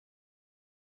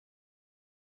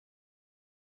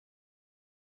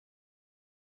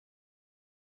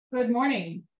Good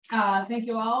morning. Thank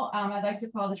you all. I'd like to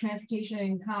call the Transportation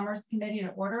and Commerce Committee to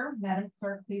order. Madam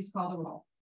Clerk, please call the roll.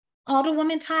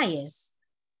 Alderwoman Tyus.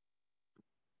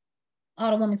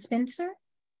 Alderwoman Spencer.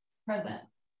 Present.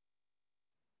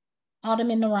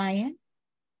 Alderman Narayan.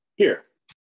 Here.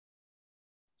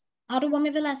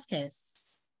 Alderwoman Velasquez.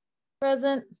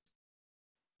 Present.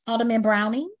 Alderman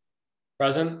Browning.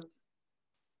 Present.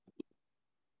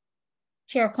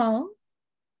 Chair Cohn.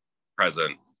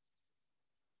 Present.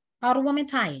 Alderwoman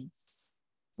Tyus.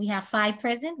 We have 5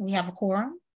 present. We have a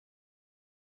quorum.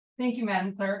 Thank you,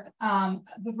 Madam Clerk.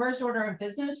 The first order of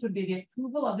business would be the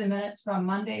approval of the minutes from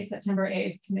Monday, September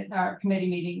 8th committee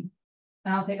meeting.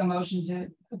 And I'll take a motion to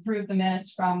approve the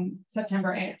minutes from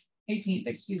September 18th,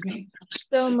 excuse me.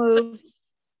 So moved.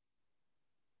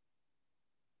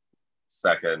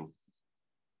 Second.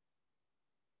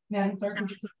 Madam Clerk, would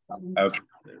you please call the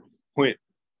Okay.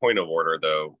 Point of order,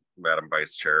 though, Madam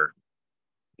Vice Chair.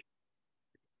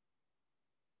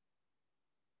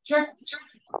 Sure.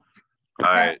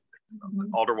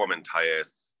 Alderwoman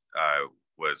Tyus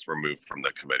was removed from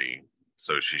the committee,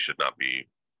 so she should not be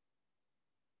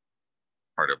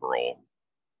part of the role.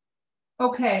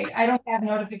 Okay, I don't have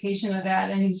notification of that,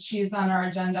 and she's on our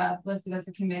agenda listed as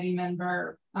a committee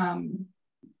member,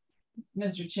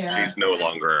 Mr. Chair. She's no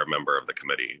longer a member of the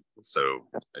committee, so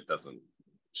it doesn't.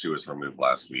 She was removed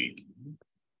last week.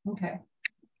 Okay.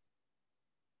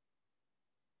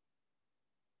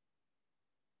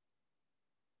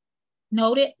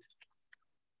 Noted.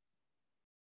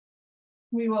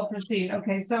 We will proceed.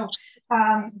 Okay, so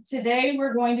today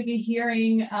we're going to be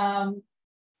hearing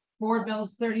Board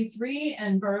Bills 33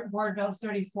 and Board Bills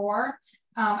 34.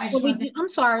 I'm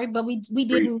sorry, but we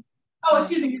didn't. Oh,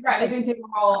 excuse me. You're right. I didn't take a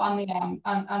roll on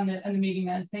the meeting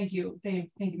minutes. Thank you.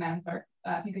 Thank you, Madam Clerk.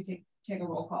 If you could take a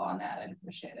roll call on that, I'd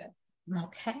appreciate it.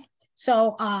 Okay.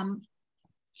 So,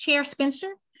 Chair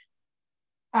Spencer.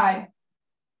 Aye.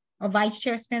 Or Vice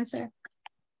Chair Spencer.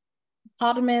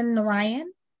 Alderman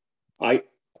Narayan. Aye.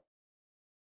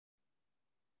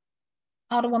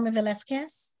 Alderwoman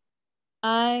Velasquez.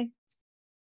 Aye.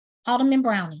 Alderman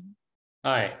Browning.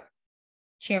 Aye.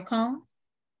 Chair Cohn.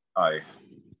 Aye.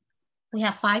 We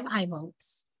have 5 aye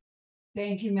votes.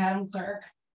 Thank you, Madam Clerk.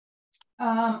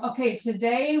 Okay,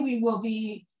 today we will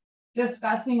be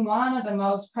discussing one of the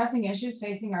most pressing issues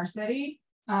facing our city,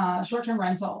 short-term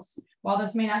rentals. While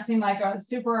this may not seem like a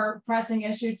super pressing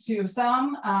issue to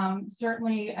some,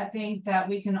 certainly I think that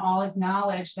we can all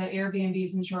acknowledge that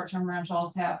Airbnbs and short-term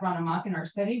rentals have run amok in our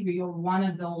city. We were one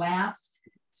of the last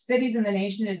cities in the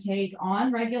nation to take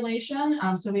on regulation,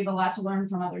 so we have a lot to learn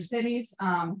from other cities,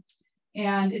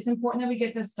 and it's important that we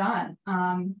get this done.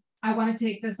 I want to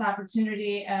take this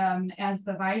opportunity as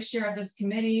the vice chair of this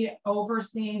committee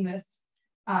overseeing this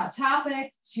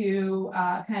topic to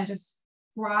kind of just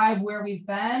describe where we've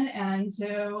been and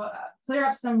to clear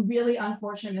up some really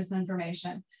unfortunate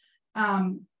misinformation.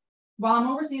 While I'm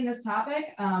overseeing this topic,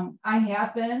 I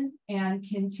have been and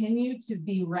continue to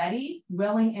be ready,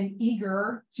 willing, and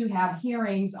eager to have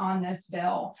hearings on this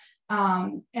bill.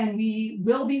 And we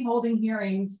will be holding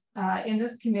hearings in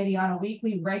this committee on a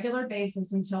weekly, regular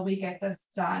basis until we get this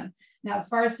done. Now, as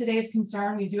far as today is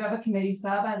concerned, we do have a committee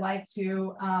sub I'd like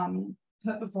to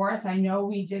put before us. I know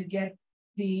we did get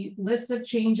the list of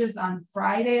changes on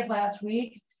Friday of last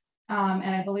week.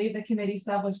 And I believe the committee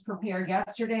sub was prepared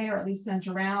yesterday, or at least sent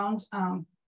around.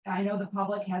 I know the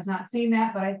public has not seen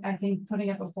that, but I think putting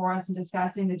it before us and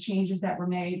discussing the changes that were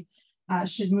made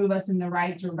should move us in the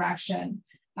right direction.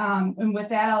 And with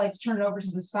that, I'd like to turn it over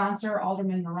to the sponsor,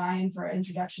 Alderman Narayan, for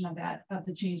introduction of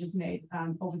the changes made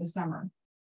over the summer.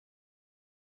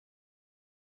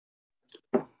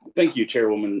 Thank you,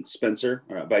 Chairwoman Spencer,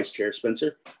 Vice Chair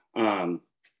Spencer.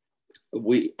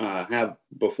 We have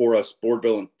before us Board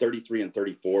Bill 33 and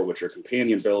 34, which are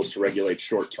companion bills to regulate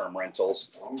short-term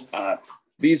rentals.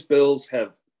 These bills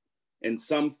have, in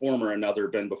some form or another,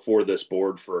 been before this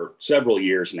board for several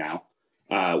years now.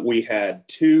 We had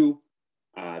 2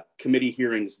 committee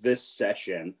hearings this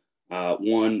session,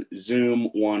 one Zoom,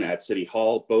 one at City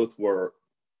Hall. Both were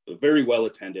very well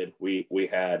attended. We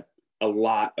had a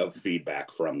lot of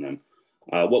feedback from them.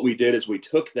 What we did is we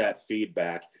took that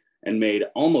feedback and made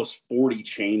almost 40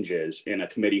 changes in a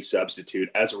committee substitute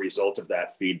as a result of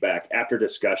that feedback after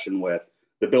discussion with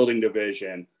the building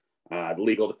division, the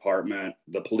legal department,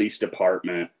 the police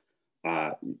department,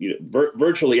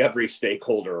 virtually every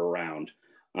stakeholder around,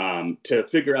 to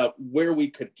figure out where we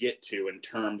could get to in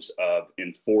terms of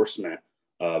enforcement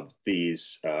of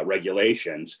these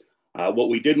regulations. What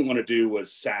we didn't want to do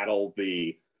was saddle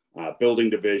the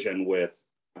building division with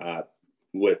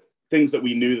things that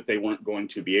we knew that they weren't going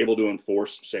to be able to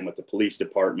enforce. Same with the police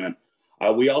department.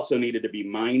 We also needed to be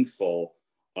mindful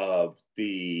of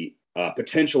the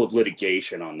potential of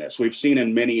litigation on this. We've seen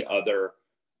in many other,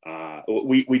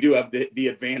 we do have the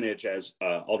advantage, as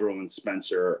Alderwoman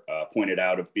Spencer pointed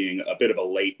out, of being a bit of a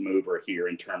late mover here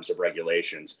in terms of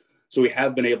regulations. So we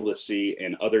have been able to see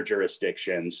in other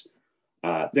jurisdictions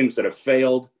things that have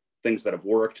failed, things that have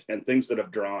worked, and things that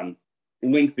have drawn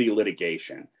lengthy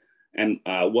litigation. And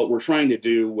what we're trying to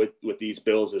do with these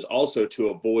bills is also to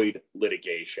avoid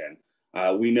litigation.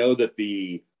 We know that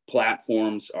the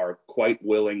platforms are quite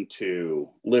willing to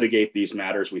litigate these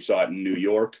matters. We saw it in New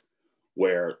York,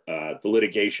 where the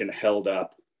litigation held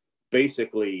up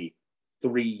basically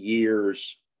 3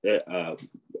 years. The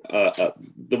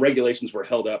regulations were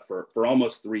held up for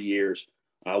almost 3 years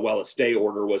while a stay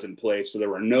order was in place. So there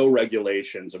were no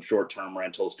regulations of short-term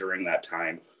rentals during that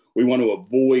time. We want to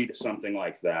avoid something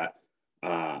like that.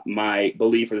 My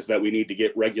belief is that we need to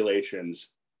get regulations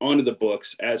onto the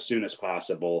books as soon as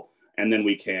possible, and then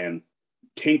we can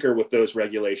tinker with those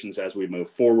regulations as we move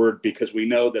forward, because we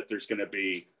know that there's going to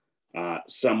be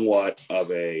somewhat of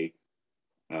an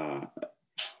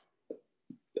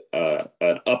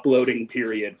uploading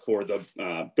period for the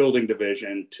building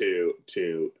division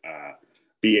to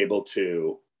be able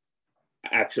to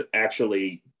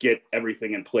actually get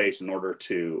everything in place in order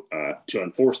to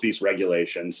enforce these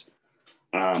regulations.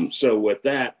 So with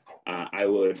that, I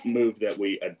would move that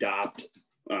we adopt.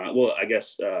 Well, I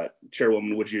guess,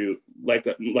 Chairwoman, would you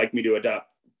like me to adopt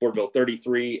Board Bill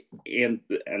 33 and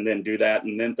then do that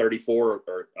and then 34,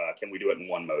 or can we do it in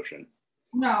one motion?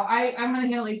 No, I'm going to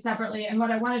handle these separately. And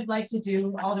what I would like to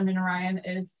do, Alderman Ryan,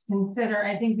 is consider,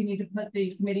 I think we need to put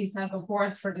the committee sub before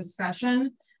us for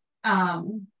discussion.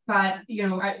 But, you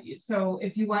know, so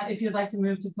if you'd like to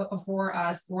move to put before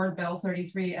us Board Bill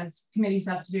 33 as committee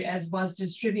substitute, as was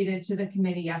distributed to the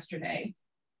committee yesterday.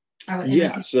 I would.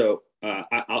 Yeah, so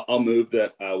I'll move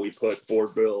that we put Board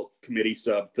Bill committee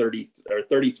sub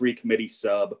 33 committee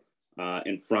sub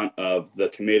in front of the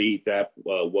committee that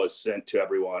was sent to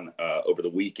everyone over the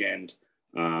weekend.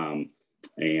 So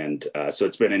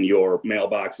it's been in your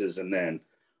mailboxes, and then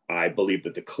I believe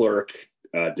that the clerk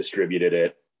distributed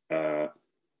it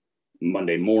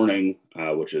Monday morning,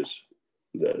 which is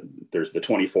there's the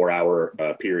 24-hour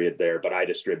period there, but I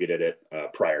distributed it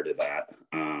prior to that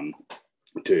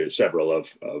to several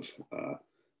of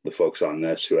the folks on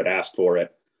this who had asked for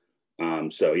it.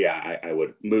 So yeah, I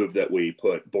would move that we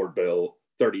put Board Bill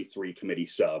 33 committee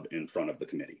sub in front of the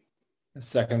committee.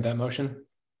 Second that motion.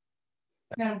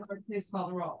 Madam Clerk, please call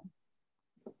the roll.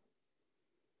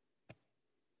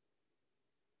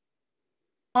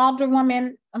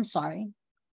 Alderwoman, I'm sorry.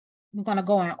 I'm going to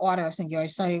go in order of seniority.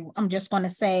 So I'm just going to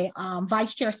say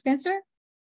Vice Chair Spencer.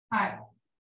 Aye.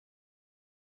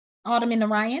 Alderman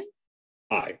Ryan.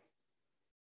 Aye.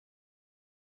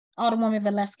 Alderwoman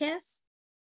Velasquez.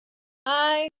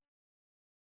 Aye.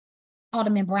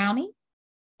 Alderman Brownie.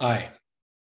 Aye.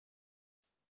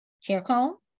 Chair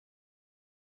Cone.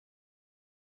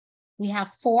 We have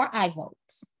 4 aye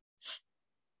votes.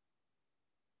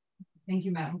 Thank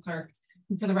you, Madam Clerk.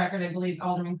 And for the record, I believe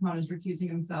Alderman Cone is recusing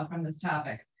himself from this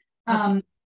topic.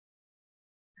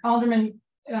 Alderman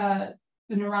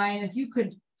Narayan, if you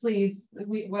could please,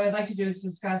 what I'd like to do is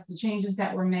discuss the changes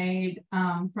that were made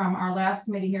from our last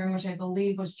committee hearing, which I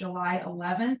believe was July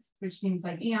 11th, which seems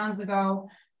like eons ago,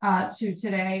 to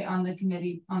today on the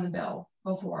committee on the bill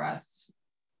before us.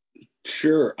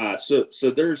 Sure.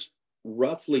 So there's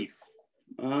roughly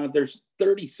there's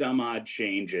 30 some odd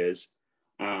changes.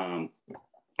 I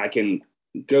can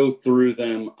go through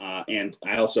them, and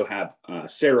I also have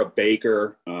Sarah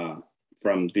Baker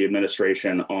from the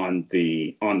administration on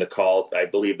the call. I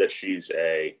believe that she's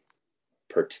a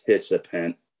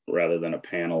participant rather than a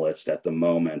panelist at the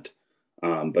moment,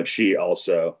 but she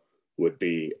also would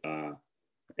be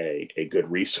a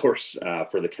good resource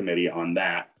for the committee on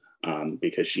that,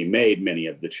 because she made many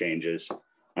of the changes.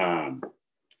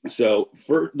 So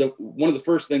one of the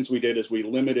first things we did is we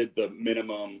limited the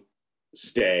minimum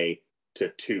stay to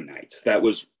 2 nights. That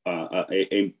was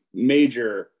a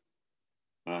major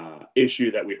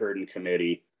issue that we heard in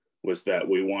committee, was that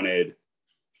we wanted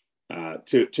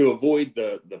to avoid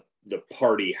the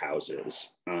party houses.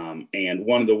 And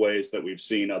one of the ways that we've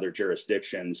seen other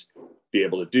jurisdictions be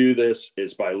able to do this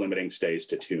is by limiting stays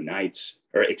to 2 nights,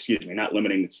 or excuse me, not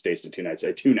limiting stays to 2 nights,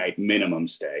 a 2-night minimum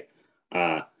stay.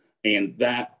 And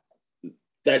that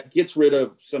gets rid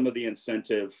of some of the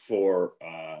incentive for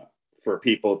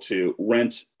people to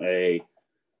rent a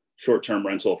short-term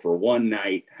rental for 1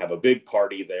 night, have a big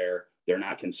party there, They're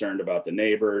not concerned about the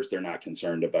neighbors. They're not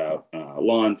concerned about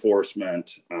law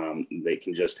enforcement. They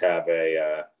can just have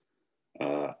a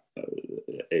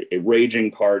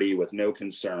raging party with no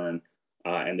concern,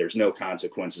 and there's no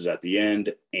consequences at the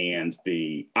end. And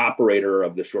the operator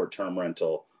of the short-term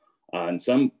rental, in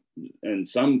some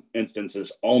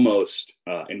instances, almost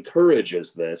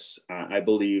encourages this. I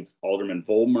believe Alderman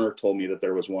Volmer told me that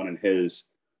there was one in his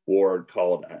ward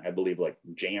called, I believe, like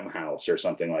Jam House or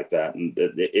something like that, and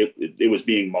it was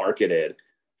being marketed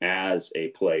as a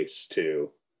place to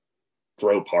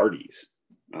throw parties.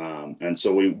 And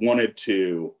so we wanted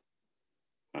to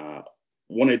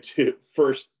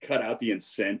first cut out the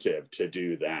incentive to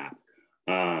do that.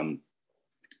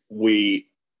 We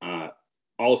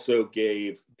also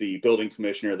gave the building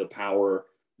commissioner the power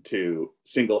to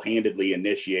single-handedly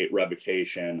initiate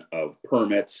revocation of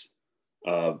permits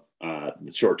of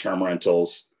the short-term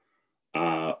rentals.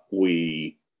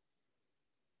 We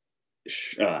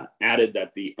added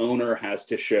that the owner has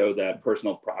to show that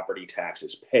personal property tax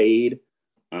is paid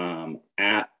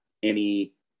at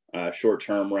any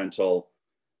short-term rental.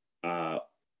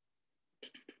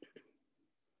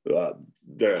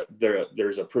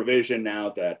 There's a provision now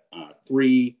that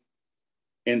 3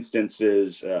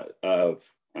 instances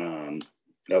of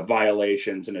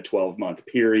violations in a 12-month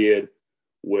period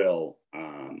will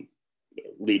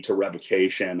lead to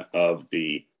revocation of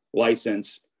the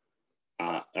license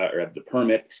or of the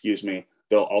permit, excuse me.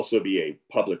 There'll also be a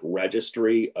public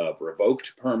registry of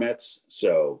revoked permits.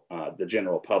 So the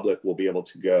general public will be able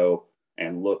to go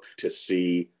and look to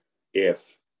see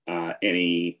if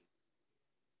any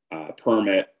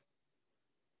permit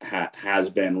has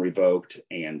been revoked.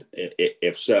 And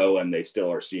if so, and they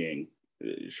still are seeing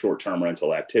short-term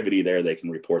rental activity there, they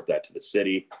can report that to the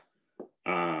city.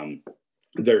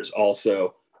 There's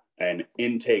also an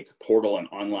intake portal, an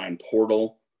online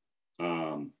portal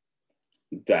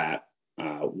that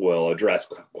will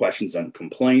address questions and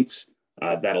complaints.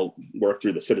 That'll work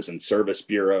through the Citizen Service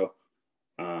Bureau.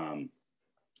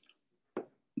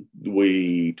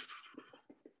 We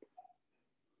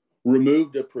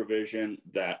removed a provision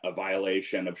that a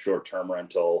violation of short-term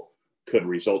rental could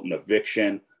result in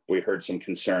eviction. We heard some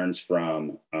concerns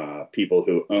from people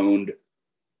who owned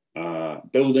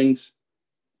buildings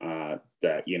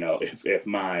that, you know,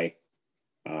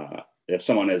 if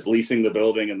someone is leasing the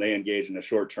building and they engage in a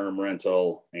short-term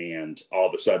rental and all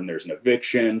of a sudden there's an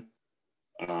eviction,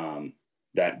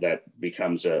 that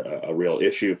becomes a real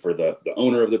issue for the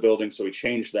owner of the building. So we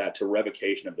changed that to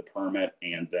revocation of the permit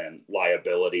and then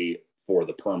liability for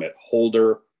the permit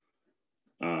holder.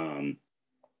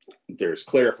 There's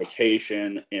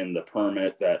clarification in the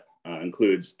permit that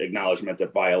includes acknowledgement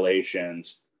that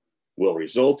violations will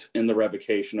result in the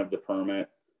revocation of the permit.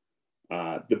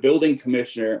 The building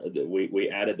commissioner, we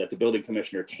added that the building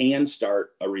commissioner can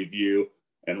start a review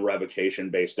and revocation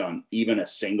based on even a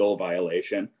single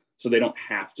violation. So they don't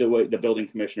have to wait. The building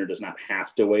commissioner does not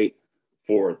have to wait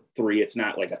for 3. It's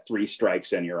not like a 3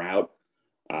 strikes and you're out.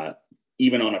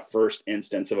 Even on a first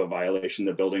instance of a violation,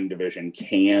 the building division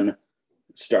can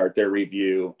start their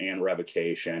review and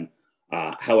revocation.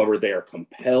 However, they are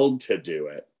compelled to do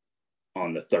it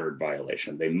on the 3rd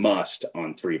violation. They must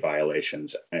on 3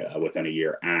 violations within a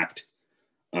year act.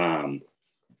 We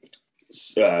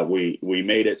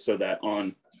made it so that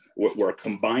we're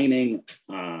combining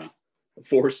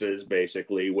forces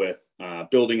basically with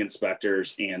building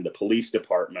inspectors and the police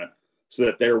department so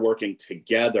that they're working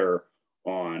together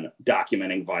on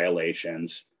documenting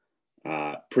violations.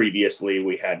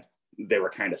 Previously, they were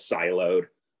kind of siloed,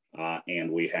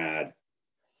 and we had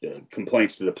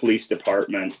complaints to the police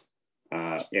department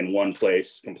in one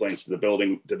place, complaints to the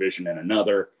building division in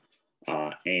another,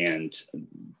 and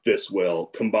this will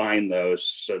combine those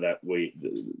so that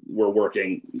we're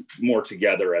working more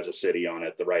together as a city on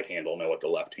it. The right hand will know what the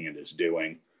left hand is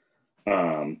doing.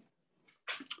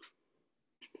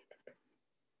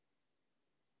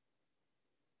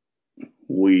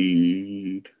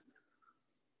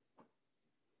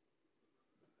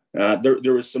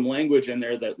 There was some language in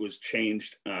there that was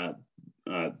changed. That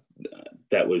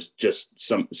was just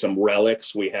some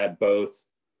relics. We had both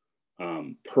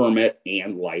permit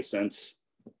and license.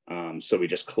 So we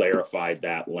just clarified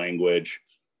that language.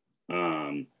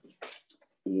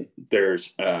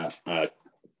 There's a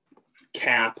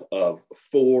cap of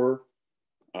 4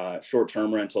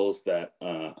 short-term rentals that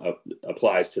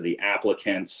applies to the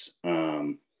applicants.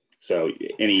 So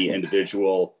any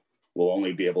individual will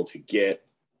only be able to get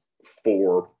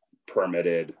 4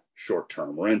 permitted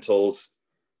short-term rentals.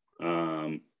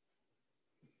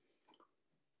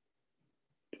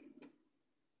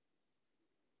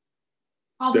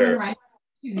 Alderman Ryan,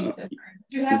 Do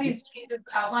you have these changes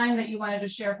outlined that you wanted to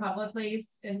share publicly,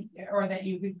 or that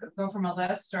you could go from a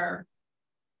list, or?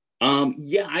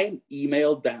 Yeah, I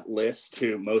emailed that list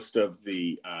to most of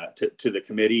the to the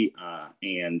committee,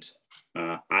 and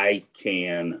I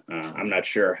can. I'm not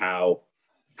sure how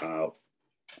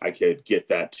I could get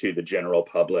that to the general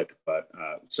public, but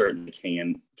certainly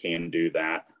can do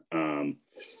that.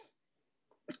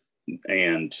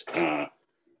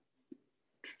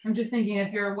 I'm just thinking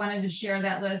if you're wanting to share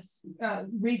that list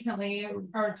recently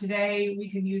or today,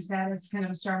 we could use that as kind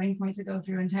of a starting point to go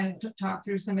through and kind of talk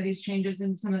through some of these changes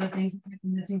and some of the things that have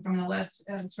been missing from the list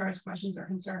as far as questions are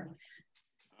concerned.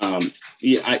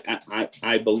 Yeah,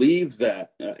 I believe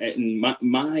that, and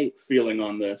my feeling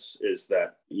on this is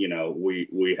that, you know,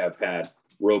 we have had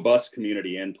robust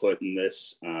community input in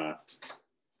this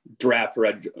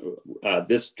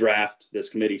this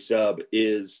committee sub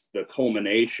is the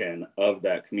culmination of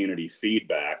that community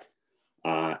feedback,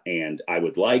 and I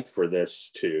would like for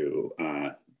this to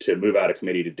move out of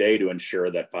committee today to ensure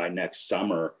that by next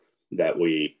summer that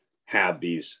we have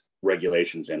these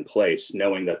regulations in place,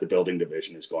 knowing that the building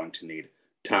division is going to need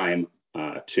time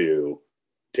to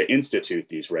institute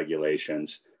these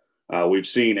regulations. We've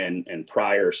seen in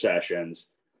prior sessions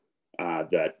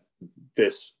that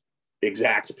this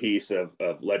exact piece of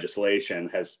legislation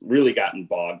has really gotten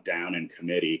bogged down in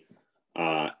committee.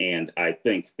 And I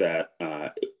think that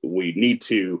we need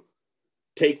to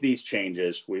take these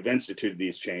changes. We've instituted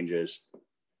these changes,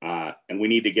 and we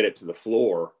need to get it to the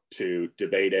floor to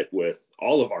debate it with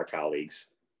all of our colleagues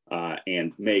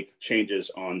and make changes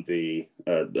on the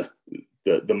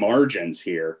margins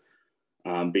here,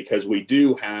 because we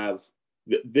do have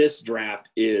this draft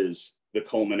is the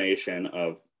culmination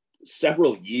of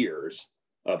several years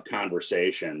of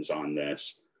conversations on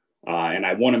this, and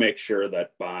I want to make sure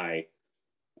that by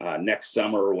next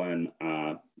summer, when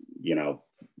you know,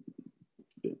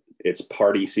 it's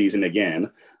party season again,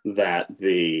 that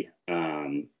the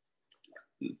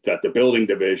building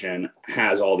division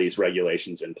has all these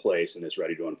regulations in place and is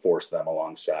ready to enforce them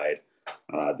alongside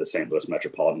the St. Louis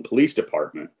Metropolitan Police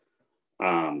Department.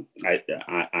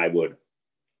 I would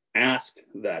ask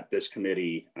that this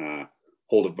committee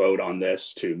hold a vote on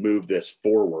this to move this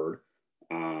forward.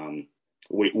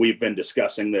 We've been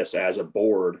discussing this as a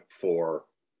board for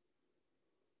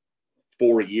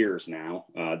 4 years now.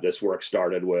 This work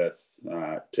started with,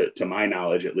 to my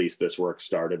knowledge, at least this work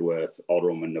started with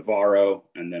Alderwoman Navarro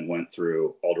and then went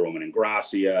through Alderwoman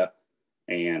Ingracia.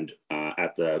 And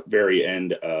at the very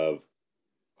end of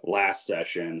last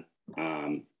session,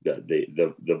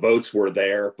 the votes were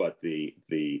there, but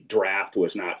the draft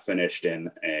was not finished in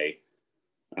a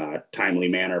timely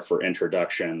manner for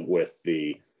introduction with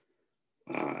the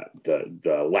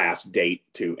last date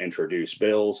to introduce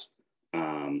bills.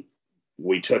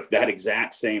 We took that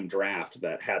exact same draft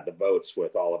that had the votes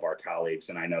with all of our colleagues,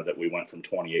 and I know that we went from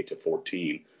 28 to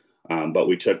 14, but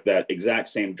we took that exact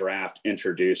same draft,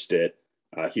 introduced it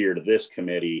here to this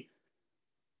committee,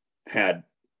 had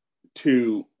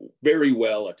 2 very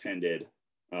well attended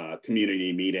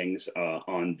community meetings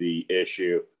on the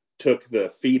issue, took the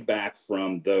feedback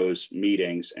from those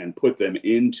meetings and put them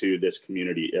into this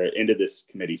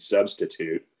committee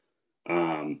substitute,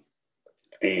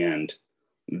 and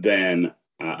then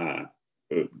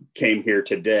came here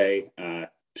today and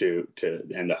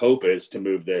the hope is to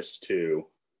move this to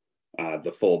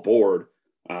the full board.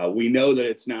 We know that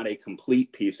it's not a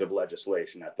complete piece of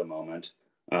legislation at the moment,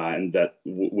 and that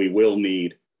we will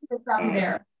need. Stop you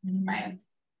there.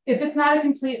 If it's not a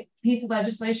complete piece of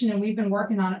legislation and we've been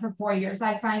working on it for 4 years,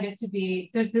 I find it to be,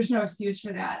 there's no excuse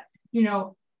for that. You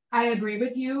know, I agree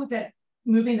with you that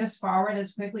moving this forward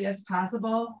as quickly as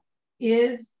possible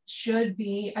should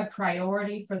be a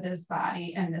priority for this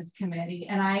body and this committee.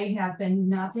 And I have been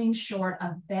nothing short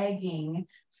of begging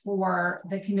for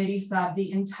the committee sub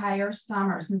the entire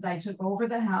summer since I took over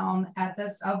the helm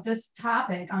of this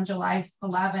topic on July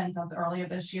 11th of earlier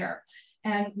this year.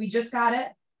 And we just got it.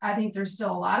 I think there's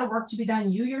still a lot of work to be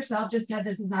done. You yourself just said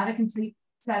this is not a complete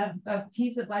set of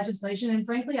piece of legislation. And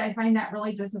frankly, I find that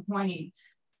really disappointing.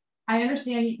 I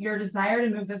understand your desire to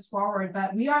move this forward,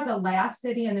 but we are the last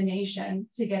city in the nation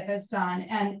to get this done.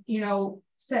 And, you know,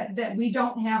 said that we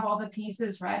don't have all the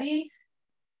pieces ready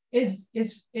is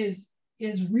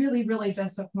really, really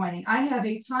disappointing. I have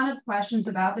a ton of questions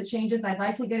about the changes. I'd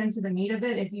like to get into the meat of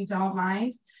it, if you don't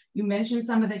mind. You mentioned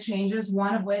some of the changes,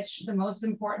 one of which, the most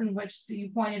important, which you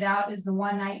pointed out, is the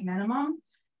 1-night minimum.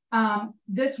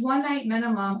 This 1-night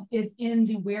minimum is in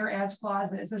the whereas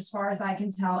clauses, as far as I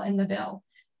can tell, in the bill.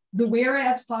 The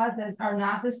whereas clauses are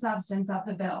not the substance of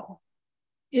the bill.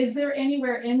 Is there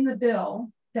anywhere in the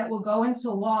bill that will go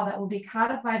into law, that will be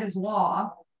codified as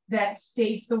law, that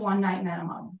states the 1 night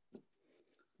minimum?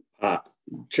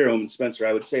 Chairwoman Spencer,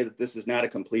 I would say that this is not a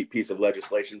complete piece of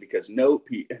legislation because no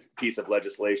piece of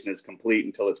legislation is complete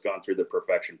until it's gone through the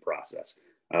perfection process.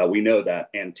 We know that.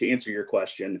 And to answer your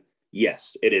question,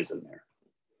 yes, it is in there.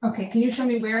 Okay, can you show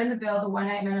me where in the bill the 1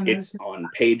 night minimum It's is? on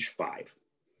page 5.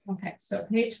 Okay, so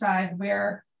page 5,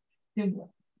 where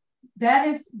that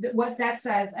is what that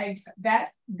says.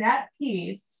 That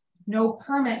piece, no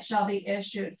permit shall be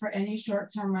issued for any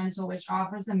short-term rental which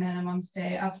offers a minimum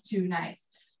stay of 2 nights.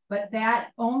 But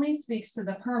that only speaks to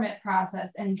the permit process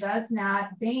and does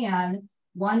not ban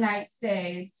 1 night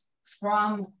stays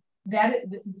from that.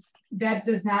 That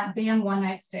does not ban 1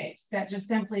 night stays. That just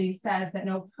simply says that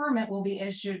no permit will be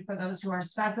issued for those who are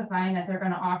specifying that they're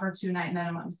going to offer 2 night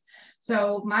minimums.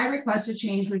 So my request to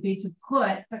change would be to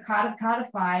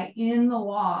codify in the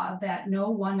law that no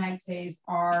 1 night stays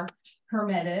are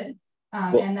permitted,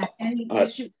 and that any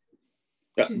issue.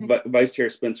 Vice Chair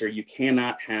Spencer, you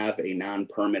cannot have a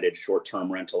non-permitted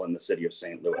short-term rental in the city of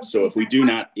St. Louis. So if we do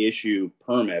not issue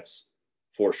permits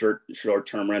for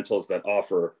short-term rentals that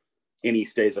offer any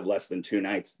stays of less than 2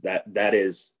 nights, that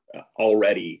is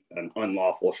already an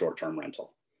unlawful short-term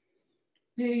rental.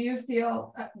 Do you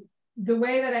feel the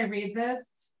way that I read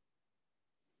this,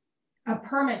 a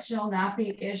permit shall not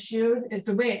be issued,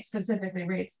 the way it specifically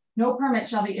reads, no permit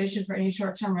shall be issued for any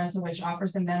short-term rental which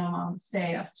offers a minimum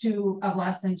stay of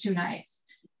less than 2 nights.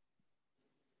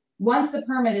 Once the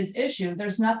permit is issued,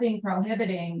 there's nothing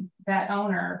prohibiting that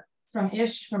owner from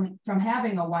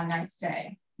having a 1 night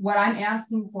stay. What I'm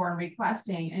asking for and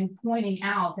requesting and pointing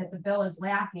out that the bill is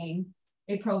lacking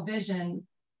a provision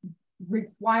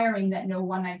requiring that no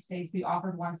 1 night stays be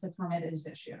offered once the permit is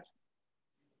issued.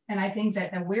 And I think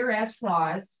that the whereas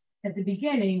clause at the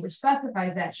beginning, which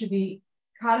specifies that, should be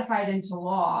codified into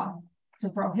law to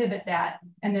prohibit that.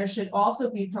 And there should also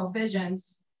be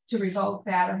provisions to revoke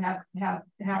that or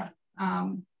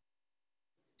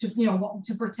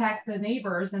to protect the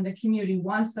neighbors and the community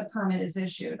once the permit is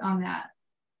issued on that.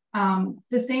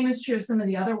 The same is true of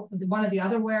one of the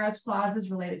other whereas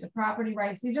clauses related to property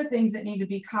rights. These are things that need to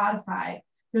be codified.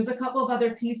 There's a couple of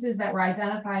other pieces that were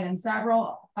identified in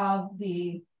several of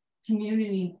the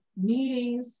community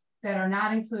meetings that are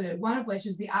not included. One of which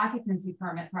is the occupancy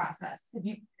permit process. If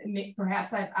you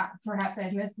perhaps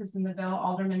I've missed this in the bill,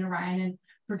 Alderman Orion, and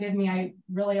forgive me, I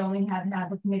really only have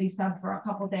had the committee sub for a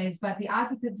couple of days, but the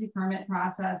occupancy permit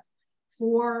process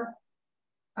for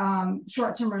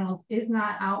short-term rentals is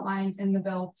not outlined in the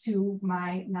bill to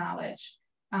my knowledge.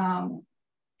 Can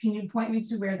you point me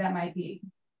to where that might be?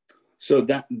 So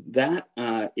that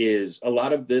is a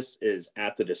lot of this is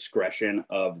at the discretion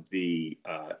of the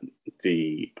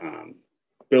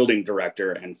building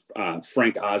director, and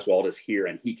Frank Oswald is here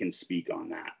and he can speak on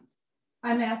that.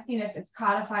 I'm asking if it's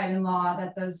codified in law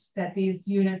that these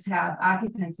units have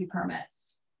occupancy permits.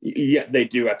 Yeah, they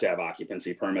do have to have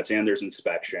occupancy permits, and there's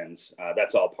inspections.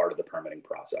 That's all part of the permitting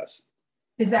process.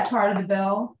 Is that part of the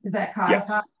bill? Is that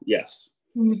codified? Yes.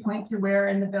 Can you point to where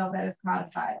in the bill that is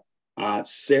codified?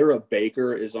 Sarah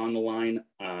Baker is on the line,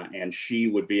 and she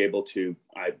would be able to,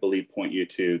 I believe, point you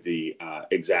to the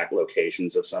exact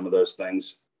locations of some of those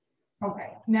things. Okay,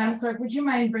 Madam Clerk, would you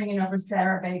mind bringing over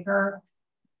Sarah Baker?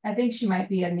 I think she might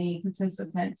be in the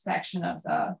participant section of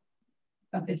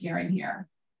the hearing here.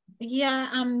 Yeah,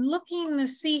 I'm looking to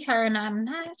see her and I'm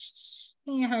not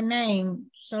seeing her name.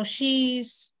 So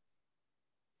she's,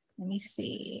 let me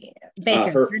see,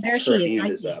 Baker. There she is. Her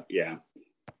hand is up, yeah.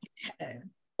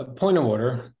 A point of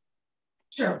order.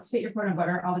 Sure, state your point of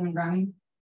order, Alderman Browning.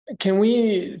 Can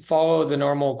we follow the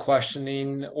normal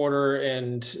questioning order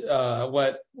and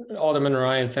what Alderman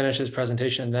Ryan finished his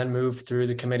presentation and then move through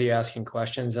the committee asking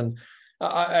questions? And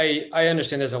I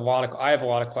understand I have a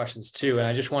lot of questions too, and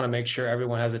I just want to make sure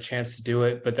everyone has a chance to do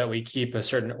it, but that we keep a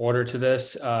certain order to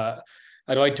this. I'd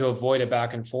like to avoid a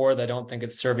back and forth. I don't think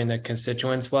it's serving the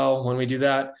constituents well when we do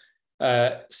that.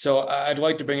 So I'd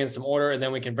like to bring in some order, and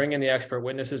then we can bring in the expert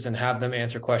witnesses and have them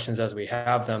answer questions as we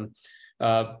have them.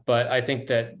 But I think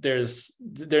that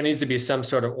there needs to be some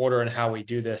sort of order in how we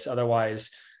do this. Otherwise,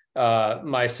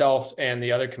 myself and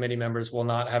the other committee members will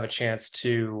not have a chance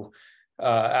to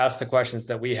ask the questions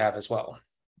that we have as well.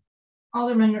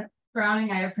 Alderman Browning,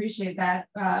 I appreciate that.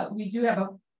 We do have a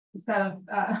set of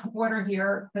order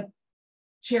here. The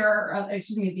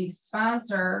the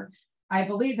sponsor, I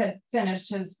believe, had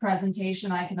finished his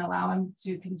presentation. I can allow him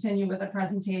to continue with the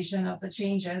presentation of the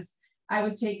changes. I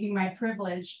was taking my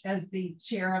privilege as the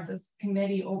chair of this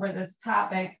committee over this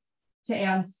topic to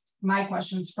ask my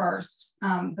questions first,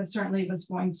 but certainly was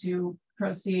going to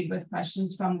proceed with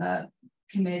questions from the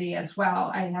committee as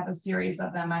well. I have a series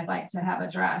of them I'd like to have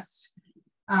addressed.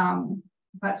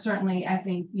 But certainly I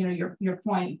think, you know, your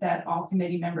point that all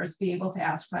committee members be able to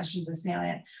ask questions is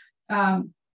salient.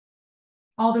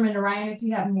 Alderman Ryan, if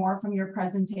you have more from your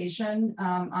presentation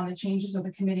on the changes of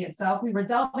the committee itself, we were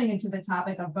delving into the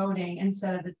topic of voting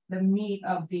instead of the meat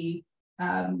of the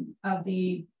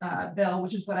bill,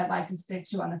 which is what I'd like to stick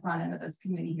to on the front end of this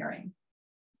committee hearing.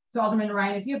 So Alderman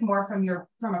Ryan, if you have more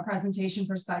from a presentation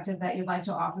perspective that you'd like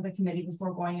to offer the committee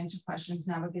before going into questions,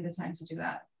 now would be the time to do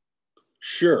that.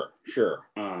 Sure.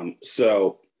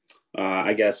 So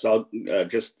I guess I'll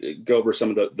just go over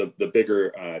some of the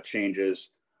bigger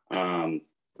changes.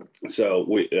 So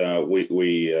we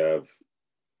have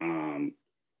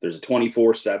there's a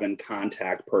 24/7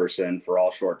 contact person for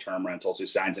all short-term rentals who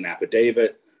signs an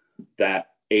affidavit.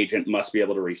 That agent must be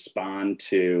able to respond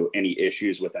to any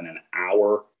issues within an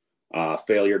hour.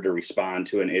 Failure to respond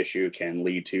to an issue can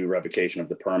lead to revocation of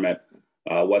the permit.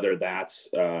 Whether that's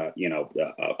you know,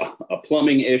 a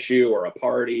plumbing issue or a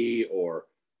party or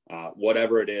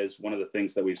whatever it is. One of the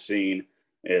things that we've seen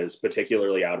is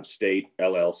particularly out of state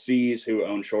LLCs who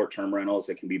own short-term rentals.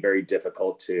 It can be very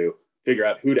difficult to figure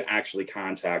out who to actually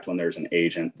contact when there's an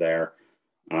agent there.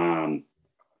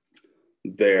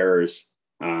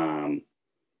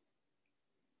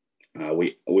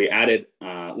 We added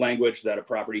language that a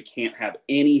property can't have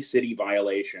any city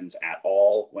violations at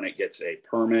all when it gets a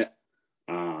permit.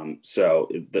 So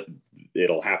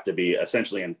it'll have to be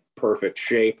essentially in perfect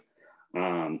shape.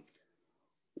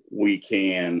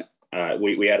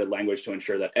 We added language to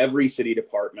ensure that every city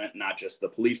department, not just the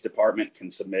police department,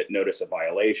 can submit notice of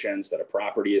violations that a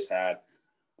property has had.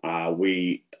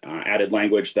 We added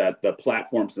language that the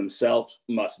platforms themselves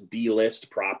must delist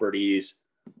properties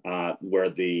where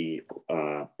the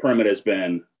permit has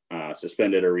been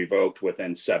suspended or revoked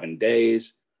within 7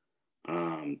 days.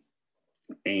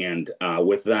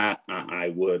 With that, I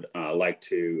would like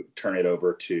to turn it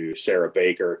over to Sarah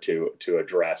Baker to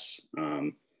address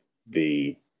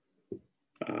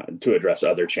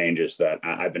other changes that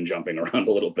I've been jumping around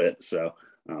a little bit. So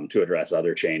to address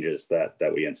other changes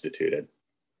that we instituted.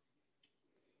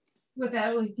 With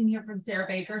that, we can hear from Sarah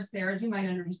Baker. Sarah, do you mind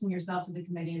introducing yourself to the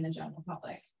committee and the general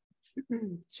public?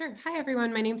 Sure. Hi,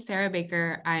 everyone. My name is Sarah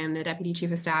Baker. I am the Deputy Chief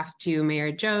of Staff to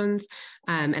Mayor Jones,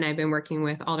 and I've been working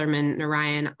with Alderman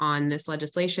Narayan on this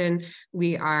legislation.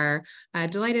 We are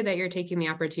delighted that you're taking the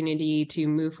opportunity to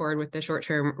move forward with the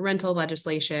short-term rental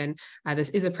legislation. This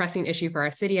is a pressing issue for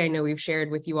our city. I know we've shared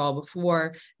with you all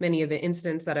before many of the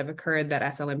incidents that have occurred that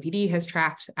SLMPD has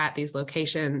tracked at these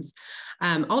locations.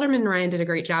 Alderman Narayan did a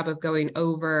great job of going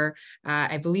over,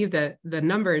 I believe the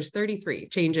number is 33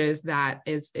 changes that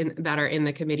are in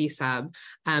the committee sub.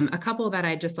 A couple that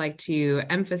I'd just like to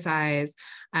emphasize,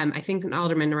 I think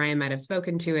Alderman Narayan might have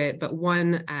spoken to it, but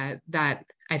one that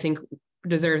I think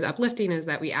deserves uplifting is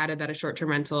that we added that a short-term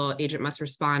rental agent must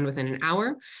respond within an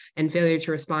hour, and failure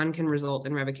to respond can result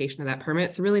in revocation of that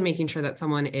permit. So really making sure that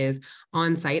someone is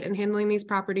on site and handling these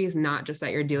properties, not just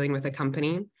that you're dealing with a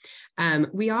company.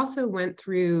 We also went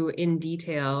through in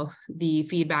detail the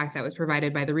feedback that was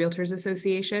provided by the Realtors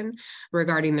Association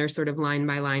regarding their sort of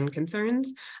line-by-line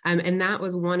concerns. And that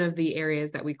was one of the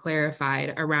areas that we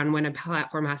clarified around when a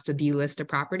platform has to delist a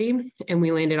property, and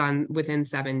we landed on within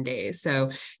 7 days.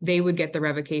 So they would get the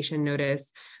revocation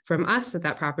notice from us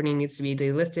that property needs to be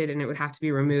delisted, and it would have to be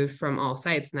removed from all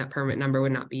sites, and that permit number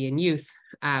would not be in use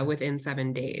within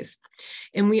 7 days.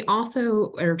 And we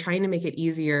also are trying to make it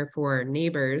easier for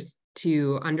neighbors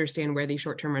to understand where these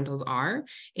short-term rentals are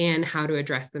and how to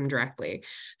address them directly.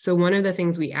 So one of the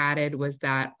things we added was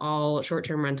that all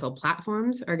short-term rental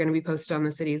platforms are going to be posted on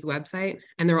the city's website,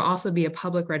 and there will also be a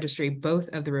public registry, both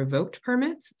of the revoked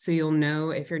permits. So you'll know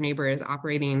if your neighbor is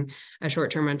operating a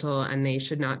short-term rental and they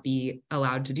should not be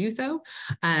allowed to do so.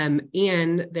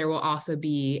 And there will also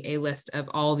be a list of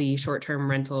all the short-term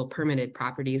rental permitted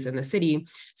properties in the city.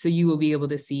 So you will be able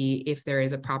to see if there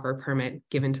is a proper permit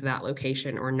given to that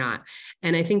location or not.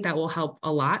 And I think that will help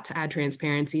a lot to add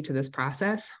transparency to this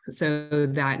process so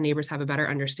that neighbors have a better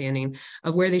understanding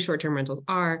of where these short-term rentals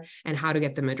are and how to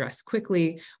get them addressed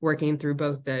quickly, working through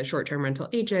both the short-term rental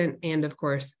agent and, of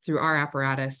course, through our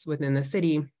apparatus within the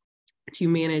city to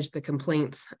manage the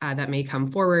complaints that may come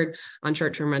forward on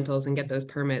short-term rentals and get those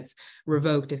permits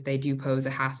revoked if they do pose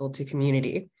a hassle to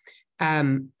community.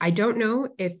 I don't know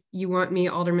if you want me,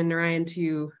 Alderman Narayan,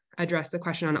 to address the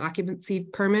question on occupancy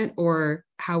permit or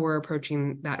how we're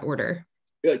approaching that order.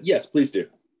 Yes, please do.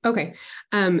 Okay,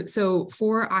 so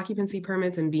for occupancy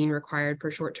permits and being required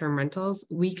for short-term rentals,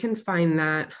 we can find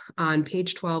that on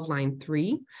page 12, line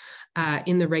 3,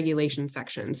 in the regulation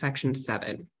section, section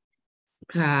 7.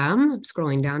 I'm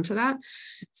scrolling down to that.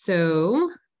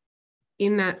 So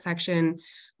in that section,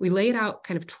 we lay it out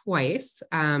kind of twice.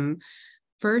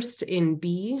 First, in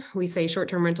B, we say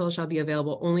short-term rentals shall be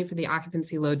available only for the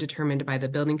occupancy load determined by the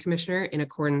building commissioner in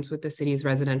accordance with the city's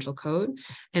residential code.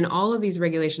 And all of these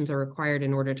regulations are required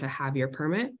in order to have your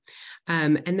permit.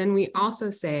 And then we also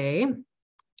say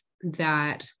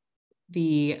that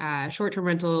the short-term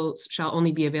rentals shall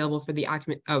only be available for the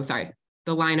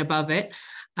the line above it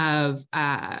of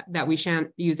that we shan't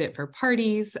use it for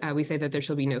parties. We say that there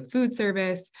shall be no food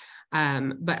service,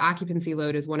 but occupancy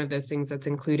load is one of those things that's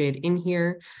included in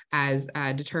here as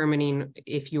determining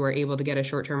if you are able to get a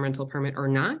short-term rental permit or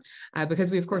not,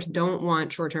 because we of course don't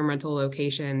want short-term rental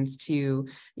locations to,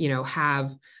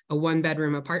 have a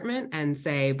 1-bedroom apartment and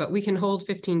say, but we can hold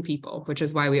 15 people, which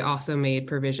is why we also made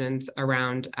provisions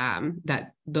around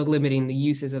that the limiting the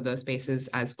uses of those spaces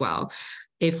as well.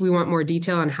 If we want more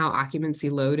detail on how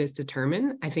occupancy load is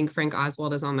determined, I think Frank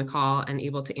Oswald is on the call and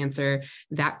able to answer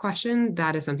that question.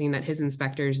 That is something that his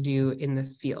inspectors do in the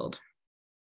field.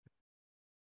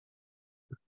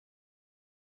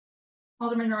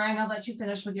 Alderman Ryan, I'll let you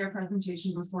finish with your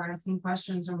presentation before asking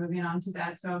questions or moving on to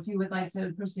that. So if you would like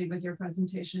to proceed with your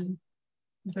presentation,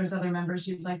 if there's other members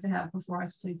you'd like to have before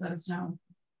us, please let us know.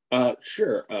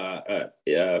 Sure.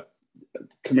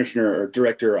 Commissioner or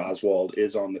Director Oswald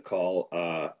is on the call.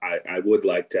 I would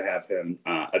like to have him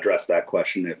address that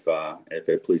question if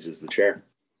it pleases the chair.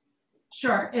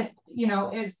 Sure.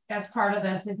 If as part of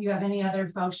this, if you have any other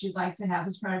folks you'd like to have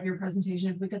as part of your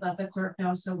presentation, if we could let the clerk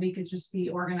know so we could just be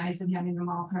organized and having them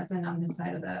all present on this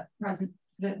side of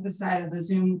the side of the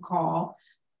Zoom call.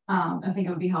 I think it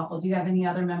would be helpful. Do you have any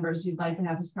other members you'd like to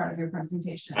have as part of your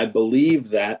presentation? I believe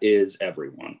that is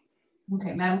everyone.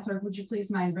 Okay, Madam Clerk, would you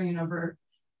please mind bringing over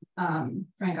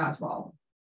Frank Oswald?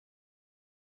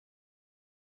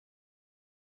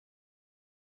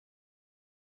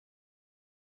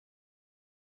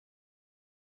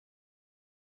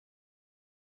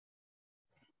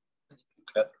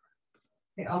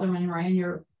 Okay, Alderman Ryan,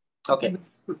 you're okay.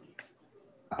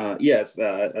 Yes,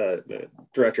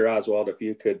 Director Oswald, if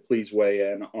you could please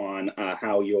weigh in on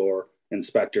how your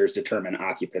inspectors determine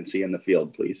occupancy in the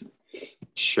field, please.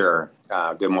 Sure.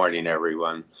 Good morning,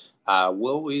 everyone.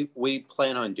 We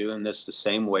plan on doing this the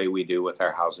same way we do with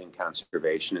our housing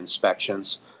conservation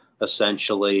inspections.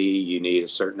 Essentially, you need a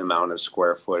certain amount of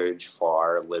square footage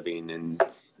for living and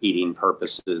eating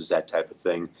purposes, that type of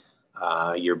thing.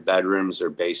 Your bedrooms are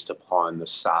based upon the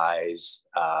size,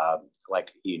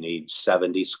 like you need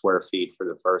 70 square feet for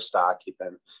the first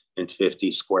occupant and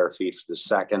 50 square feet for the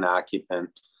second occupant.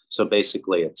 So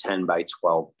basically a 10 by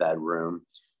 12 bedroom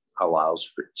allows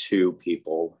for 2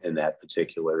 people in that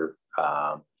particular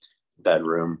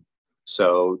bedroom.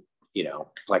 So,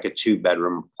 like a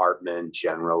 2-bedroom apartment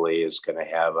generally is going to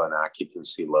have an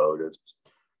occupancy load of,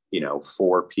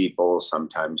 4 people,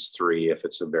 sometimes 3 if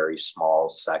it's a very small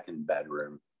second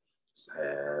bedroom.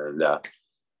 And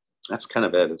that's kind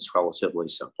of it. It's relatively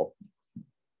simple.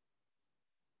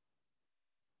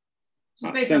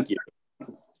 Thank you.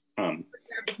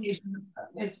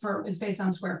 It's based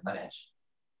on square footage.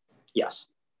 Yes.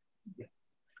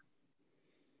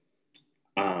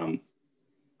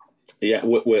 Yeah.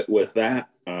 With that,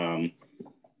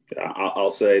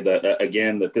 I'll say that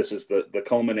again that this is the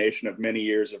culmination of many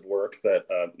years of work that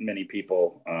many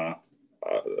people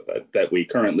that we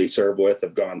currently serve with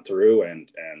have gone through, and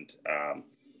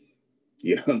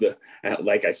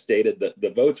like I stated,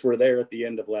 the votes were there at the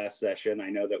end of last session. I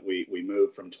know that we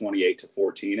moved from 28 to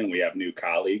 14 and we have new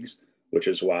colleagues, which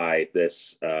is why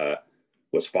this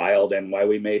was filed and why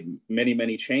we made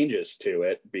many changes to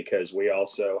it, because we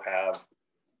also have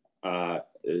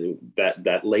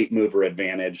that late mover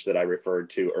advantage that I referred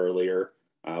to earlier.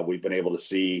 We've been able to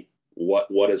see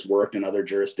what has worked in other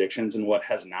jurisdictions and what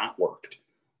has not worked.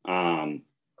 And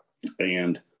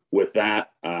with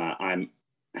that, I'm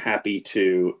happy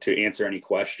to answer any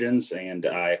questions, and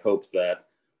I hope that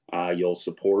you'll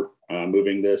support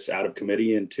moving this out of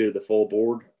committee into the full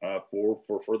board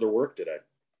for further work today.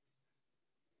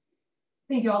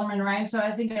 Thank you, Alderman Ryan. So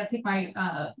I think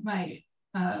my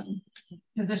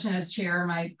position as chair,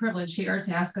 my privilege here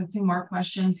to ask a few more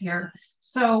questions here.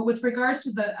 So with regards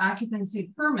to the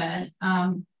occupancy permit,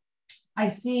 I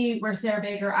see where Sarah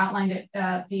Baker outlined it,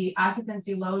 the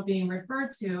occupancy load being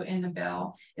referred to in the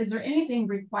bill. Is there anything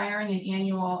requiring an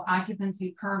annual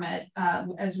occupancy permit,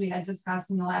 as we had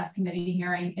discussed in the last committee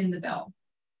hearing, in the bill?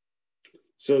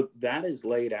 So that is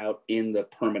laid out in the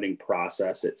permitting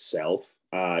process itself.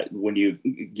 When you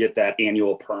get that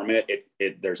annual permit,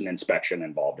 there's an inspection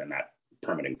involved in that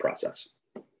permitting process.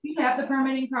 Do you have the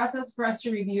permitting process for us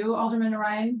to review, Alderman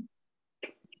Ryan?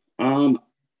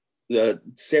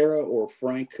 Sarah or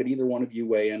Frank, could either one of you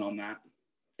weigh in on that?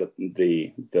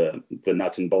 The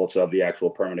nuts and bolts of the actual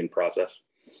permitting process.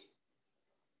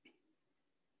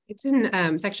 It's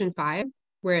in section 5,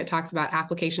 where it talks about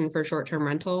application for short-term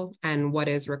rental and what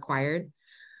is required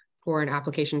for an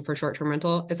application for short-term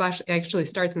rental. It actually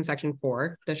starts in section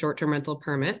 4, the short-term rental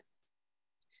permit.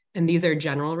 And these are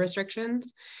general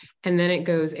restrictions. And then it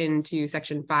goes into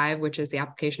section 5, which is the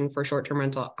application for short-term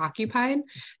rental occupied.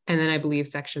 And then I believe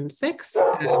section 6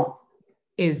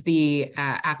 is the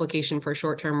application for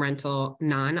short-term rental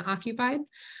non-occupied.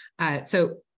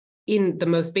 So in the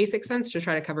most basic sense, to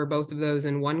try to cover both of those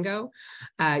in one go,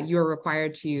 you're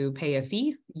required to pay a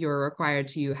fee. You're required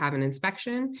to have an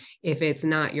inspection. If it's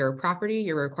not your property,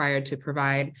 you're required to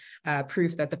provide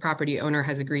proof that the property owner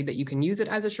has agreed that you can use it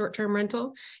as a short-term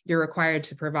rental. You're required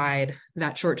to provide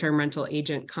that short-term rental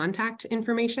agent contact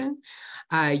information.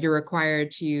 You're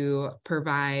required to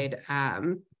provide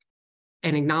an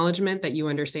acknowledgement that you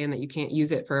understand that you can't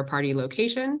use it for a party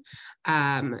location.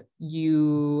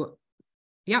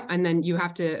 Yeah, and then you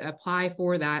have to apply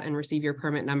for that and receive your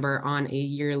permit number on a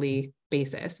yearly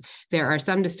basis. There are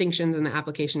some distinctions in the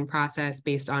application process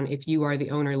based on if you are the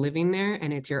owner living there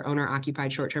and it's your owner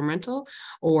occupied short-term rental,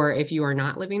 or if you are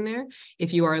not living there.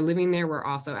 If you are living there, we're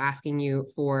also asking you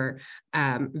for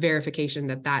verification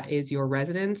that that is your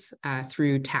residence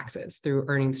through taxes, through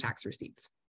earnings tax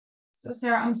receipts. So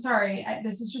Sarah, I'm sorry,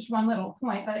 this is just one little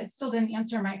point, but it still didn't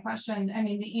answer my question. I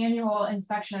mean, the annual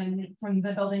inspection from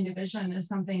the building division is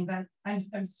something that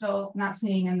I'm still not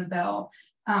seeing in the bill.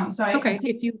 So I okay,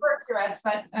 if you work to us,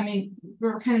 but I mean,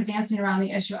 we're kind of dancing around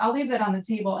the issue. I'll leave that on the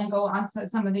table and go on to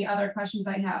some of the other questions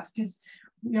I have, because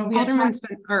you know, Alderman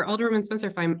Spencer,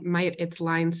 if I might, it's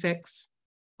line 6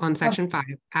 on section 5.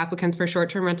 Applicants for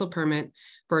short-term rental permit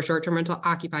for a short-term rental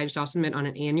occupied shall submit on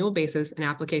an annual basis an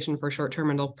application for short-term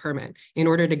rental permit. In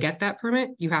order to get that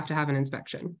permit, you have to have an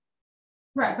inspection.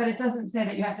 Right, but it doesn't say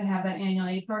that you have to have that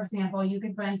annually. For example, you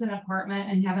could rent an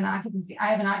apartment and have an occupancy. I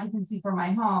have an occupancy for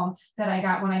my home that I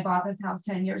got when I bought this house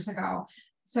 10 years ago.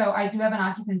 So I do have an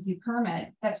occupancy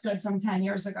permit that's good from 10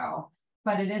 years ago,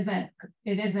 but it isn't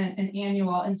an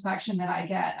annual inspection that I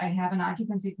get. I have an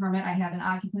occupancy permit. I have an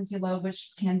occupancy load,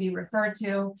 which can be referred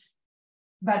to,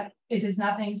 but it is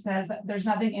nothing says, there's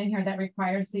nothing in here that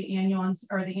requires the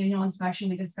annual inspection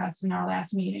we discussed in our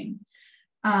last meeting.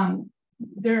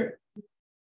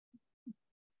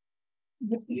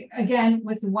 Again,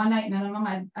 with the 1 night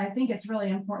minimum, I think it's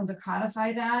really important to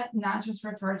codify that, not just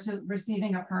refer to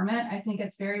receiving a permit. I think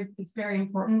it's very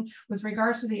important with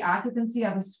regards to the occupancy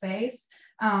of a space.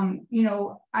 You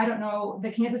know, I don't know,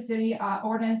 the Kansas City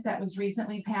ordinance that was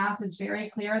recently passed is very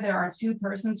clear. There are 2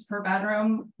 persons per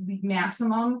bedroom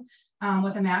maximum,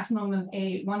 with a maximum of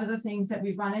 8. One of the things that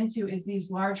we've run into is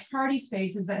these large party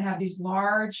spaces that have these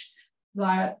large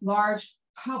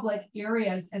public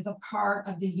areas as a part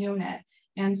of the unit.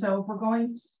 And so if we're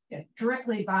going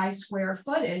directly by square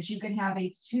footage, you could have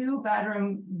a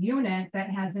 2-bedroom unit that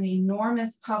has an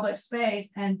enormous public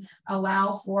space and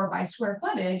allow for, by square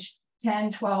footage,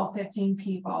 10, 12, 15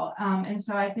 people. And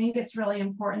so I think it's really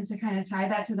important to kind of tie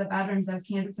that to the bedrooms, as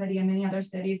Kansas City and many other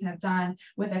cities have done,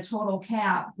 with a total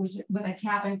cap, with a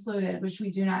cap included, which we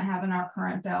do not have in our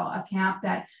current bill, a cap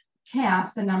that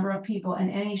caps the number of people in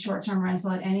any short-term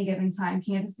rental at any given time.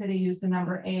 Kansas City used the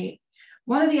number 8.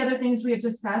 One of the other things we have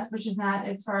discussed, which is not,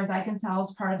 as far as I can tell,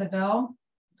 as part of the bill,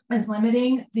 is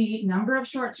limiting the number of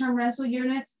short-term rental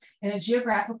units in a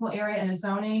geographical area in a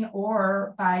zoning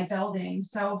or by building.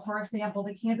 So for example,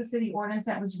 the Kansas City ordinance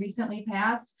that was recently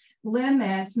passed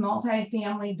limits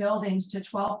multifamily buildings to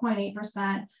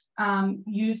 12.8%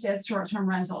 used as short-term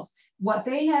rentals. What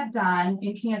they have done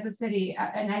in Kansas City,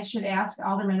 and I should ask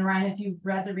Alderman Ryan if you've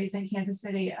read the recent Kansas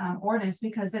City ordinance,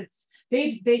 because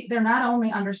they're not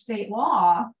only under state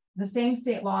law, the same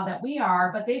state law that we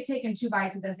are, but they've taken 2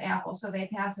 bites of this apple. So they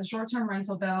passed a short-term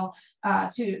rental bill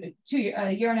a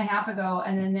year and a half ago,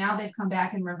 and then now they've come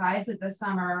back and revised it this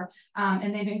summer,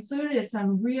 and they've included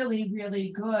some really,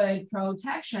 really good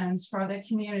protections for the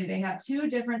community. They have 2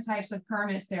 different types of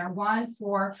permits there: one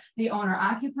for the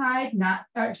owner-occupied,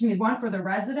 one for the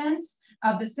residents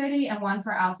of the city, and one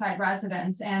for outside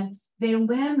residents. And they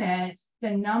limit the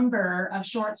number of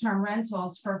short-term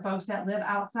rentals for folks that live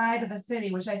outside of the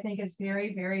city, which I think is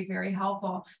very, very, very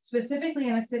helpful, specifically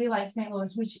in a city like St.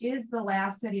 Louis, which is the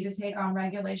last city to take on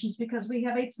regulations, because we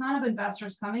have a ton of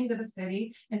investors coming to the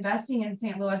city, investing in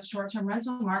St. Louis short-term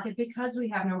rental market because we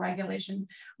have no regulation.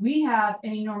 We have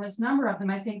an enormous number of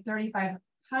them, I think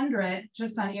 3,500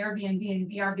 just on Airbnb and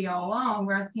VRBO alone,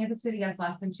 whereas Kansas City has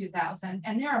less than 2,000,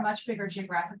 and they're a much bigger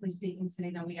geographically speaking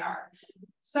city than we are.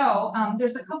 So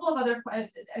there's a couple of other,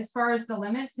 as far as the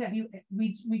limits,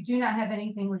 we do not have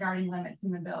anything regarding limits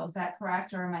in the bill. Is that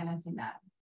correct, or am I missing that?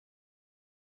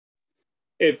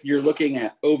 If you're looking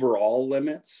at overall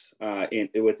limits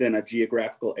within a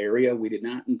geographical area, we did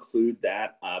not include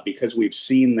that because we've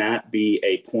seen that be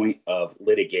a point of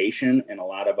litigation in a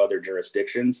lot of other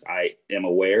jurisdictions. I am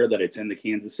aware that it's in the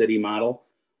Kansas City model.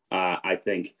 I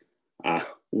think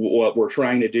what we're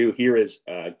trying to do here is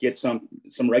get some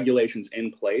regulations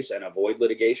in place and avoid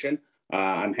litigation.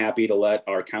 I'm happy to let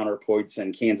our counterparts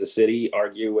in Kansas City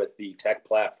argue with the tech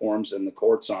platforms and the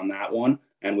courts on that one,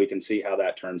 and we can see how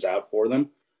that turns out for them.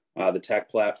 The tech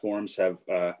platforms have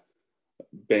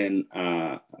been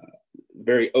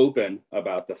very open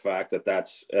about the fact that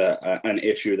that's an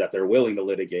issue that they're willing to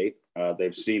litigate.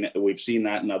 We've seen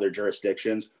that in other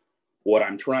jurisdictions. What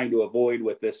I'm trying to avoid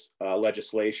with this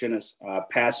legislation is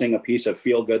passing a piece of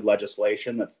feel-good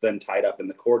legislation that's then tied up in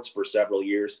the courts for several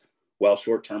years while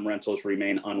short-term rentals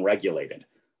remain unregulated.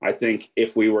 I think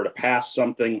if we were to pass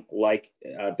something like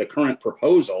the current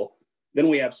proposal, then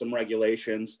we have some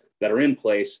regulations that are in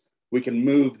place. We can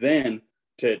move then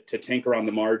to tinker on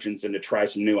the margins and to try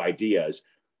some new ideas.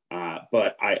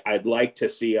 But I'd like to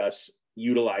see us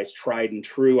utilize tried and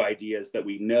true ideas that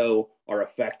we know are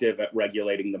effective at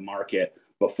regulating the market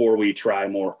before we try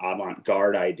more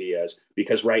avant-garde ideas,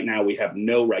 because right now we have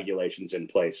no regulations in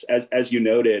place. As you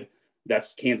noted,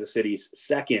 that's Kansas City's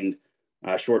second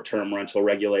short-term rental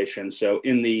regulation. So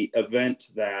in the event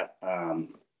that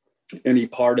any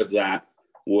part of that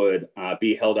would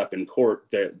be held up in court,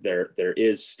 there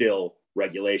is still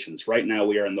regulations. Right now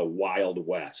we are in the Wild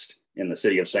West in the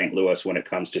city of St. Louis when it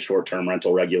comes to short-term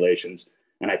rental regulations.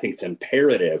 And I think it's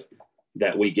imperative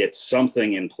that we get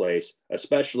something in place,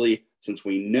 especially since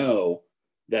we know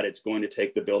that it's going to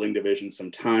take the building division some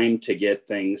time to get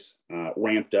things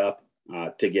ramped up,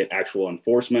 to get actual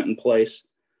enforcement in place.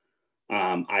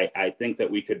 I think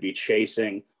that we could be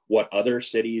chasing what other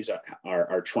cities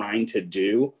are trying to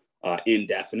do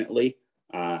indefinitely.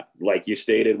 Like you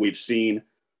stated, we've seen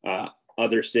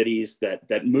other cities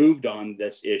that moved on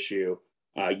this issue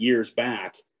years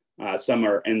back. Some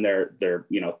are in their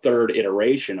third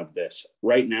iteration of this.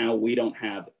 Right now, we don't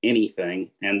have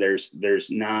anything, and there's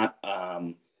not.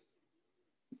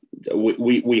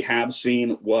 We have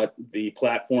seen what the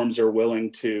platforms are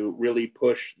willing to really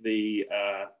push the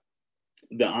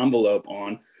envelope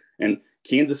on, and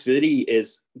Kansas City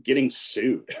is getting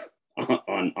sued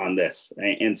on this.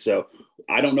 And so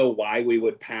I don't know why we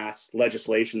would pass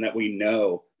legislation that we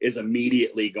know is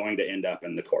immediately going to end up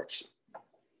in the courts.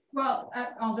 Well,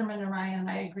 Alderman Narayan,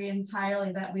 I agree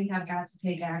entirely that we have got to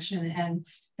take action and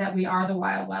that we are the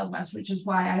Wild Wild West, which is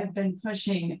why I've been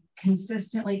pushing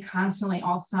consistently, constantly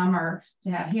all summer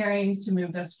to have hearings to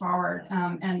move this forward.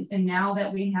 And now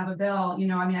that we have a bill,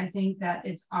 I think that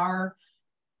it's our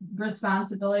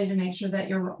responsibility to make sure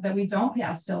that we don't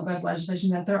pass feel-good legislation,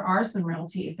 that there are some real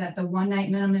teeth, that the one-night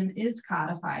minimum is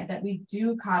codified, that we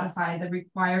do codify the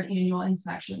required annual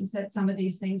inspections, that some of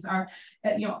these things are,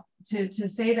 to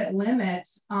say that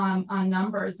limits on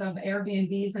numbers of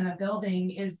Airbnbs in a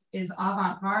building is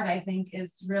avant-garde, I think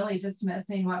is really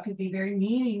dismissing what could be very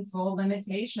meaningful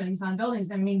limitations on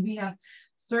buildings. I mean, we have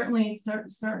certainly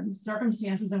certain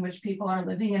circumstances in which people are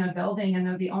living in a building and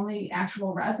they're the only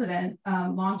actual resident,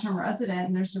 long-term resident,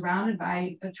 and they're surrounded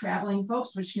by traveling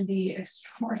folks, which can be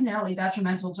extraordinarily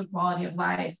detrimental to quality of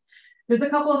life. There's a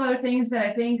couple of other things that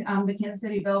I think the Kansas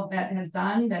City bill that has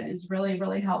done that is really,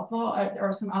 really helpful,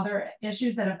 or some other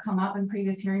issues that have come up in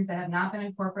previous hearings that have not been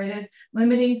incorporated.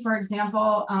 Limiting, for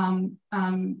example,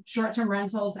 short-term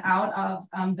rentals out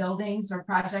of buildings or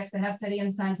projects that have city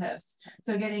incentives.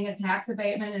 So getting a tax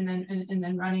abatement and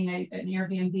then running an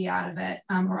Airbnb out of it,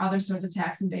 or other sorts of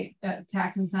tax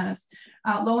incentives.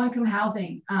 Low-income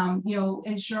housing,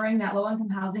 ensuring that low-income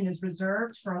housing is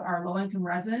reserved for our low-income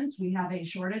residents. We have a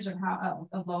shortage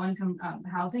of low-income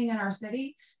housing in our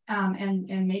city,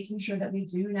 and making sure that we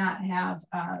do not have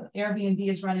Airbnb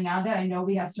is running out of that. I know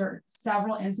we have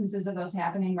several instances of those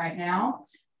happening right now.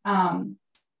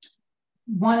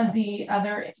 One of the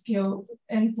other,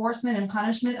 enforcement and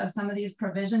punishment of some of these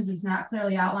provisions is not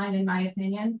clearly outlined, in my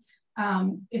opinion.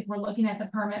 If we're looking at the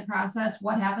permit process,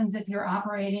 what happens if you're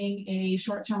operating a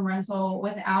short-term rental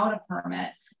without a permit?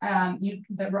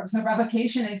 The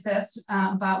revocation exists,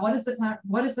 but what is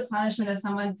the punishment if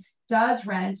someone does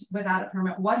rent without a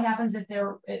permit? What happens if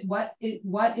what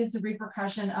is the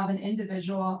repercussion of an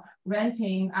individual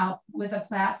renting out with a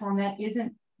platform that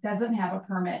doesn't have a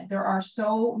permit? There are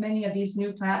so many of these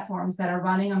new platforms that are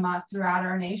running amok throughout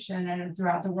our nation and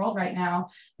throughout the world right now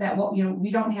that we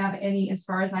don't have any, as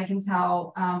far as I can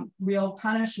tell, real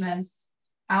punishments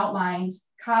outlined,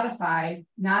 codified,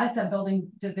 not at the building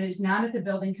division, not at the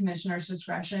building commissioner's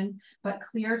discretion, but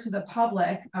clear to the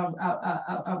public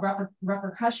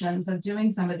repercussions of doing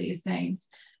some of these things.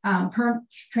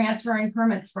 Transferring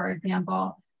permits, for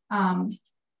example,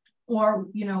 or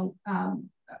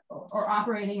or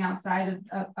operating outside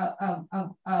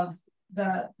of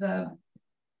the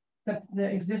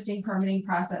existing permitting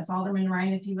process. Alderman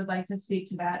Ryan, if you would like to speak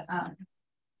to that.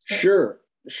 Sure.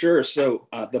 So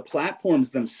the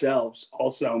platforms themselves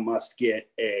also must get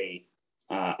a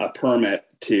permit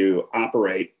to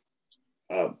operate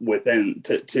within,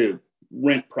 to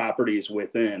rent properties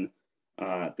within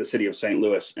the city of St.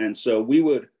 Louis. And so we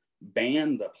would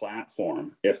ban the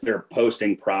platform if they're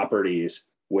posting properties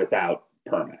without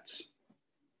permits.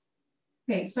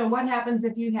 Okay, so what happens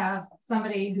if you have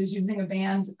somebody who's using a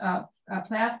banned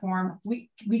platform?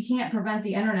 We can't prevent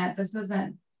the internet. This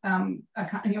isn't I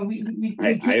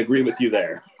agree with you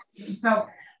there. So,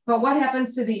 but what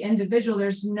happens to the individual?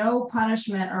 There's no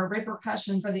punishment or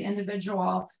repercussion for the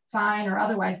individual, fine or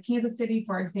otherwise. Kansas City,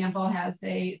 for example, has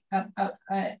a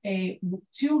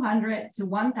 200 to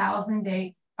 1,000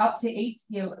 day, up to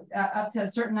up to a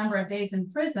certain number of days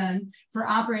in prison for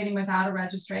operating without a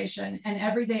registration. And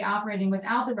every day operating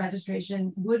without the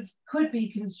registration could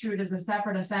be construed as a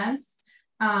separate offense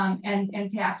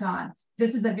and tacked on.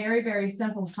 This is a very, very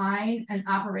simple fine and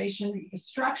operation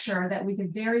structure that we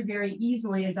could very, very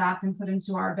easily adopt and put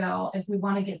into our bill if we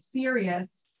want to get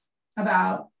serious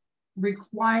about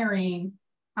requiring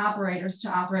operators to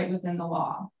operate within the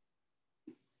law.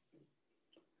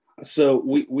 So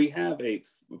we have a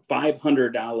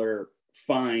 $500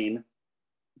 fine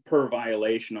per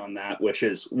violation on that, which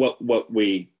is what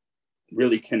we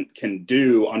really can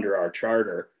do under our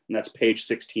charter, and that's page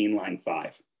 16, line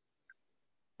 5.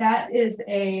 That is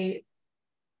a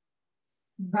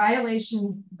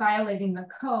violation, violating the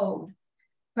code,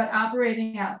 but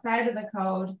operating outside of the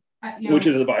code. Which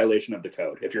is a violation of the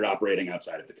code if you're operating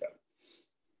outside of the code.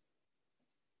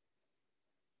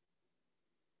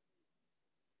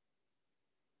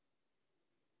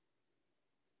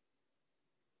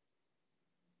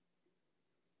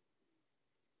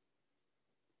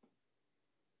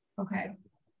 Okay,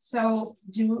 so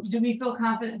do we feel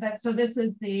confident that, so this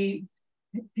is the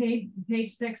page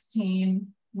 16,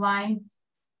 line,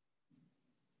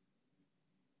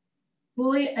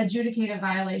 fully adjudicated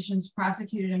violations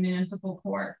prosecuted in municipal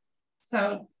court.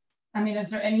 So, I mean, is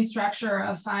there any structure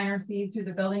of fine or fee through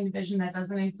the building division that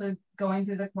doesn't include going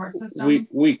through the court system?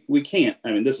 We can't.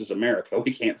 I mean, this is America.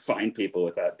 We can't fine people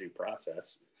without due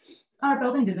process. Our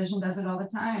building division does it all the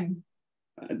time.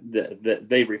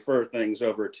 They refer things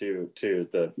over to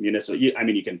the municipal. I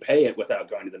mean, you can pay it without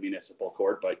going to the municipal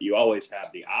court, but you always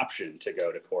have the option to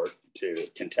go to court to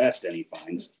contest any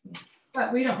fines.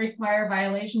 But we don't require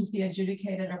violations be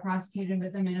adjudicated or prosecuted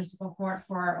with the municipal court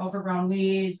for overgrown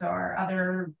weeds or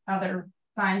other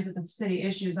fines that the city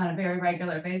issues on a very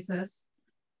regular basis.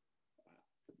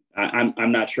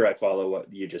 I'm not sure I follow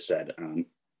what you just said.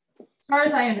 As far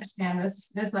as I understand,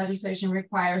 this legislation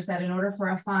requires that in order for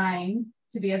a fine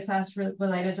to be assessed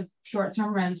related to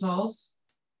short-term rentals,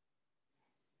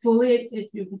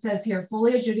 it says here,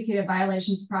 fully adjudicated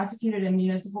violations prosecuted in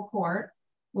municipal court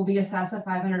will be assessed a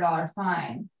 $500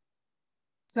 fine.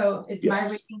 So it's my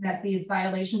reading that these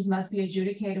violations must be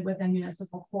adjudicated within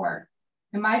municipal court.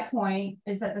 And my point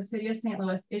is that the city of St.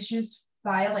 Louis issues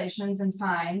violations and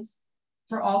fines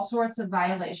for all sorts of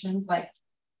violations like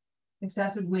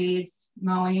excessive weeds,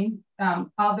 mowing,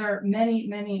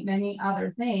 many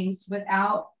other things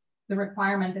without the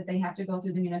requirement that they have to go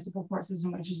through the municipal court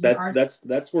system, which is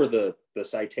that's where the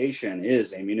citation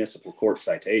is, a municipal court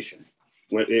citation.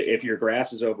 If your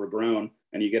grass is overgrown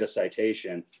and you get a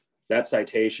citation, that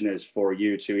citation is for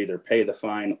you to either pay the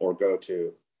fine or go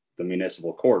to the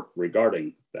municipal court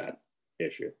regarding that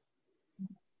issue.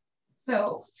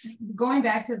 So going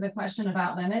back to the question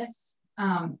about limits,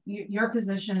 your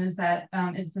position is that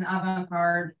it's an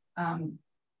avant-garde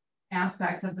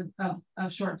aspect of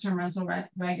short-term rental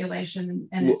regulation.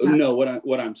 And it's no,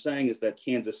 what I'm saying is that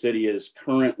Kansas City is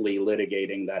currently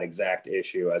litigating that exact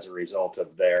issue as a result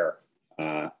of their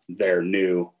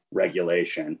new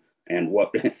regulation. And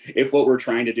if what we're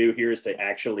trying to do here is to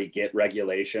actually get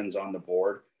regulations on the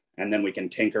board, and then we can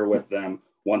tinker with them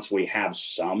once we have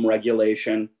some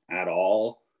regulation at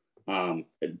all.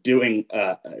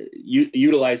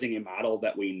 Utilizing a model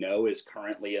that we know is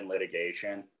currently in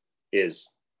litigation is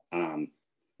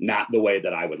not the way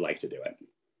that I would like to do it.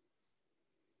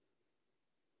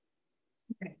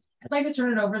 Okay. I'd like to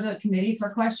turn it over to the committee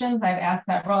for questions. I've asked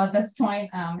several at this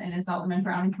point, and as Alderman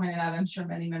Browning pointed out, I'm sure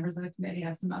many members of the committee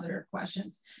have some other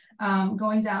questions.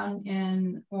 Going down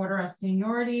in order of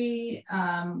seniority,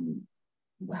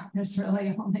 well, there's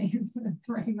really only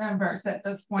 3 members at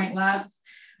this point left.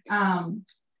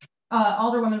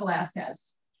 Alderwoman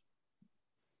Velasquez.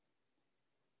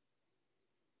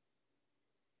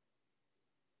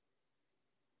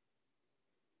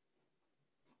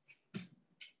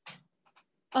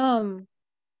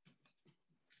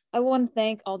 I want to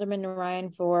thank Alderman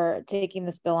Ryan for taking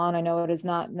this bill on. I know it is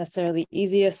not necessarily the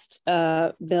easiest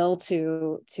bill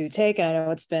to take, and I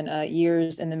know it's been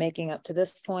years in the making up to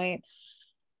this point.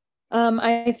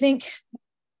 I think,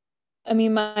 I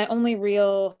mean, my only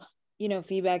real,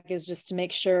 feedback is just to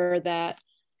make sure that,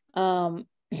 that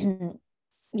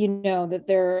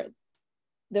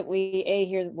we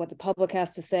hear what the public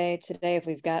has to say today. If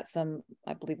we've got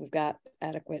I believe we've got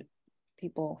adequate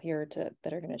people here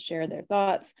that are going to share their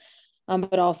thoughts,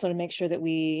 but also to make sure that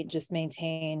we just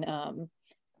maintain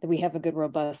that we have a good,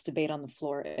 robust debate on the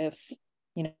floor if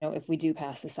we do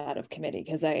pass this out of committee,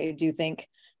 because I do think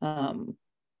I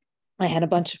had a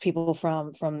bunch of people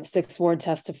from the 6th Ward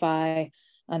testify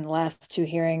on the last 2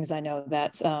 hearings. I know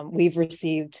that we've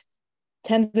received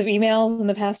tens of emails in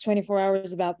the past 24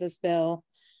 hours about this bill.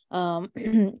 I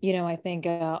think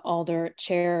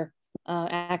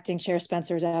Acting Chair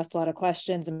Spencer has asked a lot of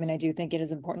questions. I mean, I do think it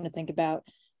is important to think about,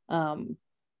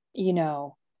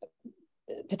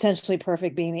 potentially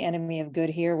perfect being the enemy of good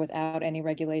here without any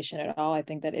regulation at all. I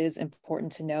think that is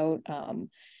important to note,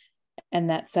 and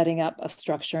that setting up a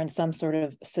structure and some sort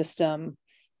of system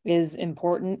is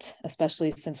important, especially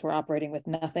since we're operating with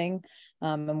nothing,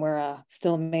 and we're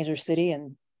still a major city,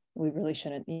 and we really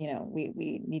shouldn't,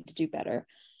 we need to do better.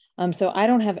 So I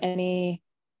don't have any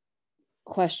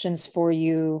questions for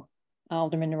you,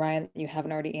 Alderman Ryan, that you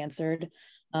haven't already answered.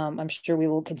 I'm sure we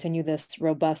will continue this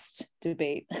robust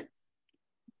debate.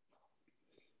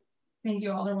 Thank you,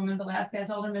 Alderwoman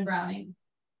Velasquez. Alderman Browning.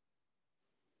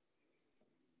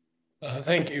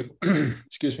 Thank you.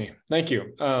 Excuse me. Thank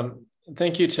you.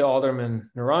 Thank you to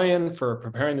Alderman Narayan for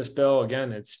preparing this bill.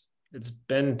 Again, it's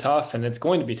been tough and it's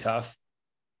going to be tough,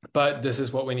 but this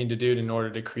is what we need to do in order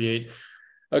to create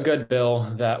a good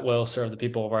bill that will serve the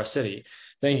people of our city.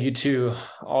 Thank you to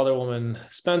Alderwoman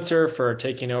Spencer for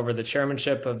taking over the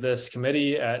chairmanship of this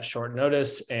committee at short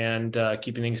notice and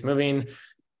keeping things moving.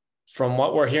 From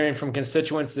what we're hearing from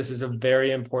constituents, this is a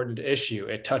very important issue.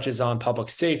 It touches on public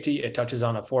safety, it touches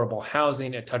on affordable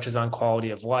housing, it touches on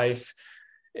quality of life.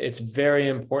 It's very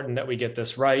important that we get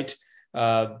this right.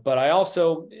 But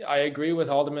I agree with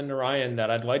Alderman Narayan that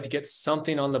I'd like to get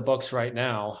something on the books right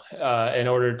now in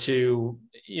order to,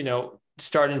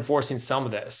 start enforcing some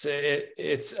of this.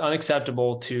 It's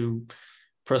unacceptable to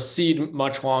proceed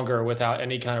much longer without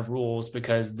any kind of rules,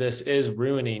 because this is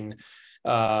ruining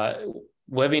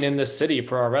living in this city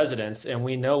for our residents. And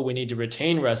we know we need to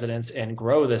retain residents and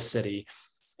grow this city.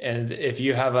 And if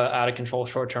you have an out of control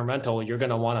short-term rental, you're going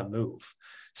to want to move.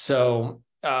 So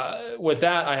with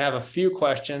that, I have a few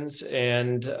questions,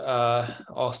 and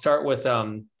I'll start with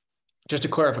just a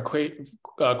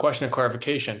question of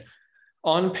clarification.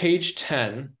 On page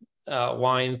 10,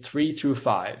 line 3 through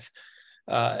 5,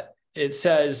 it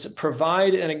says,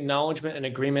 provide an acknowledgement and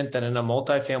agreement that in a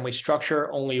multifamily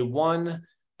structure, only one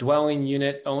dwelling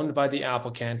unit owned by the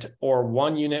applicant or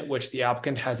one unit which the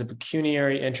applicant has a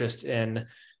pecuniary interest in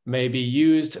may be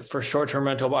used for short-term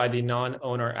rental by the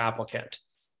non-owner applicant.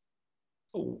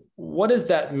 What does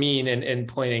that mean in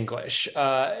plain English?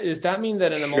 Does that mean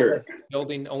that in a multi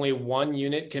building, only one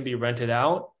unit can be rented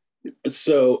out?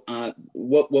 So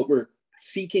what we're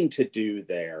seeking to do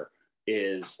there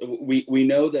is we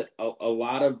know that a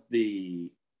lot of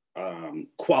the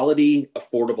quality,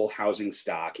 affordable housing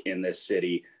stock in this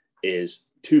city is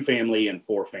 2-family and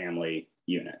 4-family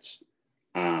units.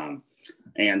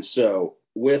 And so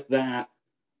with that,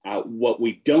 what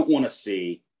we don't want to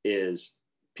see is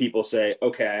people say,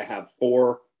 okay, I have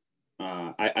 4,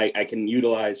 I can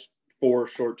utilize 4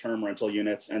 short-term rental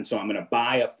units, and so I'm going to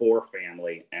buy a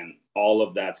 4-family, and all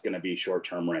of that's going to be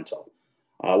short-term rental.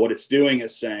 What it's doing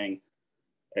is saying,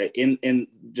 in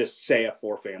just say a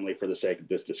 4-family for the sake of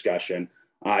this discussion,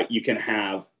 you can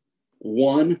have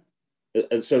one,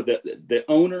 so the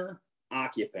owner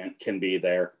occupant can be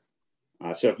there.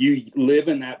 So if you live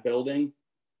in that building,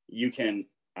 you can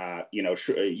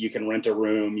you can rent a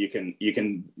room, you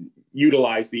can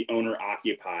utilize the owner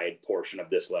occupied portion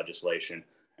of this legislation.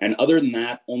 And other than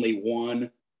that, only one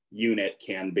unit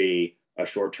can be a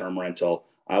short-term rental.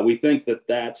 We think that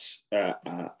that's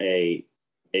a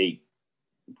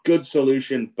good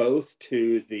solution both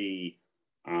to the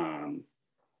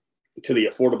to the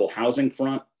affordable housing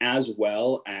front, as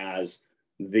well as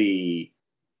the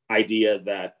idea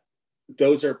that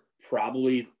those are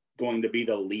probably going to be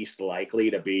the least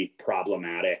likely to be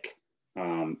problematic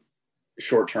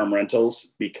short-term rentals,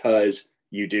 because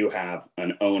you do have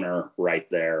an owner right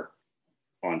there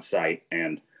on site,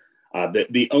 and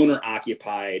the owner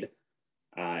occupied,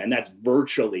 and that's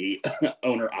virtually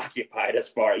owner occupied as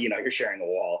far, you're sharing a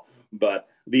wall, but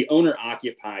the owner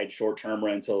occupied short-term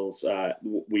rentals,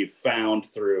 we've found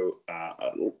through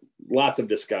lots of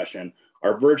discussion,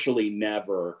 are virtually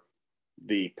never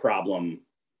the problem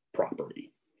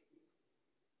property.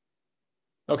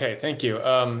 Okay, thank you.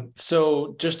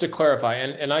 So just to clarify,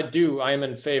 and I am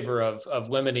in favor of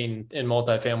limiting in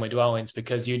multifamily dwellings,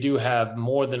 because you do have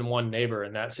more than one neighbor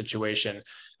in that situation.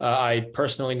 I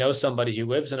personally know somebody who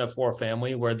lives in a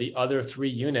 4-family where the other 3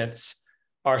 units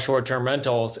are short-term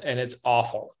rentals, and it's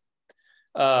awful.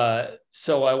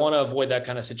 So I want to avoid that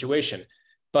kind of situation.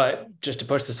 But just to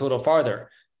push this a little farther,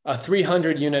 a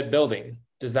 300-unit building,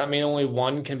 does that mean only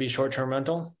one can be short-term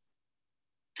rental?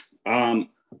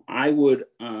 I would,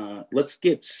 let's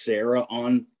get Sarah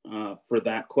on for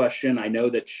that question. I know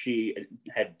that she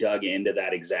had dug into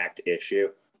that exact issue.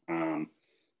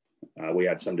 We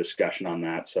had some discussion on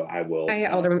that, so I will. Hi,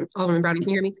 Alderman Browning, can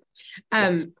you hear me?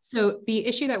 Yes. So the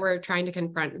issue that we're trying to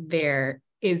confront there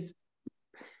is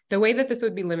the way that this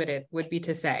would be limited would be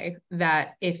to say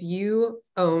that if you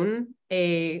own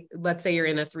let's say you're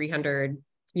in a 300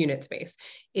 unit space.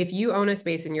 If you own a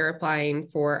space and you're applying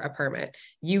for a permit,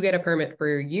 you get a permit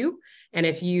for you. And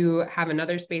if you have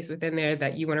another space within there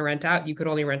that you want to rent out, you could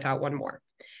only rent out one more.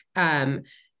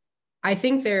 I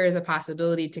think there is a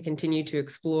possibility to continue to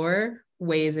explore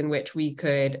ways in which we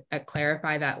could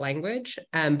clarify that language.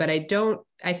 But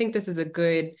I think this is a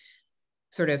good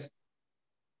sort of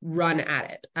run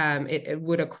at it. It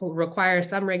would require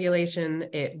some regulation.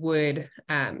 It would,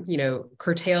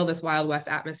 curtail this Wild West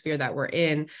atmosphere that we're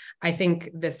in. I think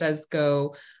this does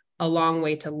go a long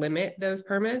way to limit those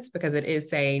permits, because it is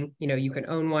saying, you can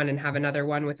own one and have another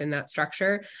one within that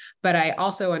structure. But I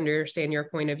also understand your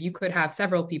point of, you could have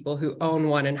several people who own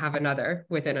one and have another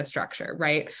within a structure,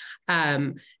 right?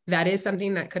 That is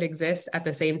something that could exist. At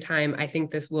the same time, I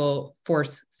think this will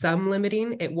force some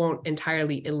limiting. It won't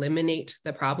entirely eliminate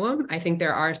the problem. I think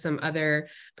there are some other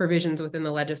provisions within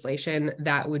the legislation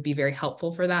that would be very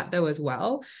helpful for that, though, as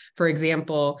well. For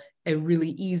example, a really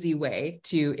easy way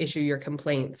to issue your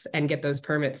complaints and get those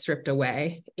permits stripped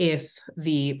away if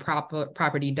the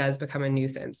property does become a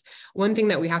nuisance. One thing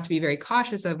that we have to be very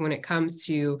cautious of when it comes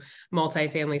to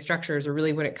multifamily structures, or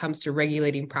really when it comes to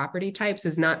regulating property types,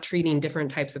 is not treating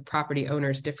different types of property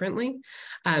owners differently.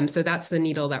 So that's the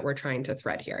needle that we're trying to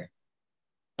thread here.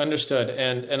 Understood.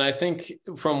 And I think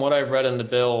from what I've read in the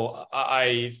bill,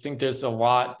 I think there's a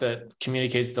lot that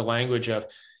communicates the language of,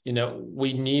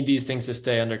 we need these things to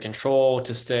stay under control,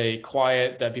 to stay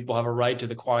quiet, that people have a right to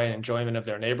the quiet enjoyment of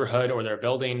their neighborhood or their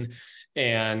building.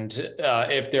 And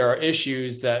if there are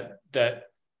issues that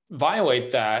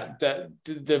violate that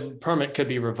the permit could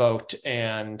be revoked,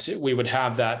 and we would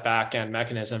have that back end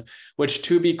mechanism, which,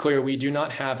 to be clear, we do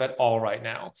not have at all right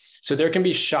now. So there can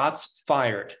be shots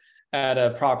fired at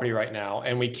a property right now,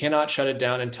 and we cannot shut it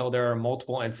down until there are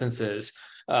multiple instances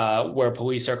where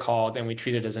police are called and we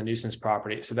treat it as a nuisance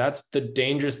property. So that's the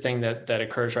dangerous thing that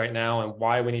occurs right now, and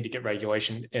why we need to get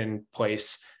regulation in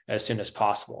place as soon as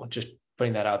possible. Just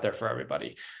putting that out there for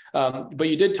everybody. But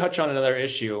you did touch on another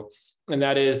issue, and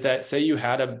that is that, say you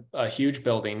had a huge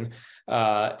building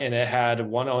and it had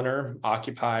one owner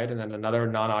occupied, and then another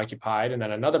non-occupied, and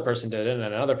then another person did it, and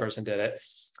then another person did it.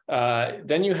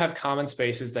 Then you have common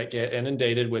spaces that get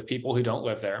inundated with people who don't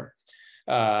live there.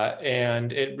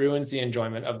 And it ruins the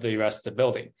enjoyment of the rest of the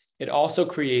building. It also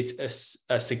creates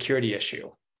a security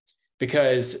issue,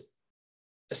 because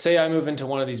say I move into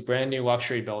one of these brand new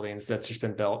luxury buildings that's just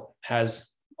been built,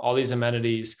 has all these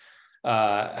amenities,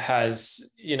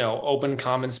 has, open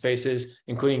common spaces,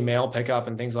 including mail pickup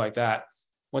and things like that.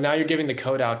 Well, now you're giving the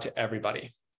code out to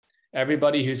everybody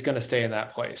who's going to stay in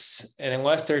that place. And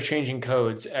unless they're changing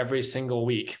codes every single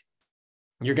week,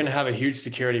 you're going to have a huge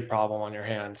security problem on your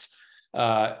hands.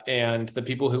 And the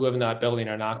people who live in that building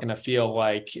are not going to feel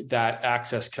like that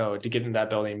access code to get in that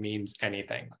building means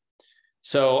anything.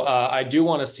 So I do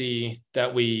want to see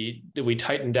that we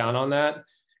tighten down on that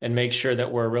and make sure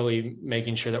that we're really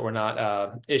making sure that we're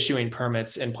not issuing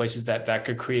permits in places that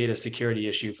could create a security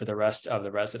issue for the rest of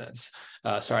the residents.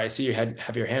 Sorry, I see you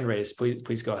have your hand raised.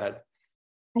 Please go ahead.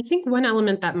 I think one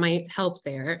element that might help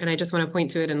there, and I just want to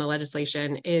point to it in the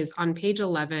legislation, is on page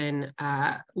 11,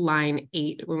 line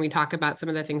 8, when we talk about some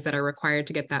of the things that are required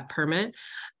to get that permit.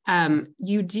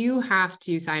 You do have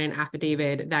to sign an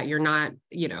affidavit that you're not,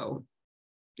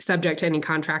 subject to any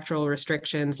contractual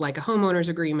restrictions like a homeowner's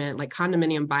agreement, like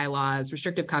condominium bylaws,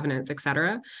 restrictive covenants, et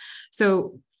cetera.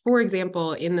 So for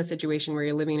example, in the situation where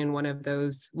you're living in one of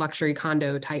those luxury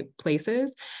condo type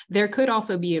places, there could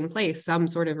also be in place some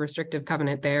sort of restrictive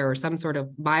covenant there or some sort of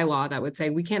bylaw that would say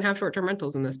we can't have short-term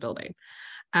rentals in this building.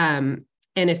 And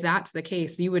if that's the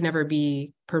case, you would never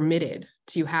be permitted,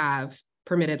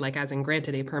 like as in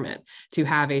granted a permit to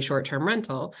have a short-term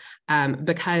rental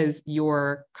because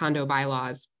your condo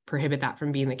bylaws prohibit that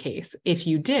from being the case. If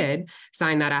you did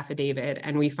sign that affidavit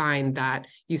and we find that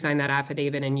you signed that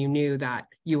affidavit and you knew that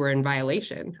you were in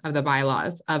violation of the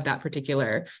bylaws of that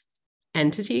particular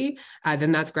entity,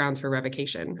 then that's grounds for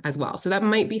revocation as well. So that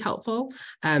might be helpful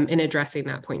in addressing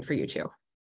that point for you too.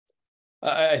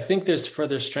 I think there's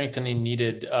further strengthening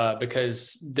needed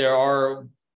because there are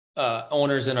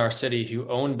owners in our city who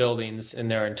own buildings in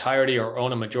their entirety or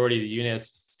own a majority of the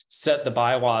units, set the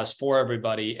bylaws for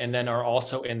everybody, and then are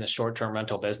also in the short-term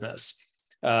rental business.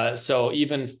 So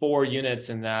even 4 units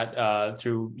in that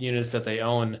through units that they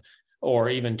own, or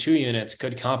even 2 units,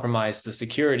 could compromise the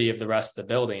security of the rest of the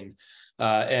building.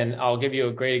 And I'll give you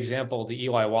a great example. The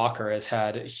Eli Walker has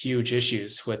had huge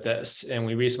issues with this, and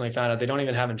we recently found out they don't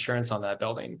even have insurance on that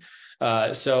building.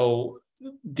 So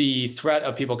the threat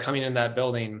of people coming in that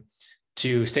building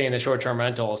to stay in the short-term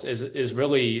rentals is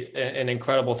really an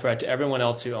incredible threat to everyone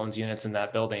else who owns units in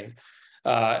that building.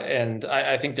 And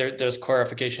I think there's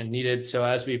clarification needed. So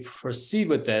as we proceed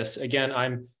with this, again,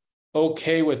 I'm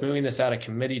okay with moving this out of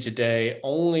committee today,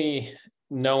 only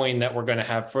knowing that we're going to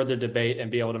have further debate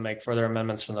and be able to make further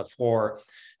amendments from the floor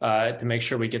to make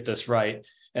sure we get this right.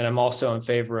 And I'm also in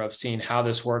favor of seeing how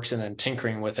this works and then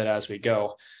tinkering with it as we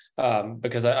go.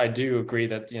 Because I do agree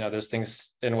that there's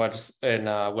things in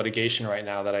litigation right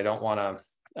now that I don't want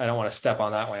to step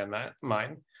on that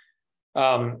landmine.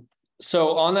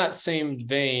 So on that same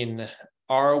vein,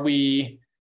 are we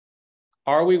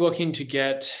looking to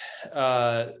get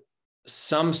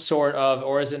some sort of,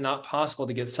 or is it not possible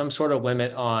to get some sort of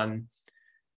limit on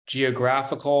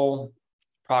geographical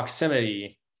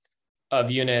proximity of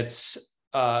units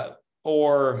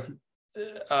or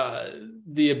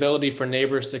the ability for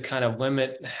neighbors to kind of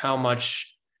limit how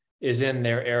much is in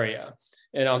their area?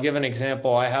 And I'll give an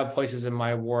example. I have places in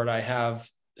my ward, I have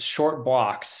short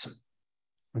blocks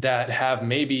that have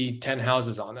maybe 10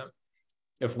 houses on them.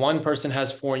 If one person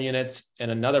has 4 units and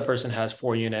another person has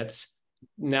 4 units,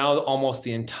 now almost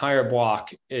the entire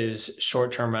block is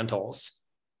short-term rentals.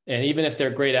 And even if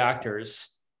they're great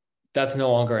actors, that's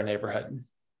no longer a neighborhood.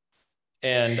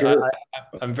 And sure.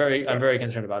 I'm very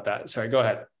concerned about that. Sorry, go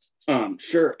ahead.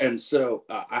 Sure. And so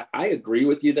I agree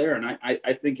with you there. And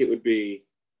I think it would be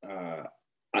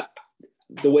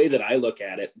the way that I look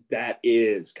at it, that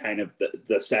is kind of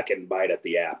the second bite at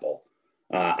the apple.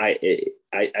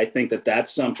 I think that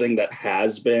that's something that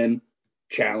has been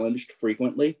challenged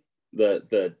frequently,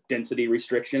 the density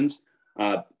restrictions.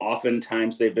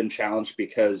 Oftentimes they've been challenged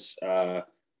because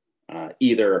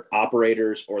either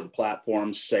operators or the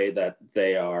platforms say that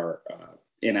they are,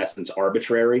 in essence,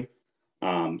 arbitrary,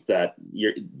 that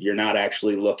you're not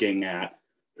actually looking at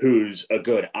who's a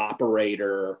good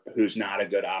operator, who's not a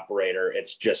good operator.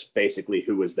 It's just basically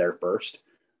who was there first.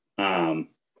 So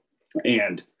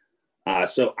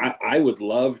I would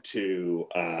love to,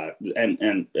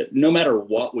 and no matter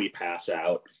what we pass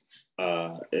out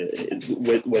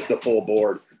with the full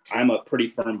board, I'm a pretty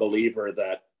firm believer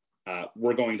that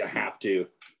we're going to have to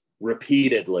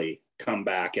repeatedly come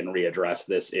back and readdress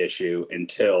this issue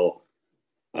until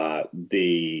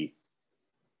the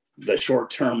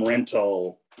short-term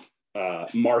rental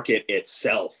market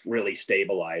itself really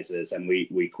stabilizes and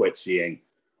we quit seeing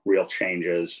real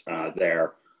changes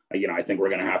there. I think we're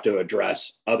going to have to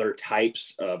address other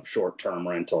types of short-term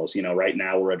rentals. Right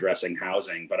now we're addressing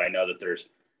housing, but I know that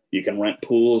you can rent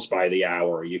pools by the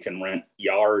hour, you can rent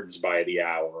yards by the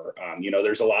hour.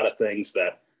 There's a lot of things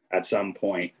that at some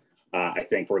point I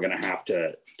think we're going to have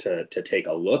to take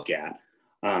a look at.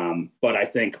 But I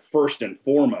think first and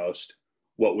foremost,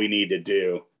 what we need to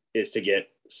do is to get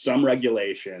some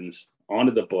regulations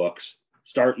onto the books,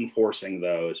 start enforcing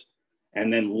those,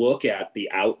 and then look at the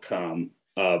outcome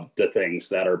of the things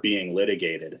that are being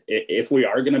litigated. If we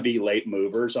are going to be late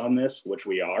movers on this, which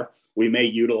we are, we may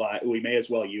as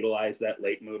well utilize that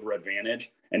late mover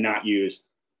advantage and not use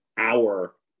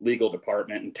our legal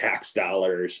department and tax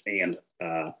dollars and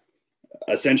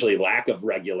essentially lack of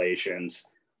regulations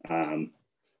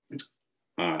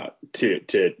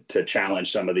to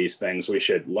challenge some of these things. We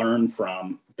should learn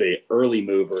from the early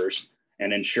movers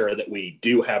and ensure that we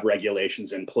do have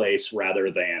regulations in place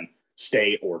rather than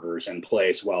stay orders in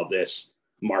place while this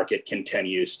market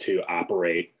continues to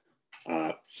operate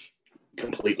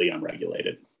completely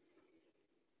unregulated.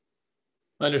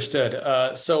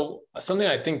 Understood. So something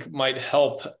I think might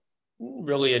help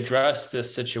really address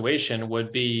this situation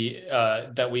would be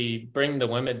that we bring the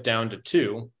limit down to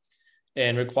 2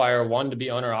 and require one to be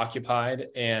owner occupied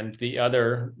and the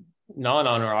other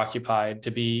non-owner occupied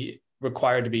to be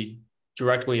required to be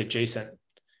directly adjacent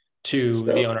to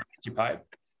the owner occupied.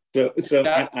 So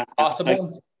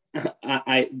possible?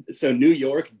 So New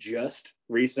York just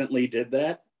recently did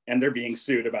that, and they're being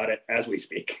sued about it as we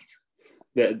speak.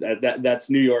 That's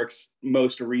New York's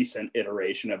most recent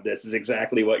iteration of this, is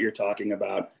exactly what you're talking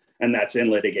about, and that's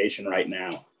in litigation right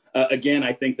now. Again,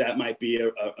 I think that might be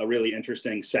a really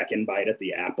interesting second bite at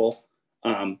the apple.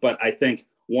 But I think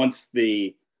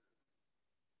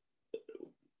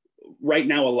right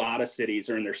now, a lot of cities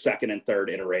are in their second and third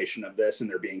iteration of this, and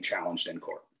they're being challenged in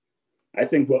court. I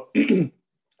think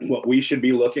what we should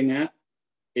be looking at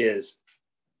is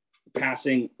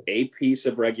passing a piece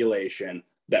of regulation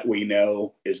that we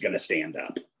know is going to stand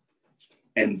up.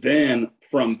 And then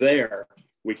from there,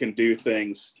 we can do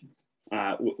things.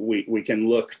 We can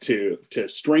look to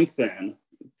strengthen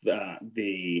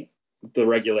the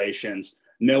regulations,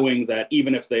 knowing that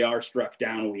even if they are struck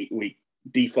down, we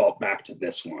default back to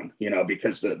this one,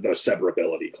 because those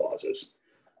severability clauses.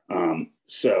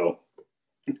 So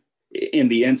in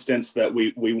the instance that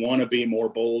we want to be more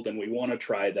bold and we want to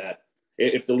try that,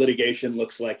 if the litigation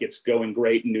looks like it's going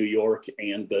great in New York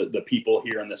and the people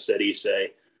here in the city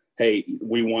say, hey,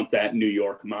 we want that New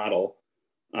York model,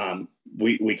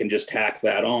 we can just tack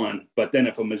that on. But then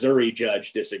if a Missouri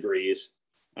judge disagrees,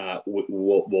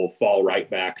 we'll fall right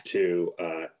back to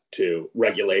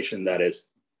regulation that is,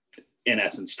 in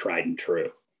essence, tried and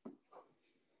true.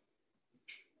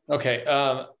 Okay.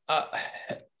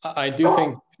 I do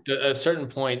think at a certain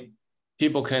point,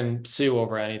 people can sue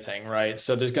over anything, right?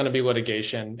 So there's going to be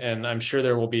litigation, and I'm sure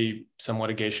there will be some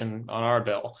litigation on our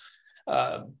bill.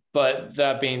 But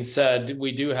that being said,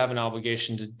 we do have an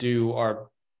obligation to do our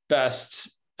best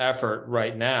effort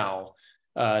right now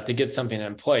to get something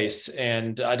in place.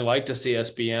 And I'd like to see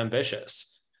us be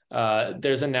ambitious.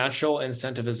 There's a natural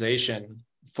incentivization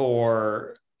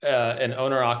for an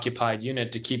owner-occupied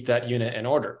unit to keep that unit in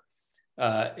order.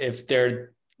 If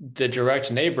they're the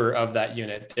direct neighbor of that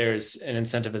unit, there's an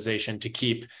incentivization to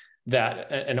keep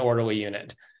that an orderly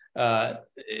unit.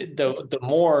 The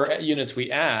more units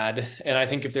we add, and I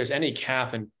think if there's any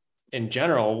cap in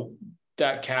general,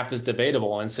 that cap is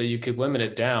debatable. And so you could limit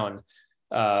it down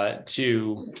to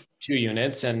 2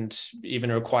 units and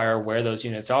even require where those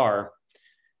units are,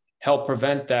 help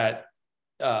prevent that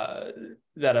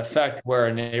effect where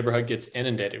a neighborhood gets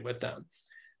inundated with them.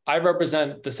 I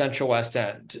represent the Central West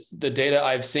End. The data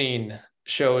I've seen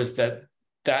shows that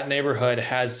neighborhood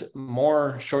has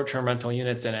more short-term rental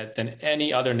units in it than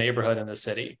any other neighborhood in the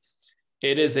city.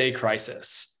 It is a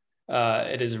crisis.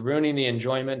 It is ruining the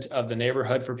enjoyment of the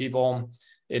neighborhood for people.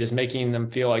 It is making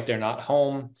them feel like they're not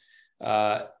home.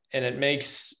 And it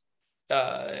makes,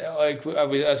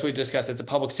 as we discussed, it's a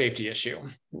public safety issue,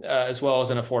 as well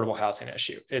as an affordable housing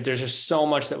issue. There's just so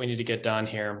much that we need to get done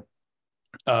here.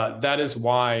 That is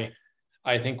why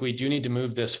I think we do need to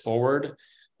move this forward.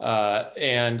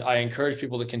 And I encourage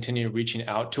people to continue reaching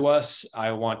out to us.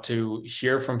 I want to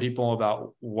hear from people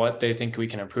about what they think we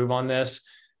can improve on this,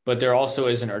 but there also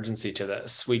is an urgency to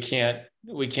this. We can't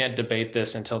debate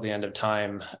this until the end of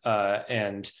time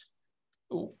and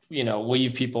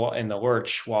leave people in the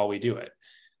lurch while we do it.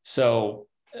 So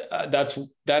that's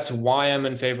why I'm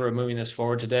in favor of moving this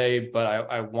forward today, but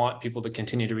I want people to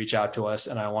continue to reach out to us,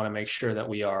 and I want to make sure that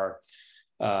we are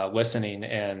listening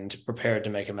and prepared to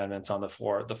make amendments on the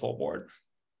floor of the full board.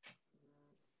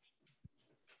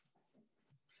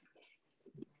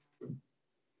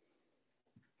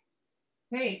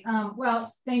 Great.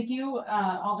 Well, thank you,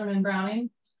 Alderman Browning.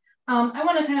 I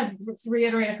want to kind of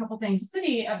reiterate a couple things. The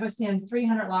city withstands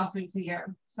 300 lawsuits a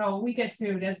year. So we get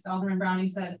sued, as Alderman Browning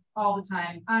said, all the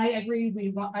time. I agree,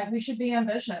 we should be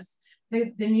ambitious.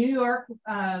 The New York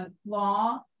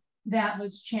law that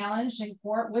was challenged in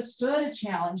court withstood a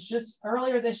challenge just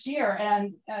earlier this year.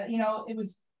 And, it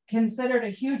was considered a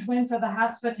huge win for the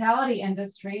hospitality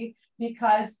industry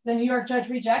because the New York judge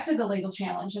rejected the legal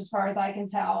challenge, as far as I can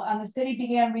tell. And the city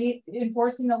began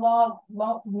enforcing the law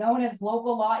known as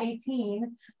Local Law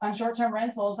 18 on short-term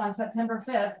rentals on September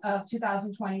 5th of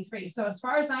 2023. So as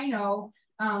far as I know,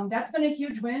 That's been a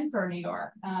huge win for New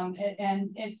York. And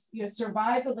it's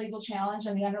survived the legal challenge,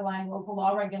 and the underlying local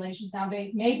law regulations now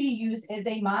may be used as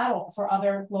a model for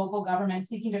other local governments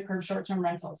seeking to curb short-term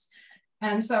rentals.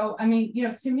 And so, I mean,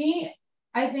 to me,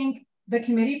 I think the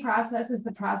committee process is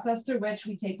the process through which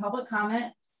we take public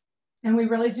comment and we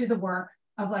really do the work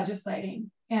of legislating.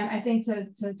 And I think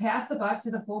to pass the buck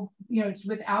to the full,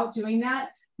 without doing that,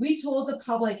 we told the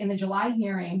public in the July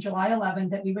hearing, July 11th,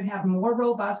 that we would have more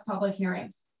robust public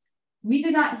hearings. We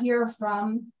did not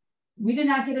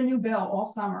get a new bill all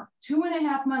summer.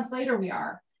 2.5 months later we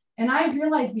are. And I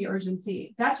realized the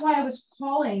urgency. That's why I was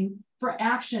calling for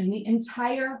action the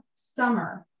entire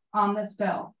summer on this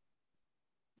bill.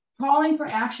 Calling for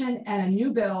action and a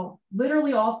new bill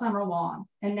literally all summer long.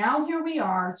 And now here we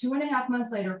are 2.5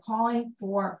 months later calling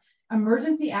for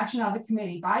emergency action out of the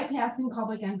committee, bypassing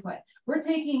public input. We're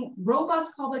taking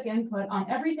robust public input on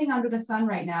everything under the sun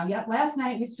right now. Yet last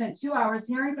night we spent 2 hours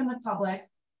hearing from the public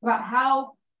about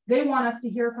how they want us to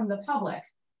hear from the public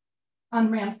on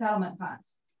RAM settlement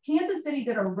funds. Kansas City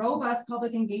did a robust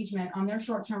public engagement on their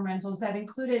short-term rentals that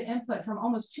included input from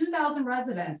almost 2,000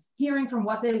 residents hearing from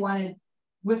what they wanted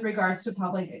with regards to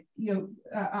public,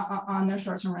 on their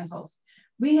short-term rentals.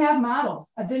 We have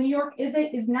models. The New York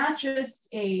is not just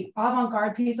a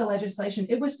avant-garde piece of legislation.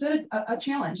 It was stood a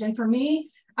challenge. And for me,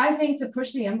 I think to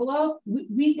push the envelope,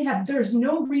 there's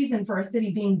no reason for a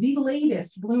city being the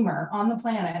latest bloomer on the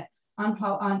planet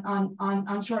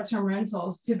on short-term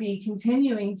rentals to be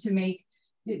continuing to make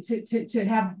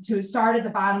to start at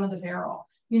the bottom of the barrel.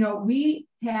 We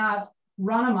have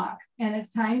run amok, and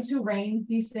it's time to rein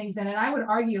these things in. And I would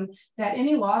argue that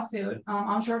any lawsuit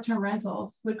on short-term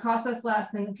rentals would cost us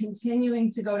less than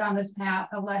continuing to go down this path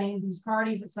of letting these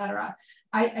parties, et cetera.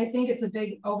 I think it's a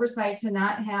big oversight to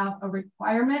not have a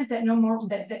requirement that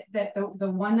the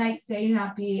one night stay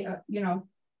not be a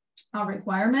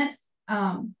requirement.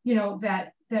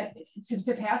 That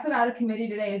to pass it out of committee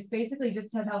today is basically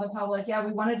just to tell the public, yeah,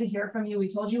 we wanted to hear from you.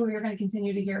 We told you we were going to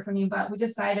continue to hear from you, but we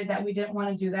decided that we didn't want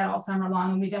to do that all summer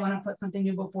long, and we didn't want to put something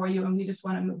new before you, and we just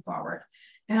want to move forward.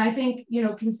 And I think,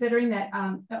 considering that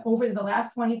over the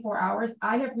last 24 hours,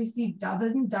 I have received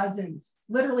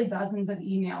literally dozens of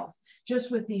emails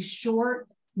just with these short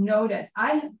notice.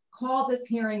 I called this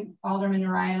hearing, Alderman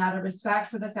Narayan, out of respect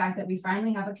for the fact that we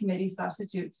finally have a committee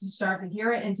substitute to start to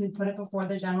hear it and to put it before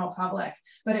the general public.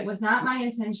 But it was not my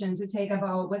intention to take a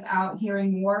vote without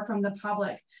hearing more from the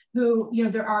public who,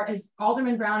 there are, as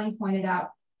Alderman Browning pointed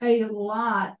out, a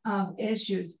lot of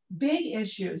issues, big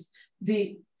issues,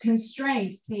 the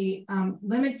constraints, the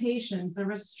limitations, the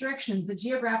restrictions, the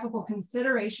geographical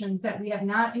considerations that we have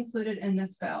not included in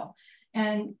this bill.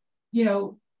 And,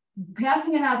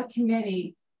 passing it out of the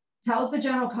committee tells the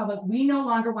general public, we no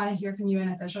longer want to hear from you in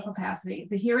official capacity.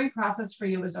 The hearing process for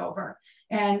you is over.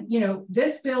 And,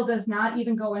 this bill does not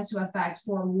even go into effect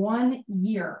for 1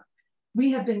 year. We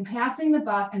have been passing the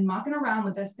buck and mucking around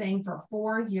with this thing for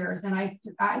 4 years. And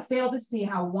I fail to see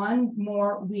how one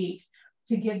more week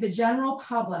to give the general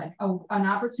public an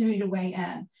opportunity to weigh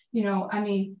in.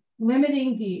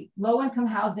 Limiting the low-income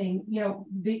housing,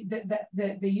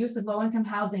 the use of low-income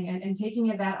housing and taking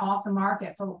that off the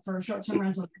market for short-term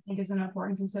rentals, I think is an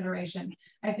important consideration.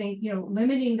 I think,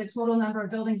 limiting the total number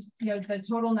of buildings, the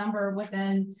total number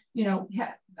within,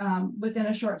 within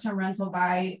a short-term rental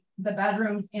by the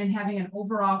bedrooms and having an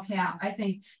overall cap. I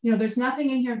think, there's nothing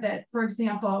in here that, for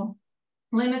example,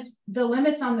 the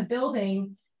limits on the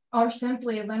building are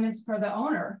simply limits for the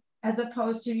owner, as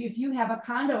opposed to if you have a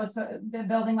condo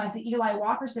building like the Eli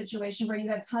Walker situation where you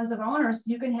have tons of owners,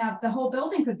 you can have the whole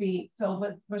building could be filled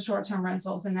with short-term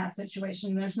rentals in that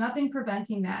situation. There's nothing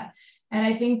preventing that. And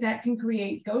I think that can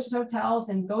create ghost hotels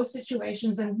and ghost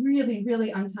situations and really,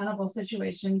 really untenable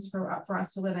situations for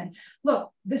us to live in.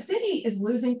 Look, the city is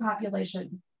losing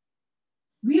population.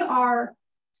 We are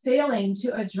failing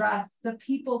to address the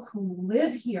people who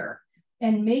live here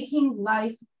and making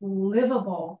life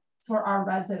livable for our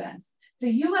residents.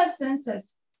 The US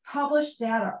Census published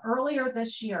data earlier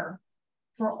this year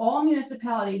for all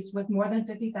municipalities with more than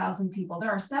 50,000 people. There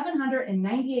are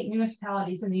 798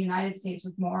 municipalities in the United States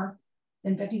with more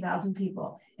than 50,000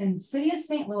 people. And the city of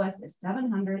St. Louis is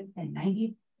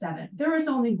 797. There is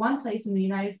only one place in the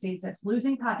United States that's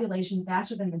losing population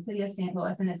faster than the city of St.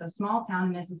 Louis, and it's a small town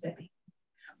in Mississippi.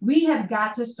 We have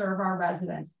got to serve our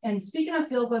residents. And speaking of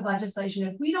feel-good legislation,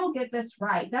 if we don't get this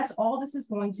right, that's all this is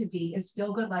going to be, is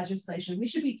feel-good legislation. We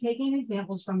should be taking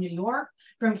examples from New York,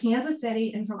 from Kansas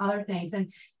City, and from other things.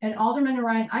 And Alderman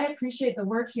Narayan, I appreciate the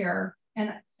work here.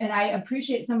 And I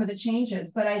appreciate some of the changes,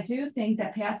 but I do think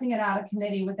that passing it out of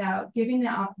committee without giving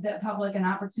the public an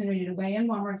opportunity to weigh in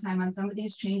one more time on some of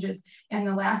these changes and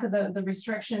the lack of the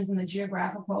restrictions and the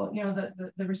geographical,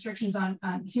 the restrictions on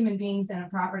human beings and a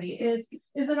property is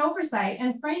an oversight.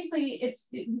 And frankly,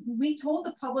 we told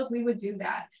the public we would do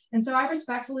that. And so I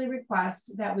respectfully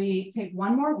request that we take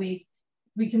one more week.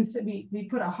 We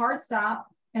put a hard stop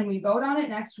and we vote on it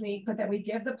next week, but that we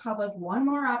give the public one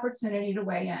more opportunity to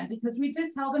weigh in, because we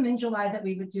did tell them in July that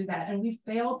we would do that. And we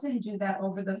failed to do that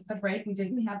over the break. We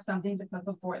didn't have something to put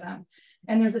before them.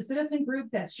 And there's a citizen group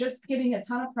that's just getting a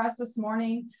ton of press this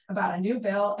morning about a new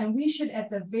bill. And we should at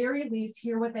the very least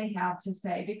hear what they have to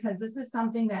say, because this is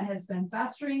something that has been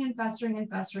festering and festering and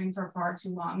festering for far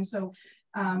too long. So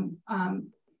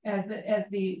as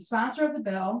the sponsor of the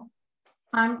bill,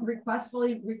 I'm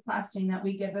requesting that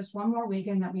we give this one more week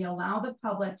and that we allow the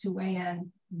public to weigh in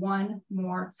one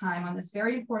more time on this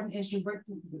very important issue,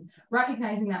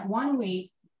 recognizing that 1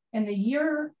 week and the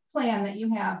year plan that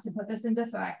you have to put this into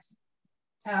effect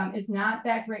is not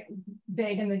that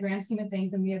big in the grand scheme of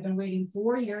things. And we have been waiting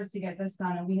 4 years to get this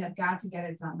done, and we have got to get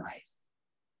it done right.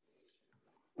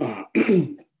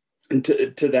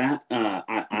 To that,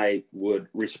 I would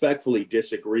respectfully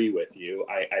disagree with you.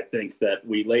 I think that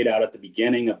we laid out at the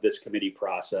beginning of this committee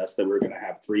process that we're going to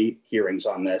have 3 hearings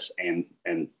on this and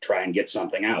try and get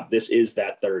something out. This is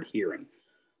that 3rd hearing.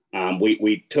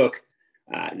 We took,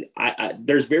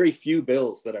 there's very few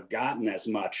bills that have gotten as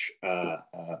much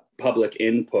public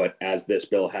input as this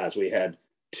bill has. We had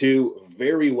 2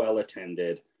 very well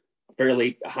attended,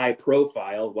 fairly high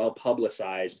profile, well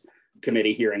publicized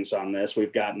committee hearings on this.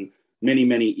 We've gotten many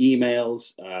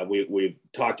emails. We've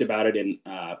talked about it in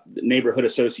neighborhood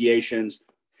associations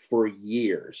for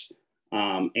years.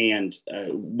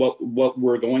 What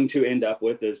we're going to end up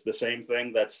with is the same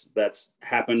thing that's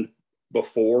happened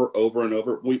before over and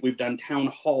over. We've done town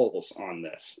halls on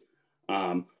this.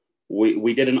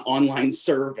 We did an online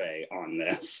survey on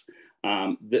this.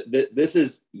 This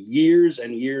is years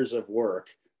and years of work.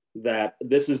 That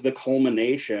this is the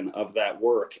culmination of that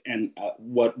work. And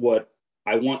what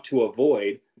I want to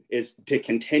avoid is to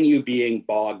continue being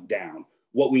bogged down.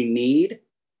 What we need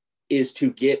is to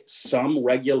get some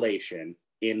regulation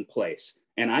in place.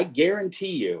 And I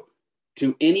guarantee you,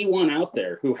 to anyone out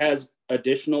there who has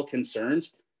additional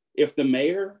concerns, if the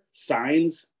mayor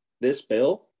signs this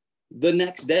bill, the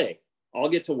next day, I'll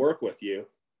get to work with you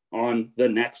on the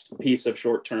next piece of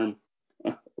short-term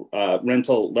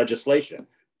rental legislation.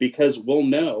 Because we'll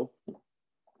know,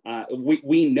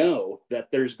 we know that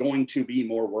there's going to be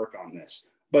more work on this.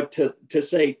 But to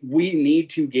say we need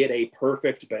to get a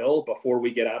perfect bill before we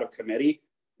get out of committee,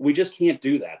 we just can't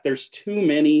do that. There's too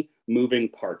many moving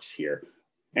parts here.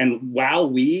 And while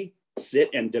we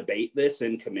sit and debate this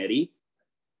in committee,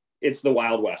 it's the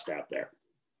Wild West out there.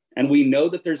 And we know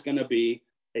that there's going to be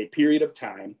a period of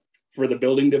time for the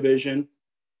building division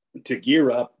to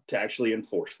gear up to actually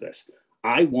enforce this.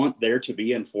 I want there to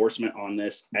be enforcement on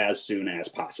this as soon as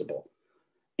possible.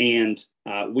 And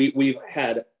we've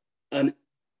had an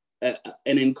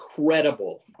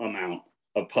incredible amount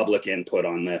of public input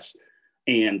on this.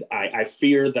 And I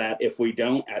fear that if we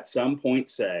don't at some point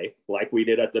say, like we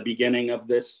did at the beginning of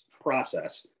this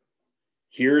process,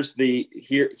 here's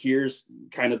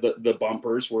kind of the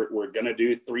bumpers. We're going to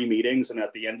do 3 meetings. And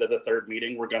at the end of the 3rd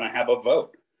meeting, we're going to have a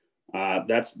vote.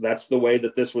 That's the way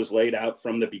that this was laid out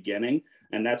from the beginning,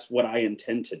 and that's what I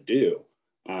intend to do.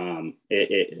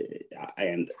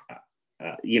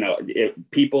 If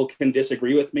people can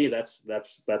disagree with me, that's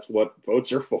what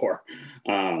votes are for.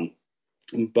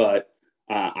 But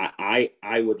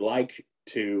I would like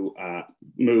to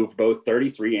move both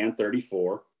 33 and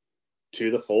 34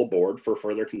 to the full board for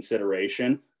further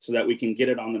consideration, so that we can get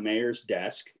it on the mayor's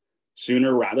desk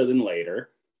sooner rather than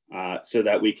later, so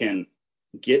that we can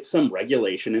get some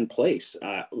regulation in place.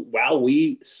 While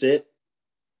we sit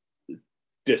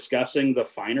discussing the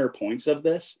finer points of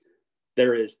this,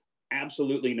 there is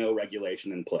absolutely no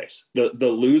regulation in place. The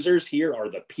losers here are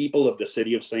the people of the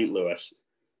city of St. Louis,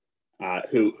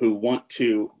 who want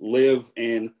to live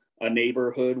in a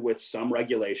neighborhood with some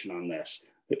regulation on this,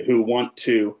 who want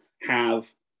to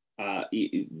have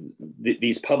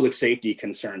these public safety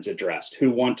concerns addressed,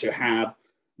 who want to have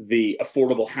the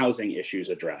affordable housing issues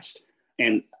addressed.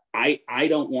 And I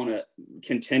don't want to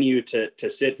continue to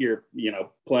sit here,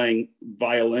 playing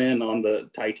violin on the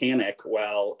Titanic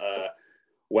while,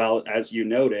 as you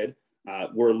noted,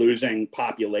 we're losing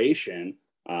population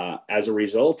as a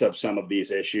result of some of these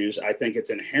issues. I think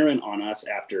it's inherent on us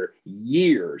after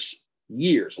years,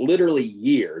 literally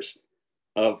years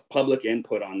of public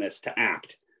input on this to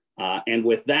act. And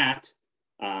with that,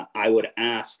 I would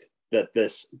ask that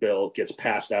this bill gets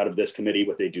passed out of this committee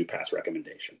with a do pass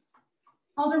recommendation.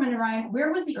 Alderman Ryan,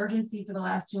 where was the urgency for the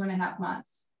last 2.5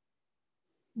 months?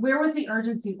 Where was the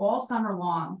urgency all summer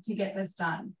long to get this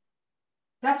done?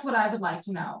 That's what I would like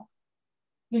to know.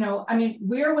 You know, I mean,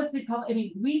 where was the public? I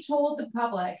mean, we told the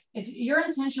public, if your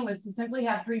intention was to simply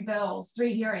have 3 bills,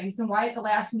 3 hearings, then why at the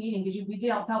last meeting did we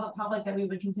tell the public that we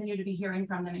would continue to be hearing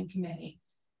from them in committee?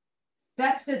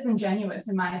 That's disingenuous,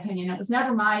 in my opinion. It was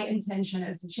never my intention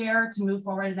as the chair to move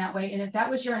forward in that way. And if that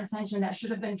was your intention, that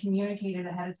should have been communicated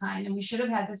ahead of time. And we should have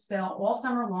had this bill all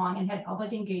summer long and had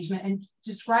public engagement and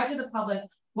described to the public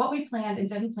what we planned and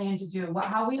didn't plan to do,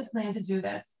 how we had planned to do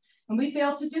this. And we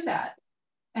failed to do that.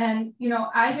 And, you know,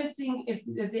 I just think if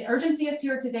the urgency is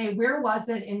here today, where was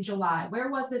it in July? Where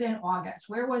was it in August?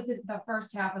 Where was it the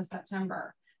first half of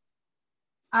September?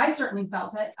 I certainly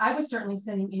felt it. I was certainly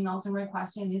sending emails and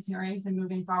requesting these hearings and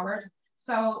moving forward.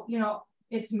 So, you know,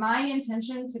 it's my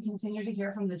intention to continue to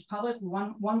hear from the public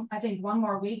I think one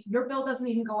more week. Your bill doesn't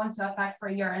even go into effect for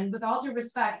a year. And with all due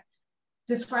respect,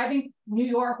 describing New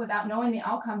York without knowing the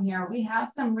outcome here, we have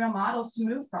some real models to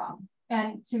move from.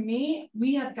 And to me,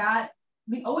 we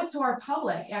owe it to our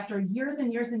public after years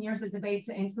and years and years of debate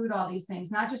to include all these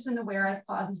things, not just in the whereas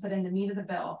clauses, but in the meat of the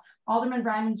bill. Alderman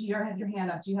Bryan, you have your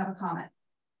hand up. Do you have a comment?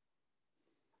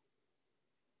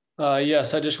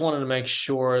 Yes, I just wanted to make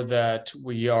sure that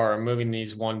we are moving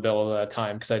these one bill at a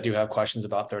time because I do have questions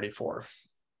about 34.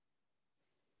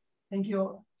 Thank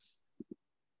you.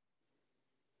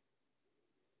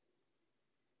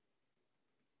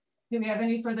 Do we have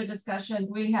any further discussion?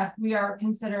 We are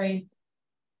considering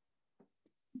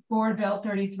Board Bill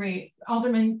 33.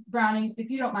 Alderman Browning,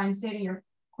 if you don't mind stating your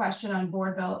question on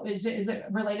Board Bill, is it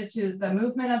related to the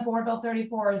movement of Board Bill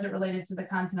 34 or is it related to the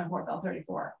content of Board Bill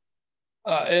 34?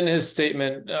 In his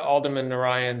statement, Alderman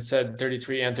Narayan said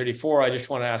 33 and 34. I just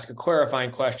want to ask a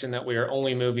clarifying question that we are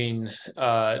only moving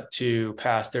to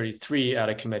pass 33 out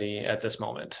of committee at this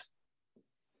moment.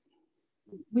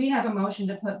 We have a motion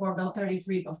to put Board Bill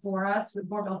 33 before us.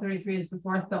 Board Bill 33 is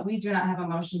before us, but we do not have a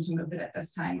motion to move it at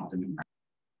this time, Alderman.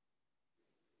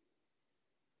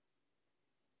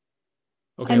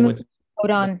 Okay, hold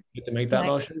on. To make that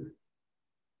motion.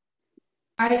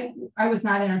 I was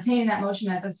not entertaining that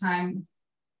motion at this time.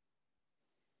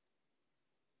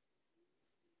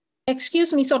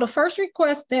 Excuse me. So the first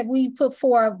request that we put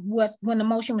forward was when the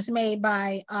motion was made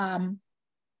by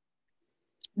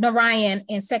Narayan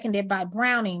and seconded by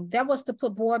Browning. That was to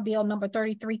put Board Bill number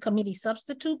 33 committee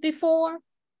substitute before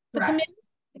the committee.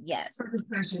 Yes. For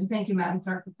discussion. Thank you, Madam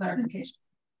Clerk, for clarification.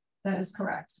 That is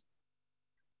correct.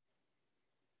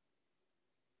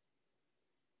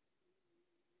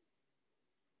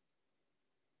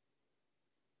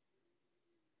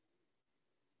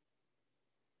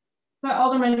 But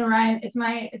Alderman Ryan, it's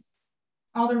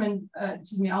Alderwoman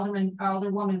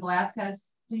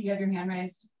Velasquez. Do you have your hand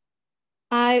raised?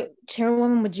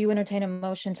 Chairwoman, would you entertain a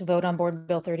motion to vote on Board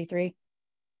Bill 33?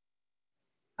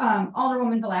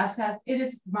 Alderwoman Velasquez, it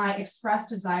is my express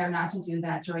desire not to do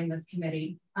that during this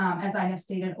committee. As I have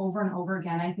stated over and over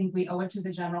again, I think we owe it to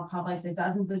the general public, the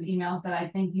dozens of emails that I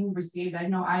think you received. I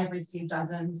know I have received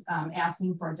dozens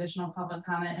asking for additional public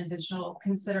comment, additional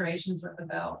considerations with the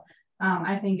bill.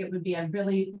 I think it would be a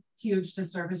really huge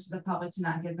disservice to the public to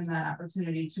not give them that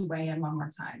opportunity to weigh in one more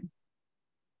time.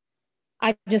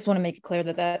 I just want to make it clear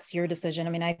that that's your decision. I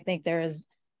mean, I think there is,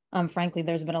 frankly,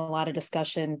 there's been a lot of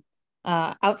discussion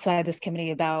outside this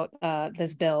committee about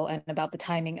this bill and about the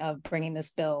timing of bringing this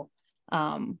bill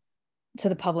to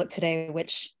the public today,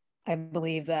 which I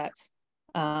believe that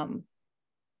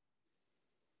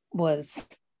was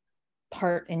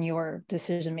part in your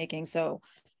decision making. So,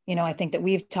 you know, I think that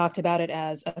we've talked about it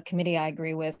as a committee. I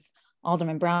agree with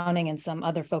Alderman Browning and some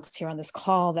other folks here on this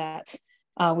call that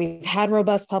we've had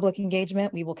robust public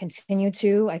engagement. We will continue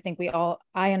to. I think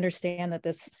I understand that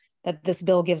this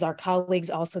bill gives our colleagues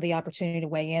also the opportunity to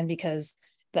weigh in because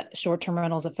the short-term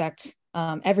rentals affect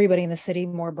everybody in the city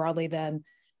more broadly than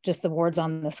just the wards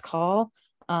on this call.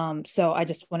 So I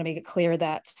just want to make it clear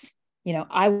that, you know,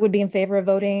 I would be in favor of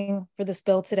voting for this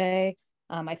bill today.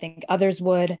 I think others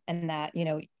would, and that, you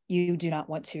know, you do not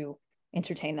want to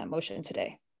entertain that motion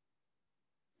today.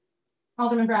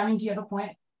 Alderman Browning, do you have a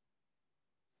point?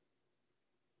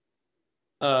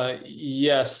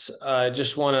 Yes, I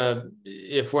just want to,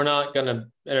 if we're not going to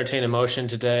entertain a motion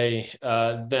today,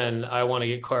 then I want to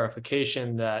get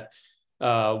clarification that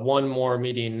one more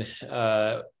meeting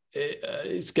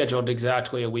scheduled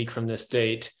exactly a week from this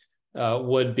date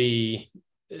would be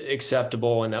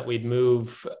acceptable and that we'd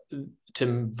move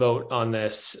to vote on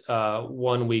this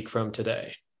 1 week from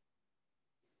today.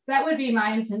 That would be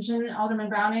my intention, Alderman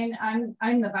Browning.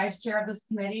 I'm the vice chair of this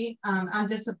committee. I'm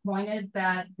disappointed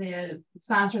that the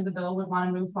sponsor of the bill would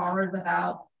want to move forward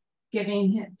without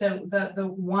giving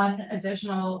the one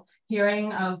additional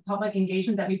hearing of public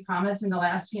engagement that we promised in the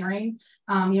last hearing.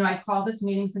 You know, I called this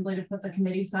meeting simply to put the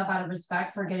committee stuff out of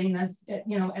respect for getting this,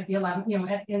 you know, at the 11th, you know,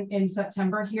 in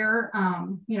September here.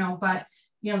 You know, but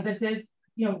you know, this is,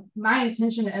 you know, my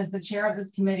intention as the chair of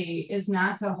this committee is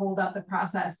not to hold up the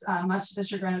process, much to the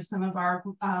chagrin of some of our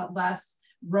less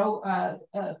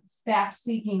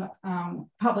fact-seeking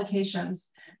publications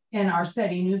in our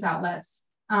city, news outlets.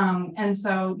 And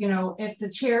so, you know, if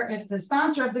the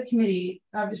sponsor of the committee,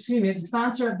 excuse me, if the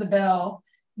sponsor of the bill,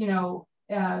 you know,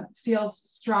 feels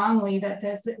strongly that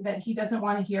he doesn't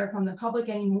want to hear from the public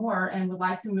anymore and would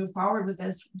like to move forward with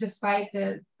this, despite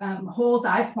the holes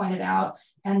I pointed out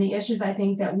and the issues I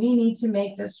think that we need to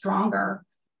make this stronger,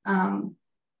 then,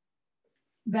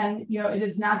 you know, it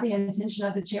is not the intention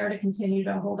of the chair to continue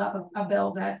to hold up a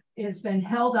bill that has been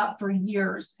held up for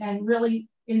years and really,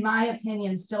 in my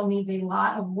opinion, still needs a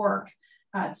lot of work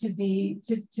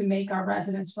to make our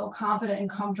residents feel confident and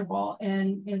comfortable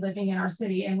in living in our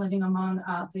city and living among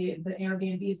the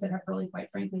Airbnbs that have really,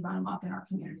 quite frankly, run amok in our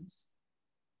communities.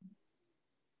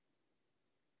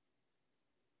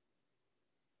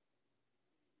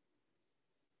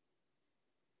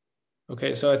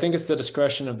 Okay, so I think it's the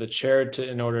discretion of the chair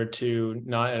in order to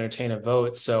not entertain a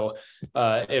vote. So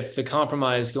if the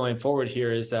compromise going forward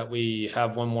here is that we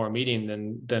have one more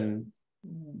meeting, then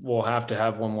we'll have to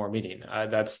have one more meeting.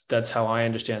 That's how I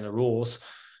understand the rules.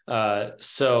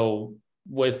 So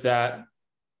with that,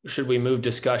 should we move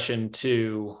discussion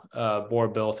to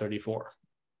Board Bill 34?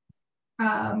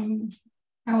 I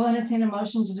will entertain a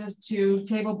motion to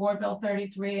table Board Bill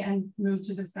 33 and move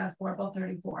to discuss Board Bill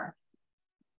 34.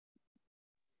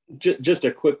 Just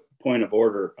a quick point of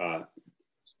order.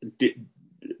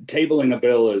 Tabling a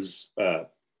bill is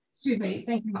excuse me,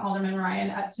 thank you, Alderman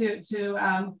Ryan,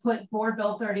 to put Board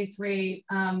Bill 33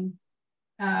 to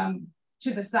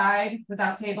the side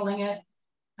without tabling it,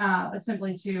 but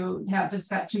simply to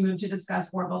move to discuss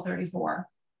Board Bill 34.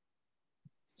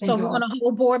 So we're going to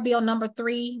hold Board Bill number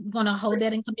 3. We're going to hold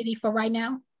that in committee for right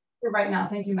now? For right now,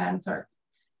 thank you, Madam Clerk.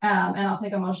 And I'll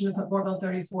take a motion to put Board Bill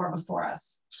 34 before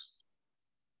us.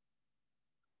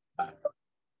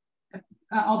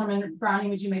 Alderman Browning,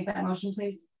 would you make that motion,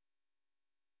 please?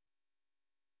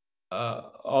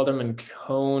 Alderman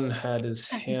Cone had his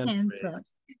hand up.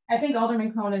 I think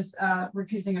Alderman Cone is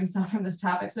recusing himself from this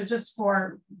topic. So just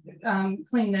for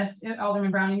cleanness,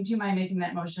 Alderman Browning, do you mind making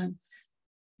that motion?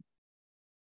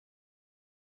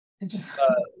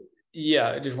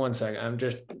 Yeah, just one second. I'm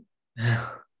just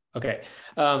okay.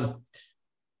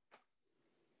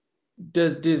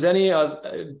 Does any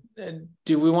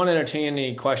do we want to entertain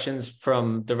any questions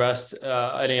from the rest,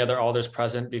 any other alders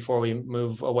present before we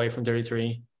move away from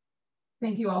 33?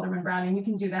 Thank you, Alderman Browning. We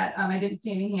can do that. I didn't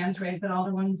see any hands raised, but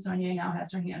Alderwoman Saunier now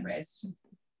has her hand raised.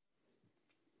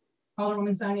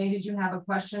 Alderwoman Saunier, did you have a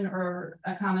question or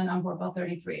a comment on Board Bill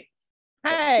 33?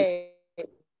 Hi.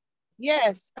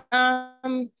 Yes.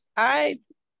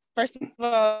 First of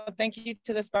all, thank you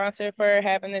to the sponsor for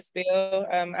having this bill.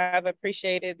 I've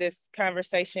appreciated this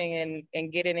conversation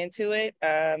and getting into it.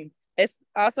 It's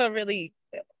also really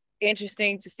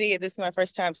interesting to see it. This is my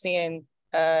first time seeing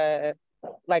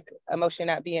like a motion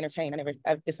not be entertained.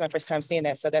 This is my first time seeing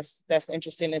that. So that's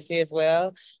interesting to see as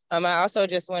well. I also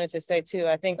just wanted to say too,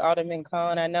 I think Alderman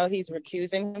Cone, I know he's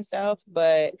recusing himself,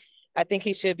 but I think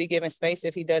he should be given space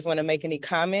if he does want to make any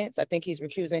comments. I think he's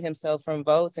recusing himself from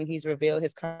votes and he's revealed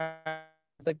his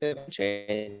conflict of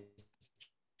interest.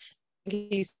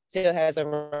 He still has a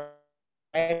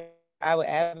right. I would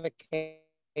advocate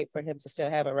for him to still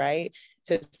have a right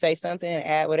to say something and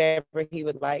add whatever he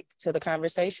would like to the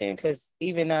conversation, because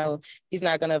even though he's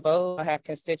not going to vote, I have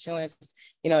constituents,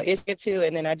 you know, issue too.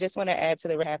 And then I just want to add to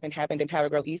the what happened in Tower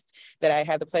Grove East that I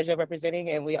have the pleasure of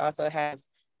representing. And we also have,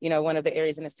 you know, one of the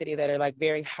areas in the city that are like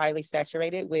very highly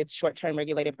saturated with short-term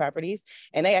regulated properties.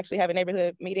 And they actually have a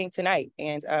neighborhood meeting tonight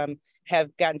and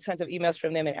have gotten tons of emails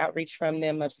from them and outreach from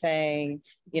them of saying,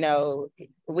 you know,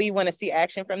 we want to see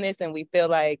action from this. And we feel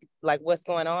like what's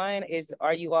going on is,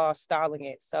 are you all stalling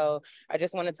it? So I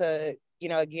just wanted to, you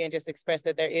know, again, just express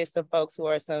that there is some folks who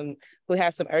have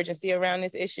some urgency around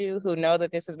this issue, who know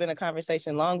that this has been a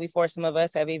conversation long before some of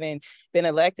us have even been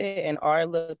elected and are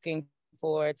looking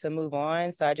to move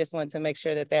on. So I just want to make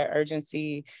sure that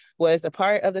urgency was a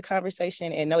part of the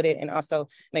conversation and noted, and also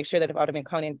make sure that if Alderman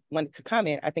Cronin wanted to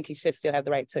comment, I think he should still have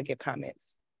the right to give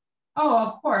comments. Oh,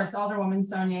 of course, Alderwoman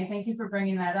Saunier, thank you for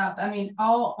bringing that up. I mean,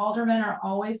 all aldermen are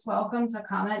always welcome to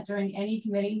comment during any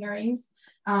committee hearings.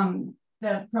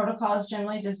 The protocol is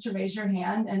generally just to raise your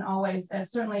hand, and always,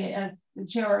 certainly as the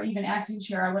chair or even acting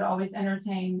chair, I would always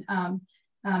entertain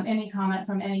any comment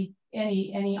from any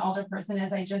alderperson,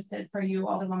 as I just did for you,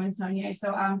 Alderwoman Saunier.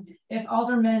 So if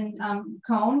Alderman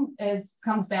Cone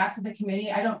comes back to the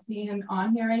committee, I don't see him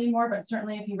on here anymore, but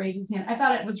certainly if he raises his hand, I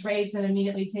thought it was raised and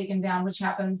immediately taken down, which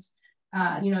happens,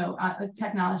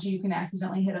 technology, you can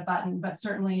accidentally hit a button, but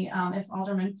certainly if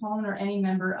Alderman Cone or any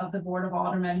member of the Board of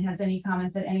Aldermen has any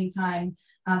comments at any time,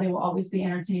 they will always be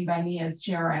entertained by me as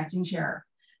chair or acting chair.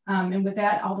 And with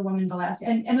that, Alderwoman Velasquez,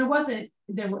 and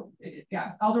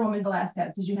Alderwoman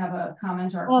Velasquez, did you have a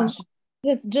comment or a question?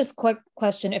 It's just quick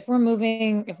question. If we're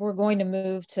going to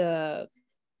move to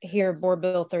hear Board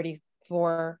Bill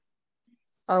 34,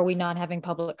 are we not having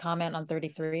public comment on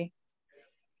 33?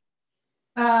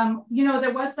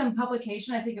 There was some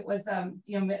publication. I think it was, I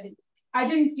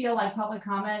didn't feel like public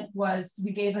comment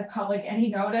we gave the public any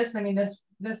notice. I mean,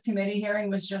 this committee hearing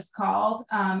was just called,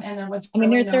 and there was.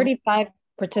 There are 35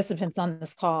 participants on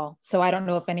this call, so I don't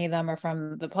know if any of them are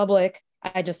from the public.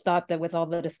 I just thought that with all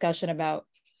the discussion about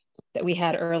that we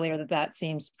had earlier, that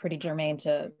seems pretty germane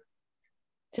to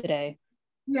today.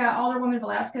 Yeah, Alderwoman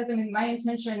Velasquez, I mean, my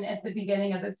intention at the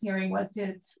beginning of this hearing was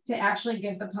to actually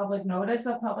give the public notice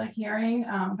of public hearing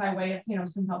by way of,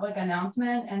 some public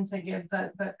announcement, and to give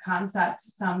the concept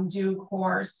some due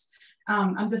course.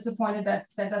 I'm disappointed that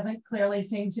doesn't clearly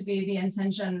seem to be the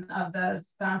intention of the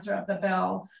sponsor of the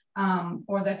bill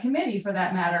or the committee for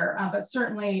that matter. But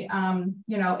certainly,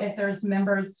 if there's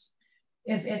members,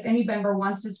 if any member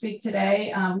wants to speak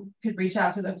today, could reach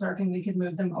out to the clerk and we could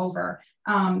move them over.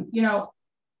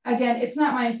 Again, it's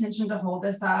not my intention to hold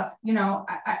this up.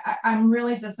 I'm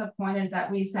really disappointed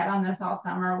that we sat on this all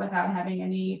summer without having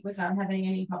any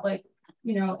public,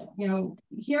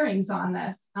 hearings on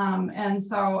this. And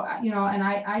so, and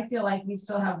I feel like we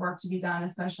still have work to be done,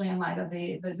 especially in light of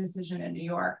the decision in New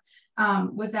York.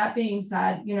 With that being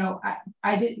said,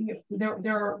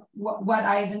 what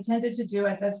I've intended to do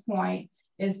at this point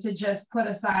is to just put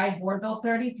aside Board Bill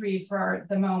 33 for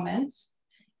the moment.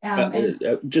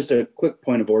 Just a quick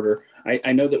point of order.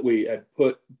 I know that we had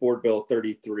put Board Bill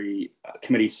 33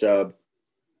 committee sub.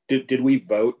 Did we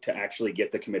vote to actually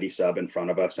get the committee sub in front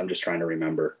of us? I'm just trying to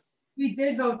remember. We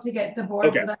did vote to get the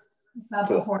board sub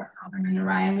before Alderman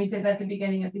Ryan. We did that at the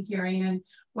beginning of the hearing. And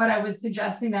what I was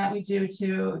suggesting that we do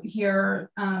to hear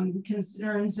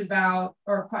concerns about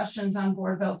or questions on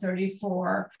Board Bill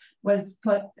 34 was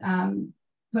put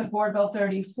Board Bill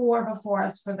 34 before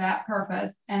us for that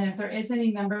purpose. And if there is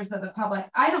any members of the public,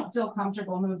 I don't feel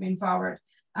comfortable moving forward.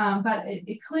 But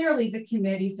clearly the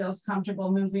committee feels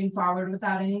comfortable moving forward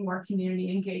without any more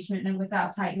community engagement and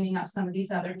without tightening up some of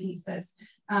these other pieces.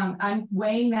 I'm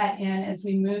weighing that in as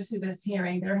we move through this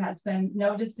hearing. There has been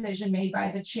no decision made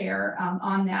by the chair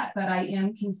on that, but I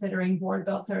am considering Board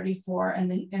Bill 34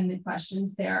 and the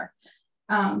questions there.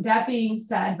 That being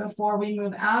said, before we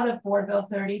move out of Board Bill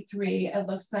 33, it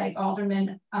looks like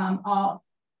Alderman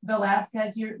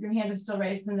Velasquez, your hand is still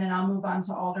raised, and then I'll move on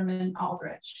to Alderman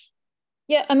Aldrich.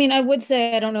 Yeah, I mean, I would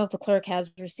say I don't know if the clerk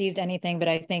has received anything, but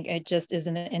I think it just is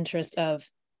in the interest of,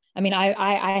 I mean,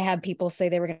 I had people say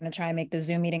they were going to try and make the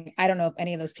Zoom meeting. I don't know if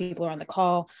any of those people are on the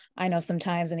call. I know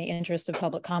sometimes in the interest of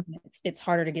public comment, it's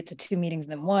harder to get to 2 meetings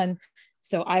than 1.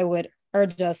 So I would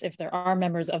urge us, if there are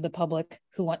members of the public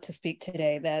who want to speak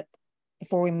today, that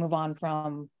before we move on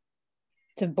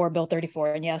to Board Bill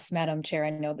 34, and yes, Madam Chair, I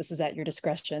know this is at your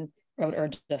discretion, I would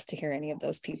urge us to hear any of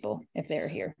those people if they're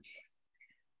here.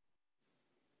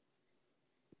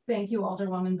 Thank you,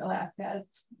 Alderwoman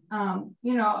Velasquez.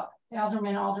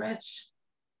 Alderman Aldrich.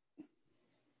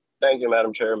 Thank you,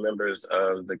 Madam Chair, members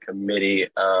of the committee.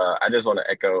 I just want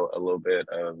to echo a little bit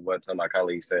of what some of my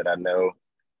colleagues said. I know,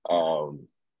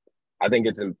 I think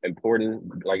it's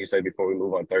important, like you said, before we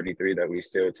move on 33, that we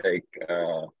still take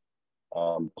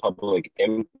public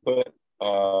input,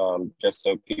 just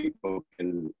so people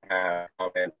can have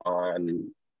comment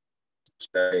on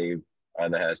that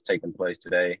has taken place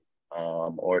today.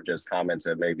 Or just comments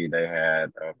that maybe they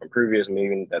had from previous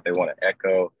meetings that they want to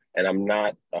echo. And I'm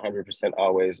not 100%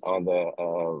 always on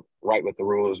the right with the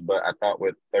rules, but I thought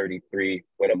with 33,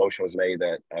 when a motion was made,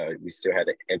 that we still had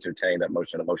to entertain that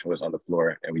motion. The motion was on the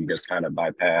floor, and we just kind of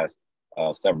bypassed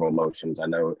several motions. I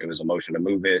know it was a motion to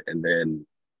move it, and then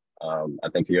I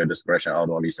think to your discretion,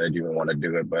 although you said you didn't want to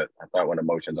do it, but I thought when the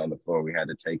motion's on the floor, we had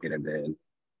to take it and then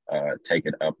take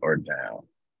it up or down.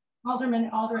 Alderman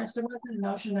Aldrich, there wasn't a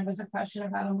motion. There was a question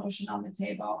about a motion on the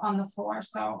table, on the floor,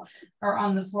 or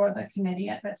on the floor of the committee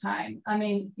at the time. I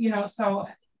mean, I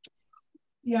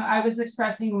was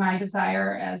expressing my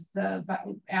desire as the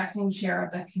acting chair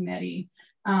of the committee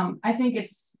I think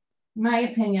it's, my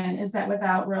opinion is that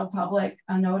without real public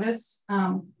notice,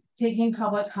 taking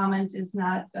public comments is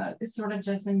not, is sort of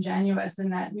disingenuous in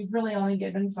that we've really only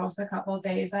given folks a couple of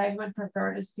days. I would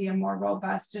prefer to see a more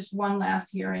robust, just one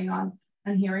last hearing on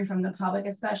and hearing from the public,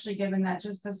 especially given that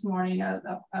just this morning a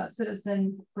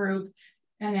citizen group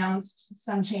announced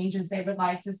some changes they would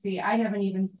like to see. I haven't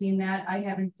even seen that. I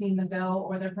haven't seen the bill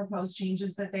or the proposed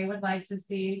changes that they would like to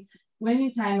see.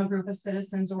 Anytime a group of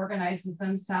citizens organizes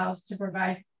themselves to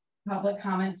provide public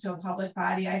comment to a public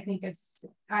body, I think it's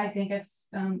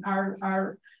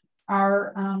our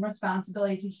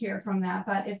responsibility to hear from that.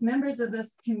 But if members of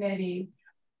this committee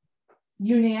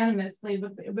unanimously,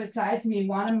 besides me,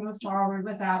 want to move forward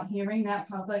without hearing that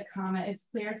public comment, it's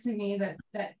clear to me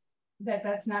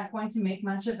that's not going to make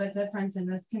much of a difference in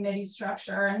this committee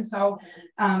structure. And so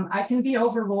I can be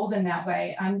overruled in that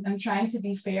way. I'm trying to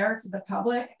be fair to the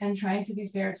public and trying to be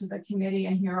fair to the committee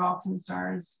and hear all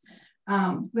concerns.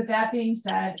 With that being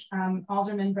said,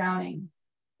 Alderman Browning.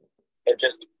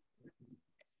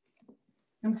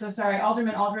 I'm so sorry,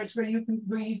 Alderman Aldrich, were you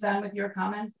done with your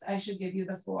comments? I should give you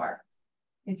the floor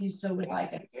if you still would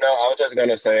like it. No, I was just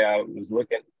gonna say I was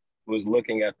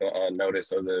looking at the notice.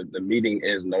 So the meeting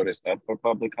is noticed up for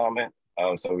public comment.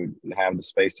 So we have the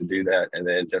space to do that. And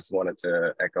then just wanted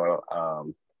to echo,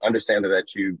 understanding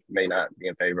that you may not be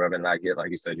in favor of it. And I get,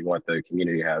 like you said, you want the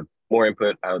community to have more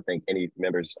input. I don't think any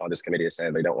members on this committee are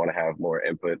saying they don't want to have more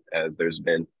input, as there's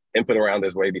been input around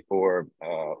this way before.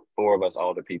 4 of us,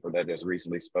 all the people that just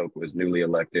recently spoke, was newly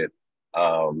elected.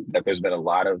 That there's been a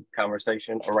lot of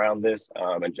conversation around this,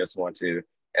 and just want to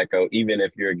echo, even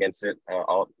if you're against it,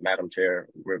 Madam Chair,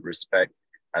 with respect,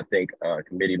 I think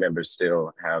committee members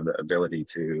still have the ability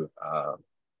to,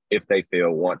 if they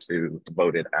want to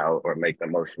vote it out or make the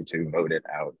motion to vote it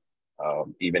out,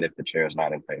 even if the chair is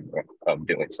not in favor of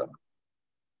doing so.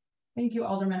 Thank you,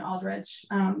 Alderman Aldrich.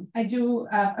 I do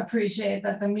appreciate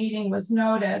that the meeting was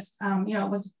noticed, it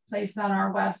was placed on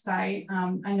our website.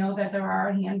 I know that there are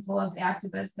a handful of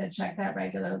activists that check that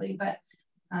regularly, but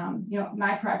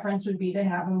my preference would be to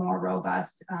have a more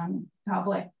robust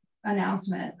public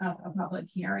announcement of a public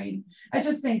hearing. I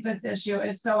just think this issue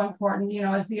is so important.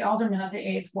 As the alderman of the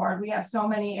 8th Ward, we have so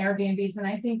many Airbnbs, and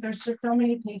I think there's just so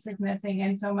many pieces missing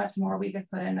and so much more we could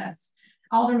put in this.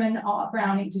 Alderman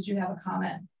Browning, did you have a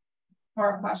comment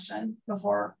or a question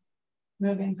before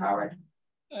moving forward?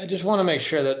 I just want to make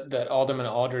sure that Alderman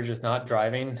Aldridge is not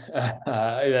driving,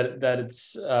 that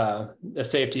it's a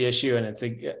safety issue, and it's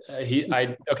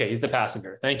okay, he's the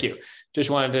passenger. Thank you. Just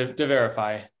wanted to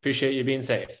verify. Appreciate you being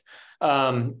safe.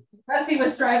 Plus he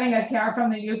was driving a car from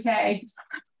the UK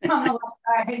on the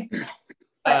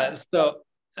left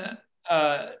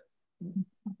side.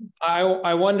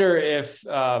 I wonder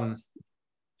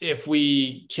if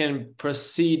we can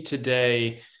proceed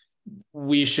today,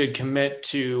 we should commit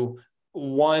to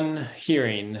one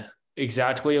hearing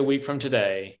exactly a week from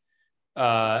today,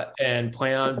 and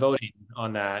plan on voting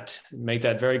on that. Make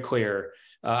that very clear.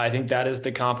 I think that is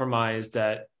the compromise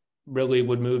that really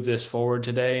would move this forward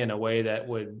today in a way that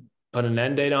would put an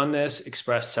end date on this,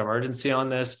 express some urgency on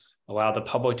this, allow the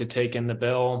public to take in the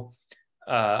bill.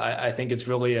 I think it's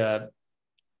really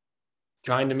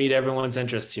trying to meet everyone's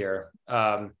interests here.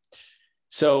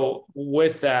 So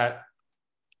with that,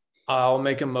 I'll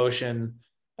make a motion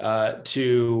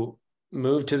to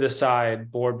move to the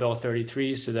side Board Bill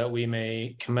 33 so that we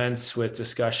may commence with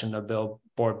discussion of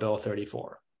Board Bill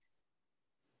 34.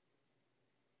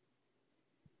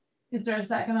 Is there a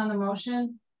second on the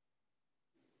motion?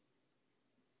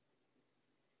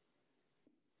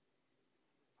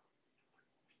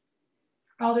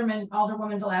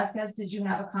 Alderwoman Velasquez, did you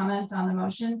have a comment on the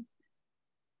motion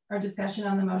or discussion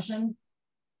on the motion?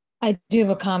 I do have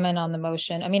a comment on the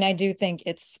motion. I mean, I do think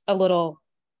it's a little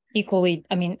equally,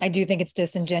 I do think it's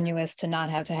disingenuous to not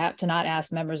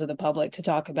ask members of the public to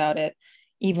talk about it,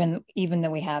 even though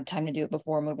we have time to do it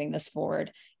before moving this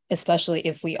forward, especially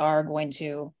if we are going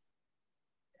to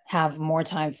have more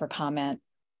time for comment.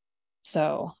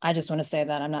 So I just want to say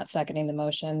that I'm not seconding the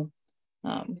motion.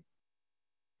 I'm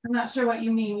not sure what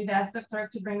you mean. We've asked the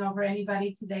clerk to bring over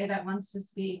anybody today that wants to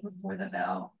speak before the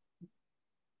bill.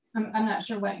 I'm not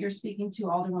sure what you're speaking to,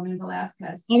 Alderwoman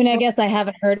Velasquez. I mean, I guess I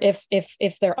haven't heard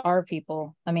if there are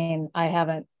people. I mean, I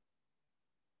haven't.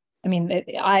 I mean,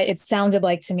 it sounded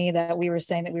like to me that we were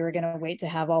saying that we were going to wait to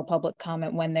have all public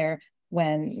comment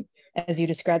when, as you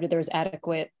described it, there was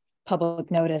adequate public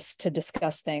notice to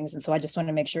discuss things. And so I just want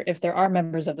to make sure if there are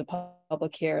members of the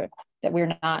public here that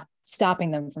we're not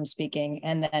stopping them from speaking.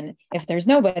 And then if there's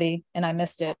nobody and I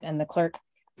missed it and the clerk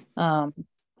and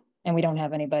we don't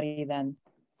have anybody, then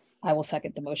I will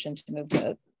second the motion to move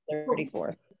to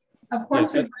 34. Of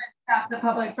course, Yes, we stop the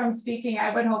public from speaking.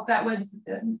 I would hope that was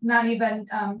not even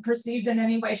perceived in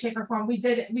any way, shape, or form. We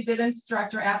did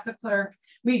instruct or ask the clerk.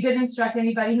 We did instruct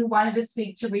anybody who wanted to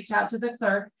speak to reach out to the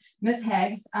clerk, Ms.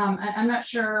 Heggs. I'm not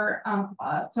sure,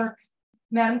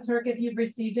 Madam Clerk, if you've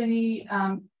received any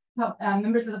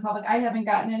members of the public. I haven't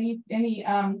gotten any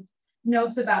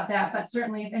notes about that, but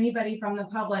certainly if anybody from the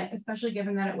public, especially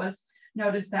given that it was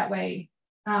noticed that way.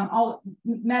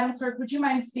 Madam Clerk, would you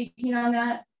mind speaking on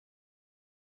that?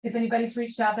 If anybody's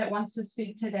reached out that wants to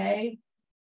speak today.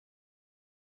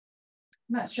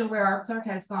 I'm not sure where our clerk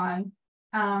has gone.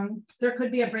 There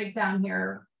could be a breakdown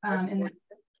here.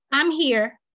 I'm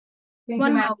here.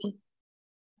 One moment.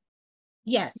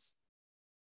 Yes.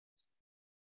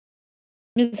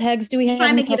 Ms. Heggs, do we have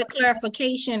trying to get a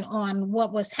clarification on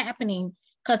what was happening?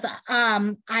 Because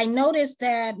I noticed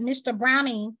that Mr.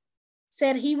 Browning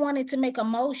said he wanted to make a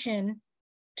motion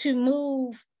to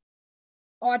move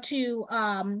or to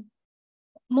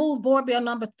move board bill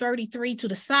number 33 to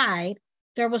the side.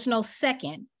 There was no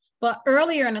second. But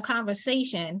earlier in the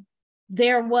conversation,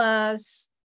 there was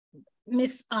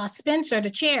Ms. Spencer,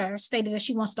 the chair, stated that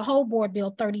she wants to hold board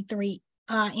bill 33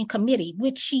 in committee,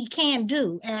 which she can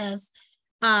do as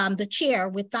the chair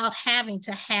without having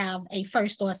to have a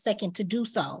first or a second to do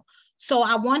so. So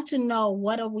I want to know,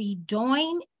 what are we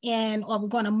doing, and are we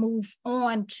going to move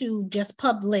on to just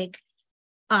public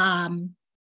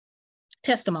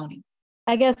testimony?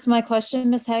 I guess my question,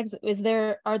 Ms.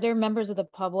 Heggs, are there members of the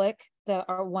public that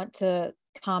want to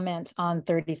comment on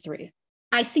 33?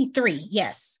 I see 3,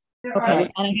 yes. Okay,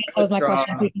 and I guess that was my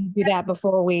question. If we can do that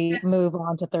before we move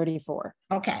on to 34.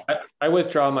 Okay. I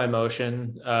withdraw my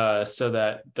motion so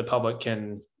that the public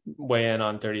can weigh in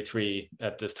on 33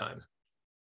 at this time.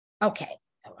 Okay.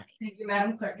 All right. Thank you,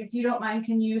 Madam Clerk. If you don't mind,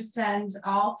 can you send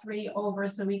all 3 over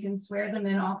so we can swear them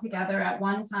in all together at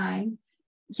one time?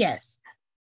 Yes,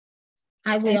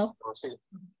 I will.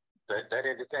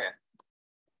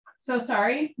 So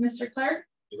sorry, Mr. Clerk.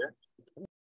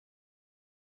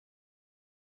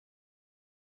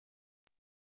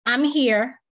 I'm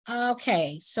here.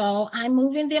 Okay, so I'm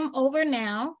moving them over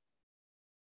now.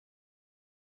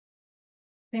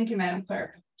 Thank you, Madam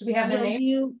Clerk. Do we have their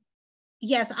name?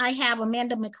 Yes, I have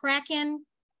Amanda McCracken,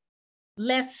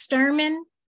 Les Sturman,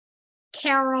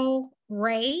 Carol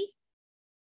Ray,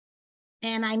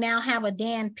 and I now have a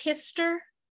Dan Pister.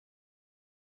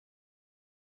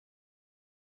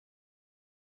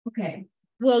 Okay.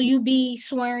 Will you be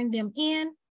swearing them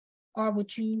in, or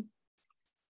would you?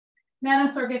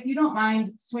 Madam Clerk, if you don't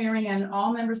mind swearing in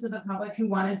all members of the public who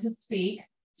wanted to speak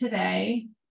today.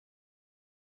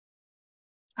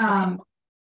 Okay.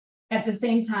 At the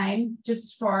same time,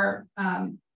 just for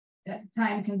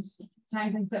time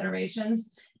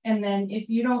considerations. And then if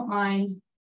you don't mind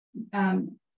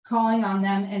calling on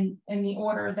them in the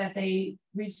order that they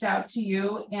reached out to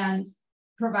you and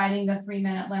providing the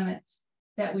 3-minute limit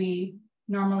that we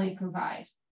normally provide.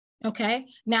 Okay,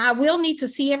 now I will need to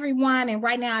see everyone, and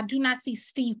right now I do not see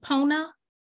Steve Pona.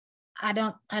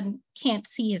 I can't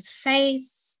see his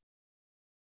face.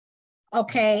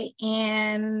 Okay,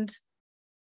 and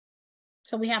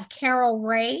so we have Carol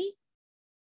Ray.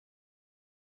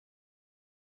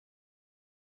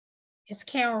 Is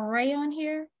Carol Ray on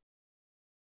here?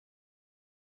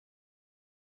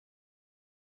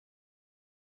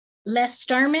 Les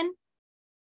Sturman.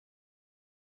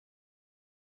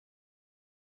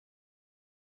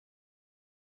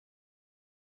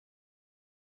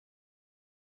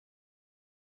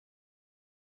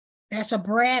 There's a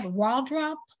Brad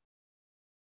Waldrop.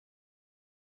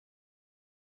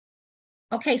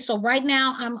 Okay, so right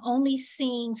now I'm only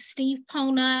seeing Steve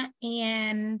Pona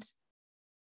and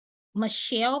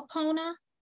Michelle Pona.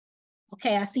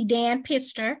 Okay, I see Dan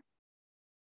Pister.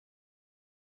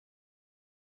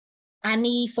 I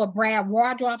need for Brad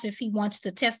Wardrop, if he wants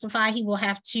to testify, he will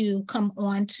have to come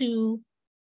on to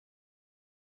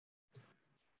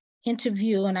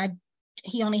interview, and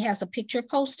he only has a picture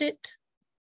posted.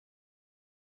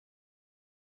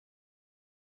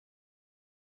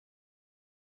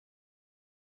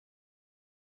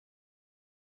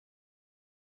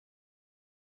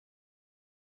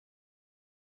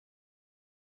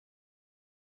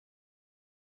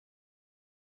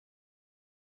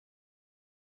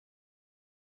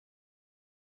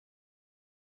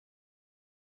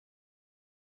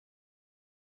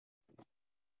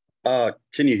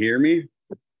 Can you hear me?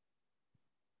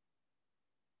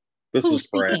 This is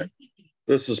Brad.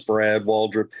 This is Brad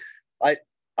Waldrop.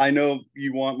 I know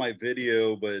you want my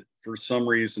video, but for some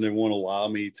reason it won't allow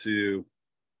me to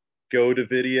go to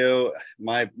video.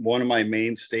 One of my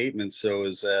main statements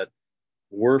is that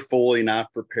we're fully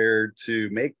not prepared to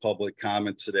make public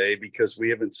comment today because we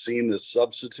haven't seen the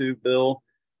substitute bill,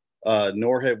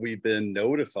 nor have we been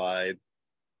notified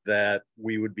that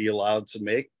we would be allowed to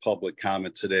make public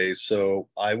comment today. So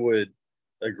I would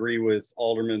agree with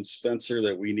Alderman Spencer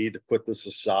that we need to put this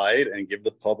aside and give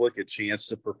the public a chance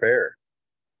to prepare.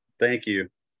 Thank you.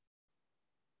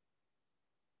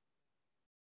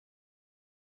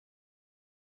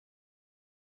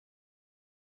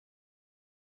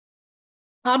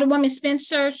 Alderwoman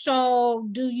Spencer, so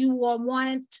do you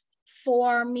want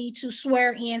for me to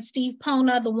swear in Steve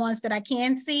Pona, the ones that I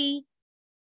can see?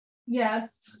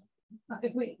 Yes.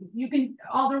 If you can,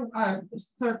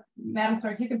 Madam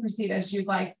Clerk, you can proceed as you'd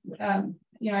like.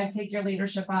 I take your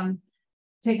leadership on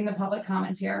taking the public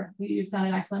comment here. You've done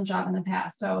an excellent job in the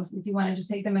past. So if you want to just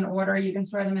take them in order, you can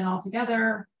swear them in all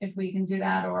together if we can do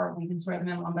that, or we can swear them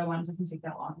in one by one. It doesn't take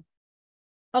that long.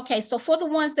 Okay, so for the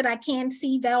ones that I can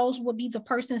see, those will be the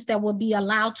persons that will be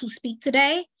allowed to speak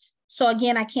today. So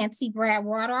again, I can't see Brad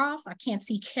Wateroff. I can't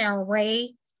see Carol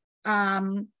Ray.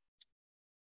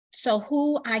 So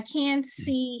who I can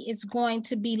see is going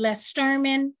to be Les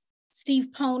Sturman, Steve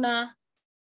Pona,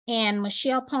 and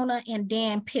Michelle Pona, and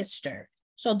Dan Pister.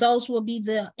 So those will be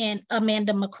and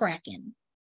Amanda McCracken.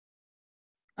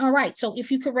 All right, so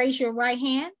if you could raise your right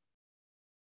hand.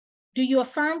 Do you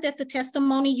affirm that the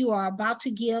testimony you are about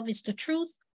to give is the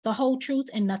truth, the whole truth,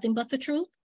 and nothing but the truth?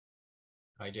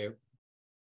 I do.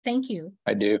 Thank you.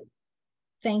 I do.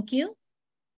 Thank you.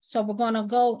 So we're going to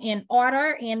go in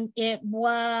order, and it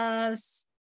was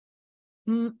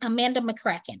Amanda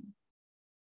McCracken.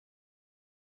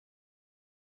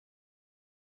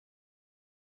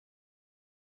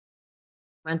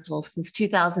 Rentals since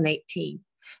 2018.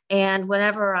 And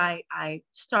whenever I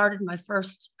started my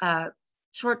first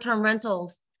short-term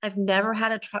rentals, I've never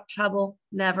had a trouble,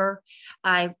 never.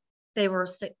 They were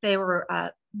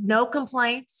no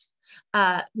complaints,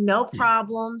 no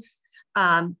problems.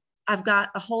 I've got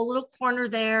a whole little corner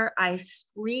there. I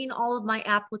screen all of my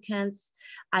applicants.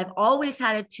 I've always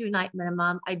had a 2-night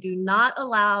minimum. I do not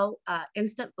allow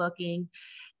instant booking.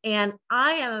 And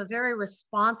I am a very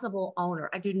responsible owner.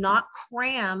 I do not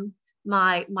cram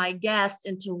my guest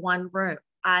into one room.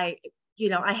 I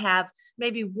have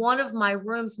maybe one of my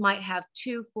rooms might have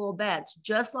 2 full beds,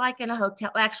 just like in a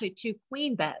hotel, actually 2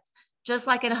 queen beds, just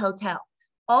like in a hotel.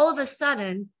 All of a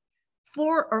sudden,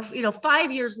 4 or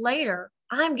 5 years later,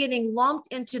 I'm getting lumped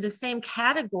into the same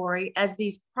category as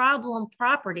these problem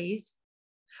properties,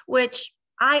 which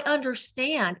I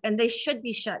understand, and they should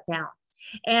be shut down.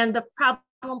 And the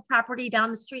problem property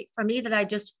down the street from me that I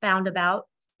just found out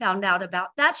about,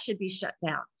 that should be shut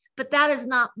down. But that is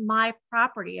not my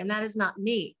property, and that is not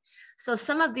me. So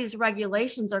some of these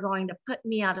regulations are going to put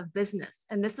me out of business.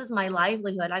 And this is my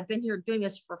livelihood. I've been here doing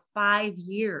this for 5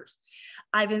 years.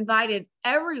 I've invited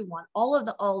everyone, all of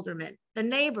the aldermen, the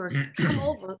neighbors, to come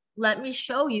over. Let me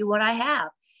show you what I have.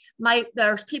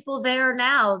 There's people there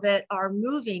now that are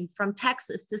moving from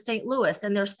Texas to St. Louis,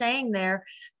 and they're staying there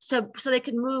so they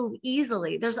can move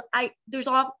easily. There's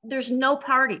no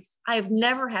parties. I've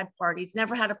never had parties,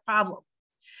 never had a problem.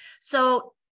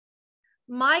 So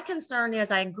my concern is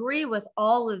I agree with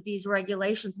all of these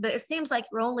regulations, but it seems like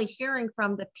you're only hearing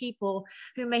from the people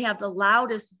who may have the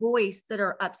loudest voice that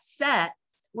are upset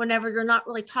whenever you're not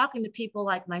really talking to people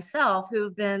like myself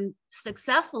who've been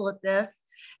successful at this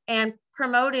and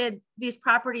promoted these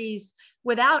properties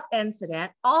without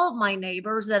incident. All of my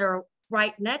neighbors that are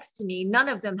right next to me, none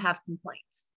of them have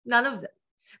complaints. None of them.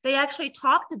 They actually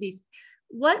talk to these.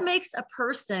 What makes a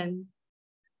person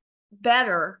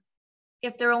better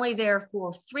if they're only there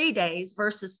for 3 days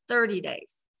versus 30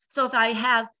 days? So if I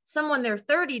have someone there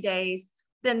 30 days,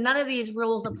 then none of these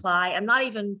rules apply. I'm not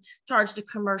even charged a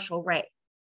commercial rate.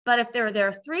 But if they're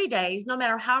there 3 days, no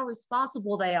matter how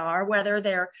responsible they are, whether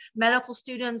they're medical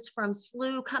students from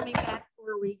SLU coming back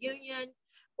for a reunion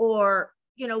or,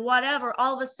 whatever,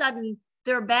 all of a sudden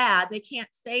they're bad. They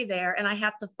can't stay there. And I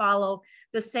have to follow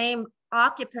the same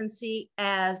occupancy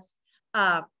as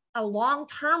a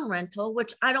long-term rental,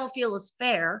 which I don't feel is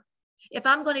fair. If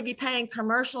I'm going to be paying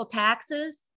commercial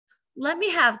taxes, let me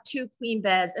have 2 queen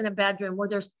beds in a bedroom where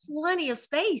there's plenty of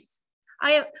space.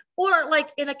 Or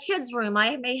like in a kid's room,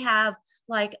 I may have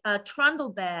like a trundle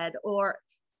bed, or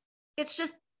it's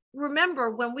just,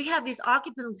 remember when we have these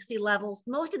occupancy levels,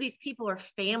 most of these people are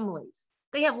families.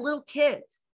 They have little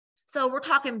kids. So we're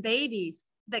talking babies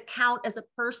that count as a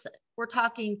person. We're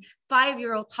talking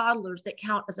 5-year-old toddlers that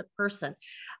count as a person.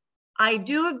 I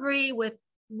do agree with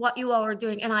what you all are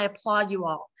doing, and I applaud you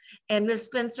all. And Ms.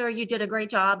 Spencer, you did a great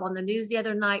job on the news the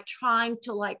other night trying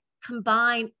to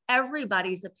combine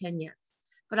everybody's opinions.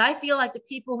 But I feel like the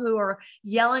people who are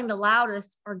yelling the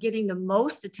loudest are getting the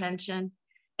most attention,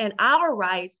 and our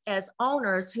rights as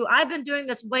owners, who I've been doing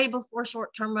this way before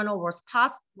short-term rental was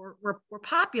were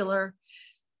popular.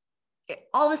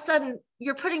 All of a sudden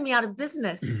you're putting me out of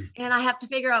business and I have to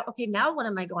figure out, okay, now what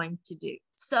am I going to do?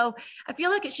 So I feel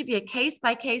like it should be a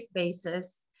case-by-case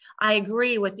basis. I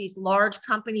agree with these large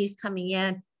companies coming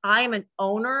in. I am an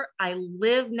owner. I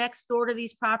live next door to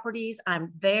these properties.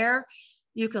 I'm there.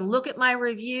 You can look at my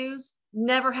reviews.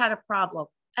 Never had a problem.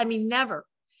 I mean, never.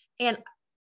 And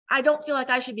I don't feel like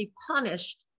I should be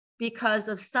punished because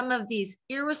of some of these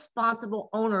irresponsible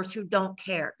owners who don't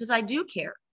care, because I do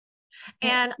care.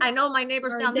 And I know my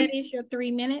neighbors down That is your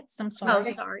 3 minutes. I'm sorry.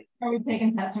 Oh, sorry. Are we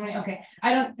taking testimony? Okay.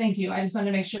 Thank you. I just wanted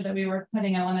to make sure that we were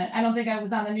putting a limit. I don't think I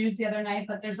was on the news the other night,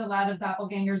 but there's a lot of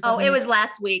doppelgangers. Oh, it was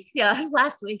last week. Yeah, it was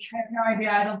last week. I have no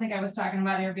idea. I don't think I was talking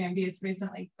about Airbnbs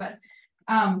recently, but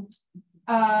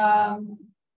Madam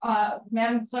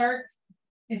Clerk,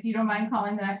 if you don't mind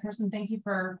calling the next person, thank you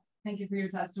for your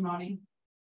testimony.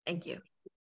 Thank you.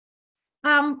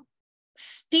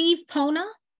 Steve Pona.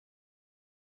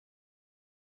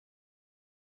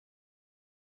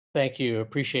 Thank you.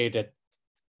 Appreciate it.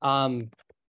 You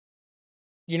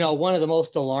know, one of the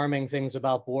most alarming things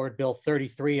about Board Bill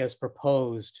 33 as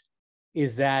proposed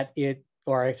is that it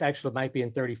actually might be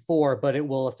in 34, but it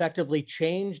will effectively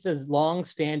change the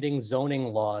long-standing zoning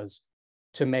laws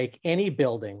to make any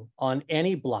building on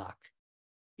any block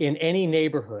in any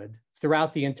neighborhood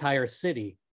throughout the entire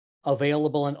city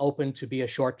available and open to be a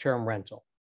short-term rental.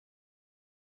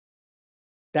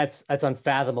 That's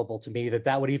unfathomable to me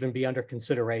that would even be under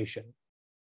consideration,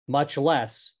 much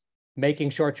less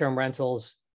making short-term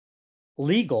rentals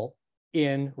legal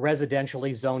in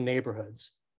residentially zoned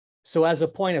neighborhoods. So as a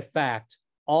point of fact,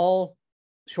 all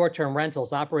short-term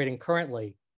rentals operating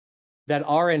currently that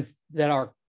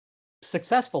are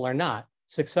successful or not,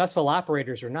 successful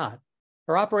operators or not,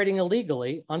 are operating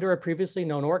illegally under a previously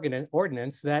known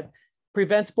ordinance that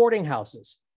prevents boarding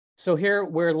houses. So here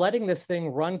we're letting this thing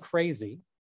run crazy.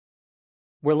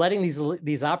 We're letting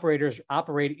these operators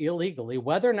operate illegally,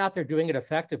 whether or not they're doing it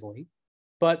effectively.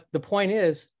 But the point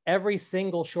is, every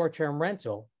single short-term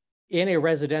rental in a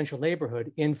residential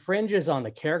neighborhood infringes on the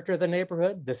character of the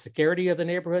neighborhood, the security of the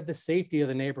neighborhood, the safety of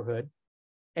the neighborhood,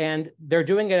 and they're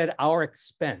doing it at our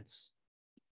expense.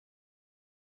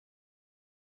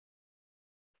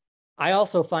 I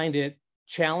also find it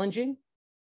challenging,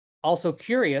 also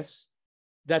curious,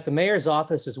 that the mayor's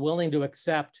office is willing to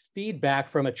accept feedback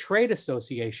from a trade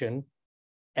association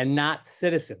and not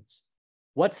citizens.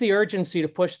 What's the urgency to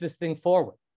push this thing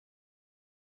forward?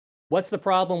 What's the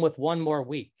problem with one more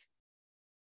week?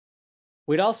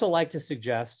 We'd also like to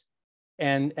suggest,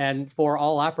 and for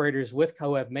all operators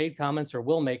who have made comments or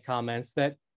will make comments,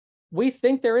 that we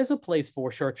think there is a place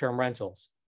for short-term rentals,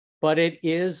 but it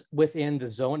is within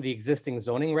the existing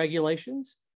zoning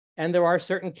regulations. And there are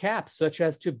certain caps, such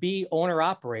as to be owner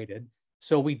operated.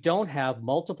 So we don't have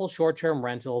multiple short-term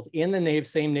rentals in the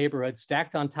same neighborhood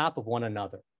stacked on top of one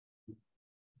another.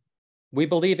 We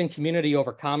believe in community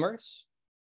over commerce.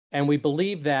 And we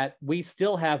believe that we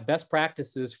still have best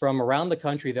practices from around the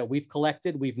country that we've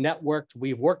collected, we've networked,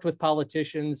 we've worked with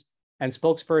politicians and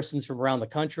spokespersons from around the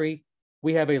country.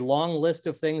 We have a long list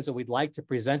of things that we'd like to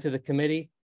present to the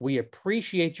committee. We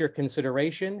appreciate your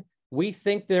consideration. We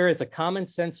think there is a common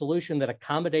sense solution that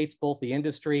accommodates both the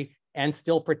industry and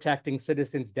still protecting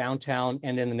citizens downtown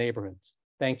and in the neighborhoods.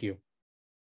 Thank you.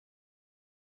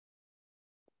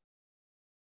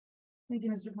 Thank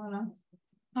you, Mr. Pona.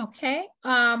 Okay,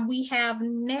 we have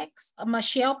next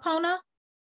Michelle Pona.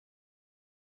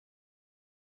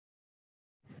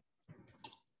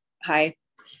 Hi,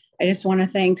 I just want to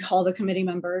thank all the committee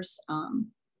members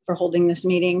for holding this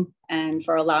meeting and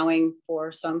for allowing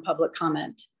for some public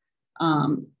comment.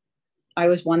 I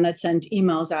was one that sent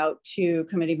emails out to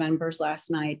committee members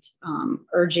last night,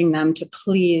 urging them to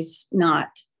please not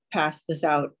pass this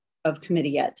out of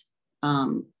committee yet.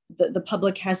 The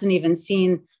public hasn't even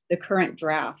seen the current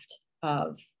draft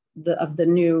of the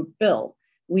new bill.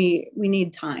 We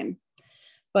need time.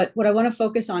 But what I want to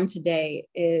focus on today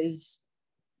is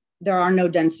there are no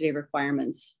density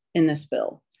requirements in this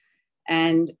bill.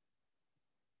 And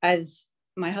as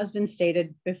my husband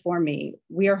stated before me,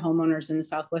 we are homeowners in the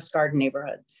Southwest Garden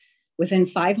neighborhood. Within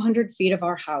 500 feet of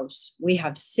our house, we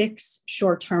have 6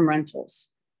 short-term rentals.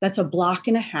 That's a block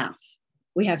and a half.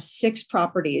 We have 6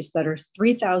 properties that are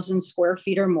 3,000 square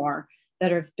feet or more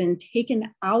that have been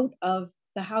taken out of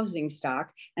the housing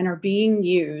stock and are being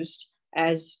used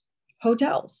as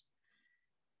hotels.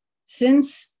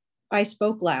 Since I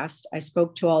spoke last, I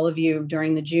spoke to all of you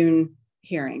during the June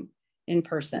hearing in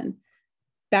person.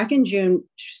 Back in June,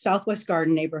 Southwest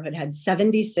Garden neighborhood had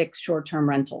 76 short-term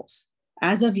rentals.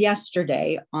 As of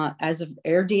yesterday, as of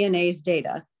AirDNA's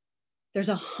data, there's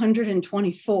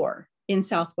 124 in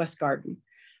Southwest Garden.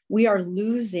 We are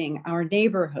losing our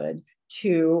neighborhood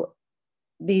to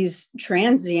these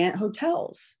transient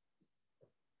hotels.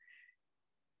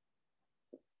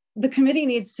 The committee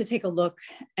needs to take a look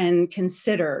and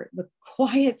consider the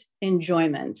quiet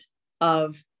enjoyment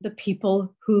of the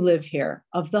people who live here,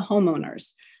 of the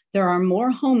homeowners. There are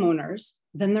more homeowners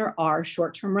than there are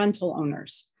short-term rental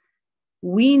owners.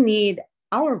 We need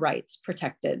our rights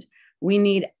protected. We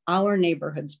need our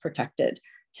neighborhoods protected.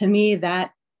 To me,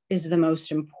 that is the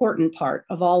most important part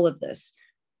of all of this.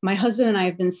 My husband and I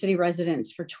have been city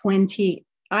residents for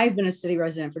I've been a city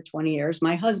resident for 20 years.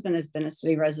 My husband has been a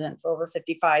city resident for over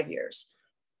 55 years.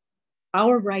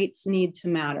 Our rights need to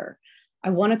matter.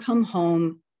 I want to come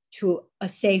home to a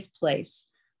safe place.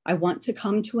 I want to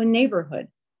come to a neighborhood.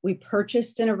 We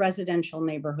purchased in a residential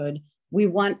neighborhood. We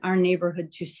want our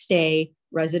neighborhood to stay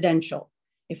residential.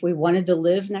 If we wanted to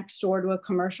live next door to a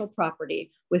commercial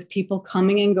property with people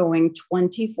coming and going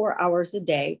 24 hours a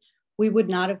day, we would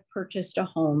not have purchased a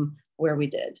home where we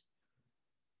did.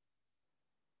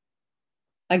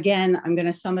 Again, I'm going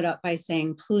to sum it up by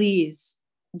saying, please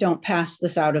don't pass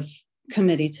this out of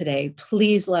committee today.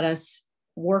 Please let us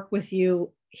work with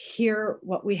you, hear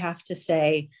what we have to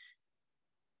say.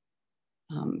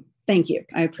 Thank you.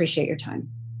 I appreciate your time.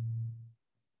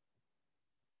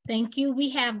 Thank you. We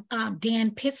have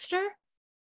Dan Pister.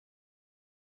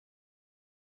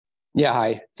 Yeah,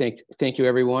 hi. Thank you,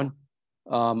 everyone.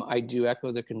 I do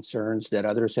echo the concerns that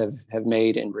others have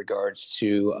made in regards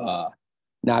to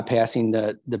not passing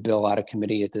the bill out of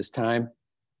committee at this time.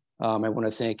 I want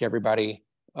to thank everybody,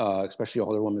 especially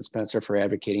Alderwoman Spencer, for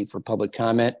advocating for public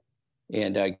comment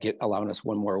and allowing us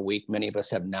one more week. Many of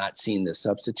us have not seen the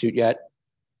substitute yet.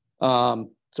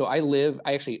 So I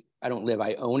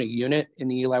own a unit in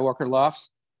the Eli Walker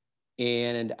Lofts,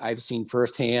 and I've seen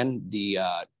firsthand the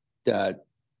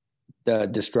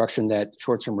destruction that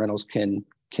short-term rentals can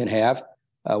have.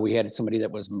 We had somebody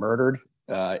that was murdered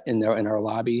in our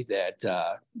lobby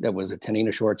that was attending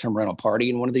a short-term rental party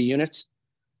in one of the units.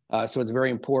 So it's very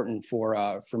important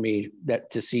for me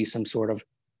to see some sort of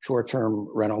short-term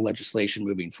rental legislation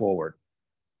moving forward.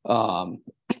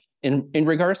 In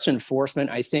regards to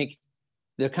enforcement, I think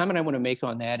the comment I want to make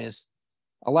on that is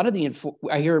I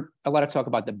hear a lot of talk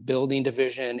about the building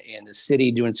division and the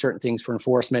city doing certain things for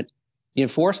enforcement. The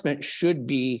enforcement should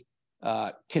be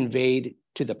conveyed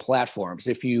to the platforms.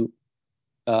 If you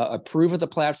approve of the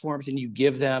platforms and you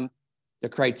give them the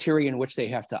criteria in which they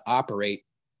have to operate,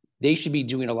 they should be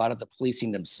doing a lot of the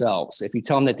policing themselves. If you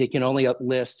tell them that they can only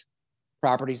list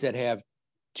properties that have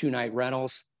 2-night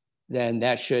rentals, then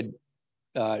that should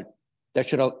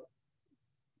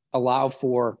allow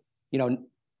for,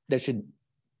 that should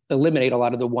eliminate a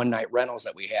lot of the 1-night rentals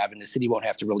that we have, and the city won't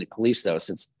have to really police those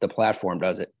since the platform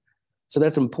does it. So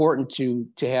that's important to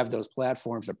have those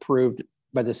platforms approved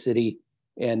by the city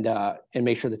and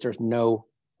make sure that there's no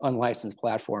unlicensed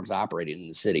platforms operating in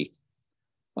the city.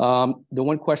 The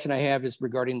one question I have is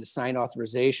regarding the signed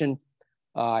authorization.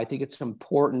 I think it's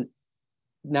important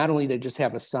not only to just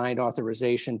have a signed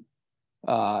authorization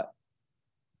by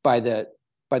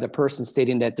the person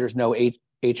stating that there's no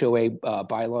HOA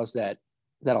bylaws that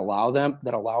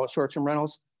allow short-term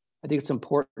rentals. I think it's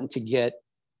important to get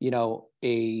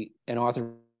an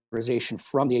authorization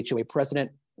from the HOA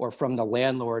president or from the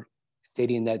landlord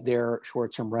stating that their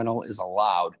short-term rental is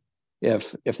allowed.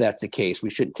 If that's the case, we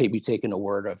shouldn't be taking the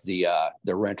word of the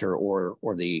renter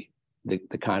or the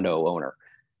condo owner.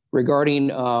 Regarding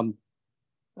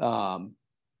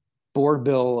Board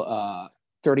Bill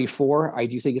 34, I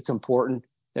do think it's important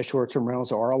that short-term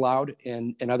rentals are allowed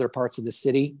in other parts of the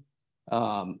city.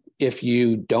 If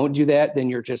you don't do that, then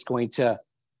you're just going to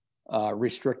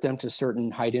restrict them to certain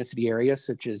high-density areas,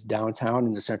 such as downtown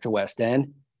and the Central West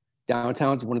End.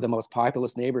 Downtown is one of the most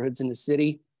populous neighborhoods in the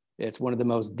city. It's one of the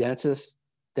most densest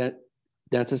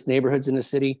neighborhoods in the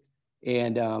city.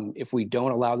 And if we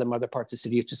don't allow them other parts of the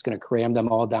city, it's just going to cram them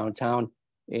all downtown,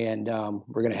 and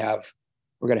we're going to have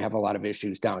a lot of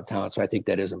issues downtown. So I think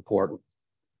that is important.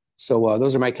 So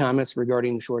those are my comments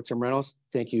regarding short-term rentals.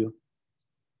 Thank you.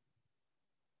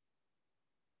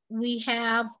 We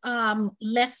have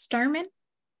Les Sturman.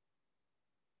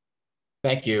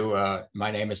 Thank you.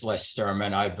 My name is Les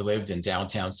Sturman. I've lived in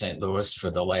downtown St. Louis for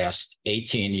the last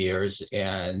 18 years,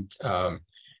 and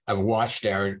I've watched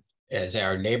as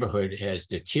our neighborhood has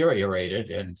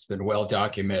deteriorated, and it's been well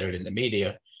documented in the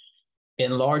media,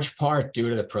 in large part due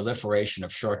to the proliferation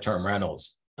of short-term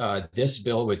rentals. This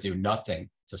bill would do nothing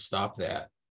to stop that.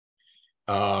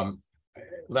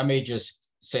 Let me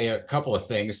just say a couple of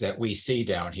things that we see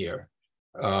down here.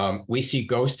 We see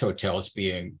ghost hotels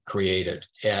being created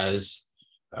as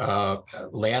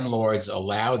landlords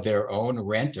allow their own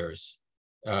renters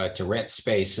to rent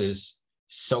spaces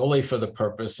solely for the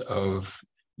purpose of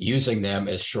using them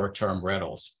as short-term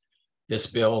rentals. This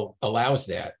bill allows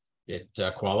that. It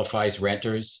qualifies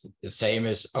renters the same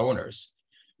as owners.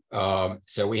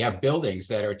 So we have buildings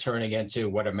that are turning into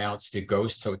what amounts to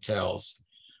ghost hotels.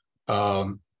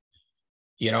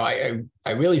 You know,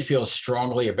 I really feel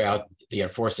strongly about the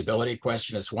enforceability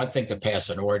question. It's one thing to pass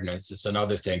an ordinance, it's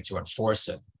another thing to enforce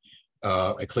it.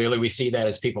 And clearly we see that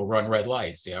as people run red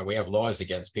lights. You know, we have laws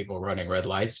against people running red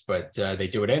lights, but they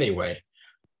do it anyway.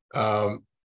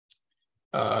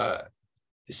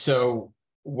 So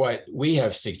what we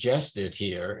have suggested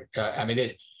here, I mean,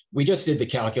 we just did the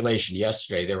calculation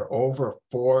yesterday. There are over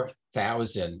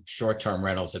 4,000 short-term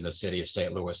rentals in the city of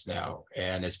St. Louis now,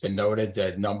 and it's been noted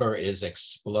that number is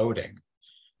exploding.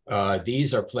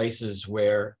 These are places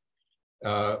where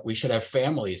we should have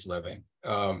families living.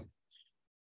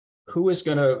 Who is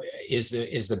going to, is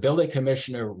the building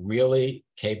commissioner really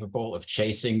capable of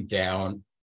chasing down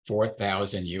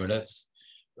 4,000 units?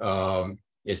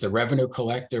 Is the revenue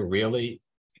collector really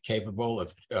capable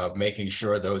of making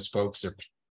sure those folks are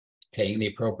paying the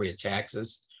appropriate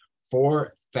taxes?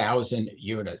 4,000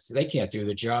 units. They can't do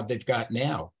the job they've got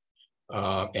now.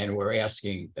 And we're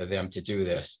asking them to do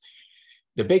this.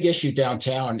 The big issue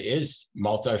downtown is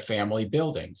multifamily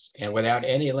buildings. And without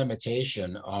any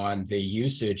limitation on the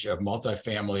usage of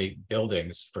multifamily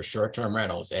buildings for short-term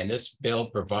rentals, and this bill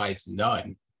provides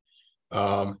none,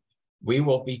 we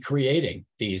will be creating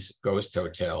these ghost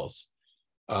hotels.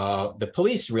 The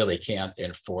police really can't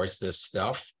enforce this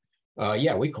stuff.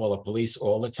 Yeah, we call the police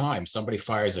all the time. Somebody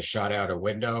fires a shot out a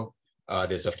window.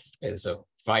 There's a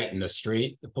fight in the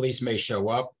street. The police may show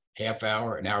up half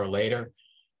hour, an hour later.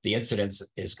 The incident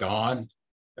is gone.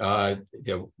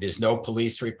 There's no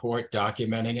police report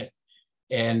documenting it.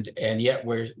 And yet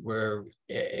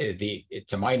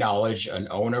to my knowledge, an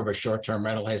owner of a short-term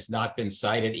rental has not been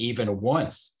cited even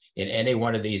once in any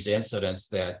one of these incidents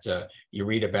that you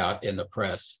read about in the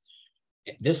press.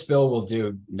 This bill will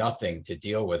do nothing to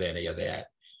deal with any of that.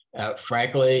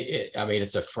 Frankly, I mean,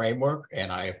 it's a framework,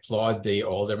 and I applaud the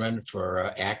alderman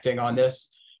for acting on this.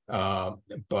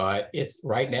 But it's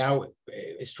right now,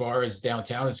 as far as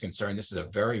downtown is concerned, this is a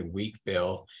very weak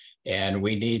bill, and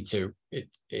we need to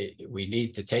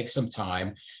take some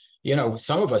time. You know,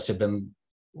 some of us have been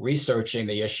researching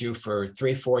the issue for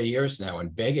 3-4 years now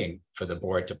and begging for the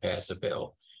board to pass a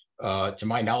bill. To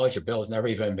my knowledge, a bill has never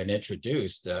even been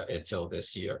introduced until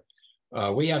this year.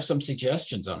 We have some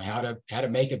suggestions on how to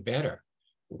make it better.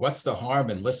 What's the harm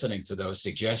in listening to those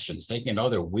suggestions, taking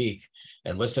another week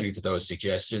and listening to those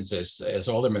suggestions? As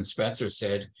Alderman Spencer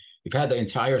said, you've had the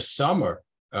entire summer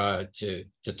to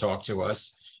talk to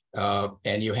us,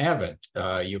 and you haven't.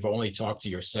 You've only talked to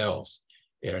yourselves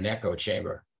in an echo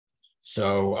chamber.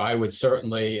 So I would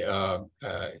certainly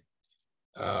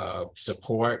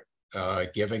support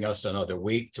giving us another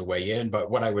week to weigh in. But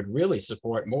what I would really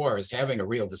support more is having a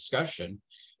real discussion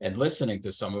and listening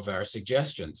to some of our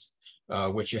suggestions,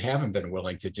 which you haven't been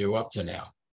willing to do up to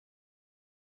now.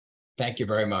 Thank you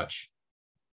very much.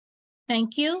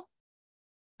 Thank you.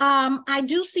 I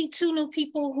do see 2 new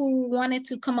people who wanted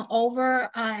to come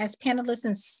over as panelists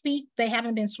and speak. They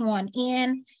haven't been sworn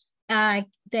in.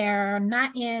 They're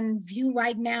not in view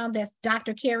right now. That's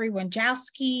Dr. Carrie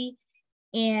Wojciechowski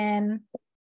and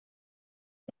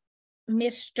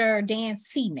Mr. Dan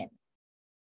Seaman.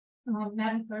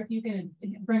 Madam Clerk, you can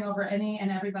bring over any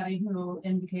and everybody who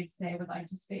indicates they would like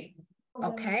to speak.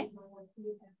 Okay.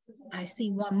 I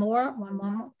see one more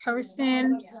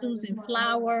person, Susan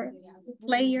Flayer.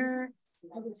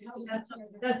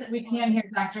 That's we can't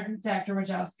hear Dr.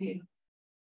 Wojciechowski.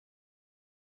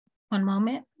 One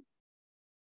moment.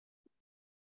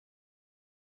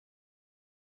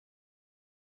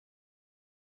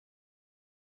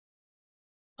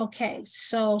 Okay,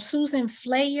 so Susan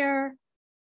Flayer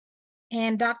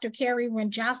and Dr. Carrie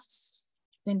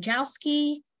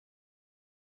Wojciechowski.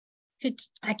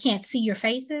 I can't see your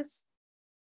faces.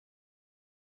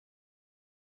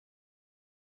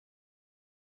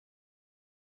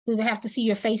 We would have to see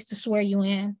your face to swear you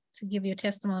in to give your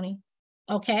testimony.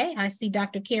 Okay, I see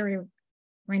Dr. Carrie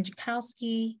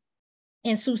Wojciechowski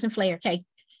and Susan Flayer. Okay,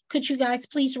 could you guys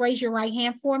please raise your right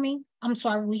hand for me? I'm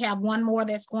sorry, we have one more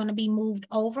that's going to be moved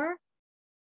over.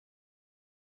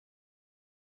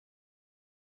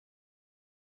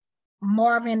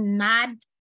 Marvin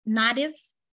Nadiv.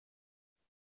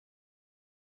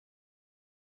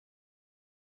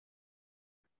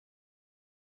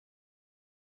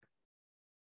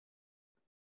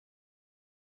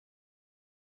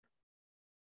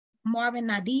 Marvin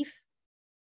Nadif.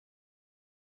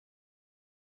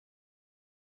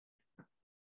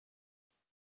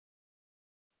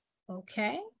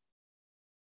 Okay.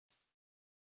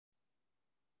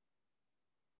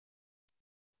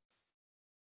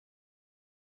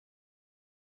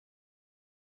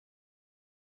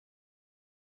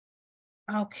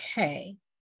 Okay.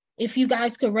 If you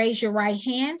guys could raise your right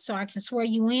hand so I can swear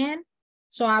you in.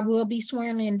 So I will be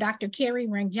swearing in Dr. Carrie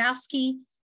Rangowski,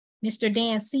 Mr.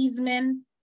 Dan Seisman,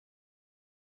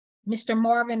 Mr.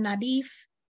 Marvin Nadif,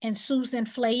 and Susan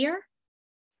Flair.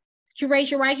 Could you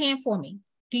raise your right hand for me?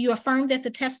 Do you affirm that the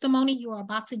testimony you are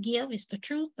about to give is the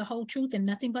truth, the whole truth, and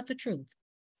nothing but the truth?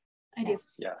 I do.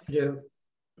 Yes. Yeah.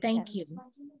 Thank you.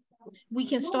 We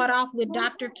can start off with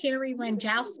Dr. Carrie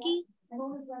Rangowski.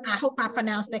 I hope I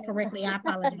pronounced that correctly. I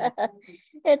apologize.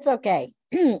 It's okay.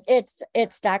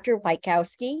 It's Dr.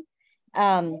 Wykowski.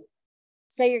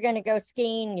 Say you're going to go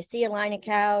skiing, you see a line of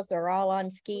cows, they're all on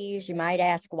skis. You might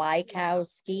ask why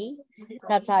cows ski.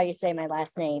 That's how you say my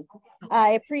last name.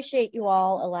 I appreciate you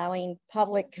all allowing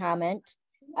public comment.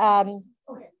 I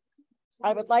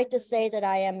would like to say that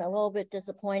I am a little bit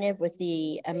disappointed with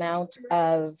the amount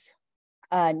of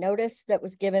notice that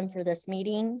was given for this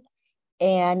meeting.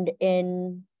 And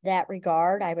in that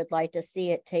regard, I would like to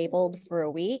see it tabled for a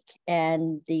week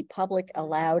and the public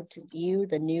allowed to view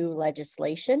the new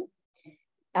legislation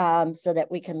so that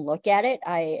we can look at it.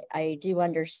 I do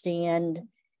understand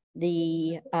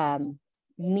the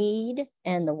need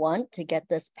and the want to get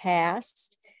this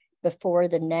passed before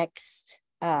the next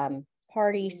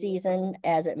party season,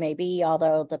 as it may be,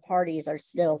 although the parties are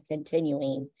still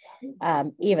continuing.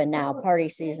 Even now, party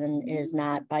season is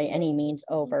not by any means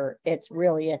over. It's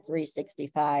really a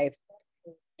 365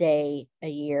 day a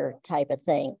year type of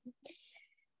thing.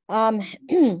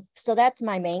 So that's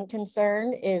my main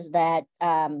concern, is that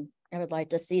I would like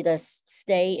to see this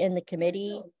stay in the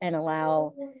committee and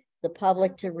allow the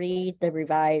public to read the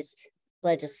revised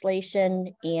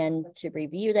legislation and to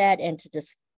review that and to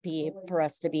for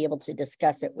us to be able to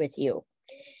discuss it with you.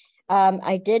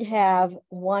 I did have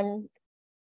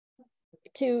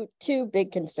two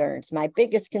big concerns. My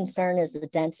biggest concern is the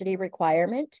density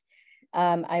requirement.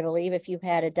 I believe if you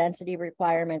had a density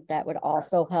requirement, that would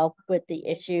also help with the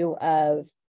issue of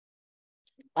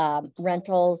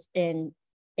rentals in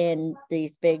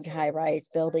these big high-rise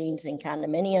buildings and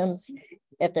condominiums.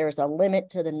 If there's a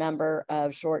limit to the number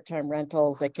of short-term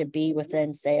rentals that could be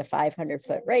within, say, a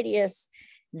 500-foot radius,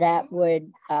 that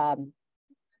would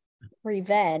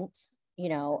prevent,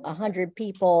 100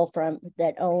 people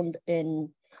that owned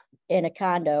in a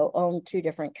condo, owned two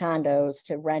different condos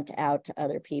to rent out to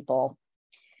other people.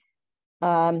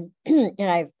 And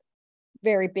I have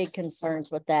very big concerns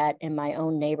with that in my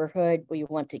own neighborhood. We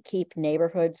want to keep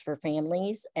neighborhoods for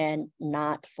families and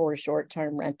not for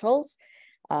short-term rentals.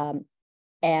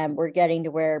 And we're getting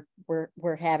to where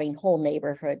we're having whole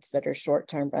neighborhoods that are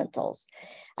short-term rentals.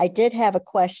 I did have a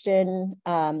question.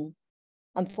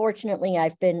 Unfortunately,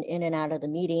 I've been in and out of the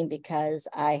meeting because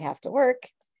I have to work,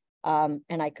 and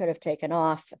I could have taken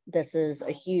off. This is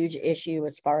a huge issue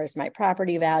as far as my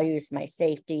property values, my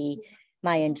safety,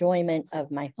 my enjoyment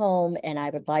of my home, and I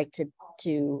would like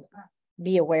to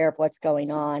be aware of what's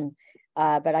going on,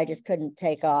 but I just couldn't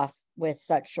take off with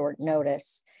such short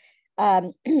notice.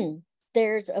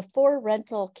 There's a 4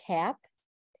 rental cap.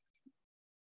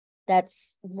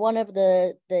 That's one of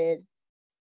the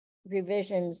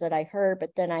revisions that I heard,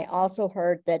 but then I also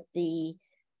heard that the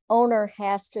owner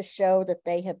has to show that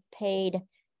they have paid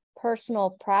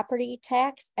personal property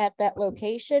tax at that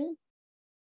location.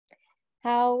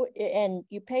 And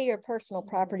you pay your personal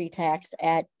property tax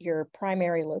at your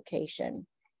primary location.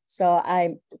 So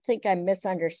I think I'm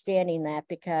misunderstanding that,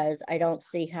 because I don't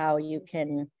see how you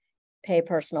can pay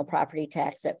personal property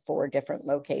tax at 4 different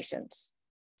locations.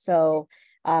 So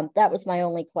that was my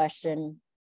only question.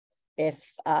 If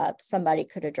somebody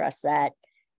could address that,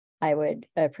 I would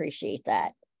appreciate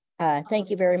that.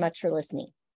 Thank you very much for listening.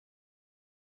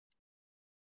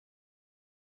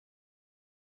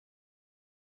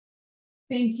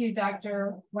 Thank you,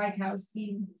 Dr.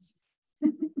 Wykowski.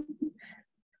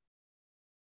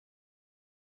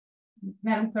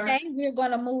 Madam Clerk. Okay, we're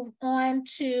going to move on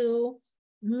to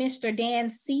Mr. Dan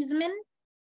Seisman.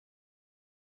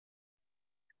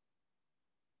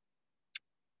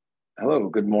 Hello,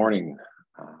 good morning.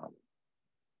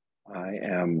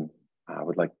 I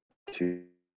would like to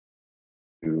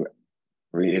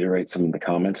reiterate some of the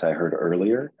comments I heard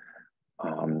earlier.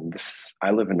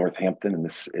 I live in Northampton, and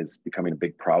this is becoming a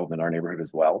big problem in our neighborhood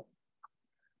as well.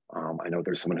 I know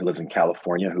there's someone who lives in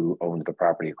California who owns the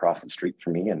property across the street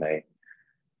from me, and they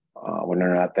When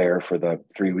they're not there for the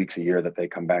 3 weeks a year that they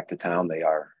come back to town, they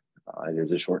are. It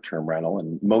is a short-term rental,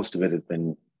 and most of it has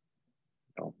been,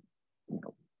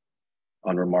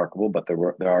 unremarkable. But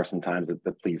there are some times that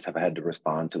the police have had to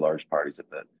respond to large parties of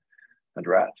the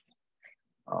address.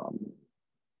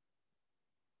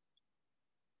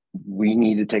 We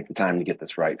need to take the time to get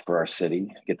this right for our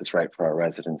city, get this right for our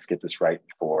residents, get this right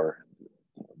for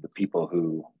the people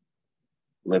who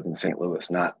live in St. Louis,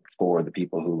 not for the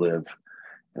people who live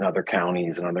in other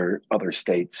counties and other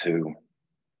states who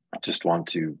just want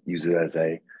to use it as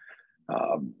a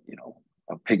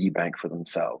piggy bank for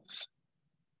themselves.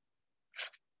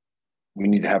 We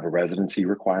need to have a residency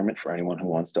requirement for anyone who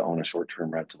wants to own a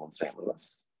short-term rental in St.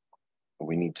 Louis.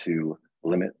 We need to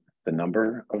limit the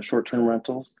number of short-term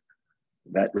rentals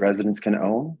that residents can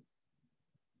own.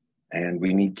 And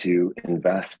we need to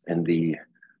invest in the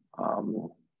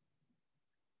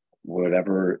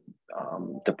whatever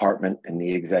department in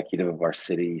the executive of our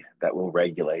city that will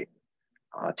regulate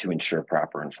to ensure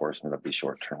proper enforcement of these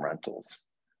short-term rentals.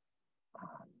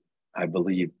 I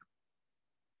believe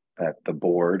that the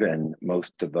board and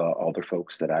most of the older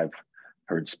folks that I've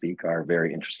heard speak are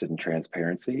very interested in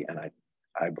transparency. And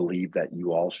I believe that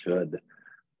you all should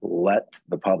let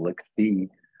the public see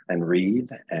and read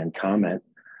and comment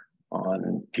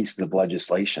on pieces of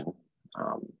legislation.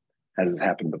 As has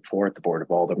happened before at the Board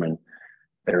of Aldermen,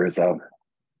 there is a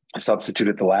substitute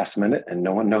at the last minute and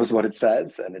no one knows what it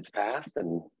says, and it's passed,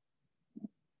 and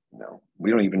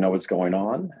we don't even know what's going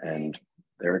on, and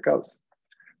there it goes.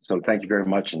 So thank you very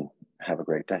much and have a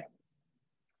great day.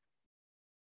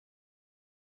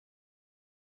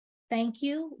 Thank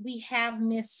you. We have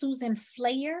Miss Susan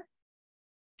Flair.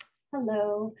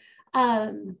 Hello.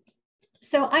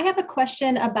 So I have a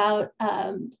question about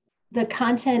the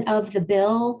content of the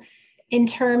bill in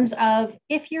terms of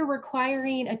if you're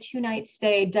requiring a 2-night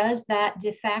stay, does that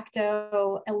de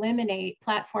facto eliminate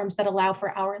platforms that allow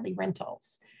for hourly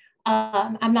rentals?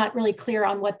 I'm not really clear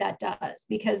on what that does,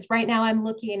 because right now I'm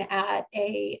looking at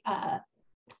a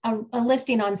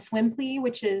listing on Swimply,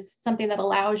 which is something that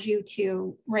allows you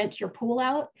to rent your pool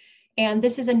out. And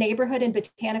this is a neighborhood in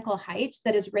Botanical Heights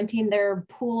that is renting their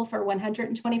pool for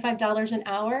 $125 an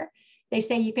hour. They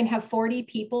say you can have 40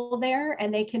 people there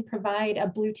and they can provide a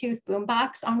Bluetooth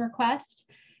boombox on request.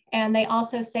 And they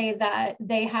also say that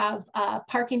they have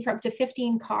parking for up to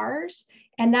 15 cars,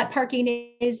 and that parking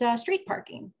is street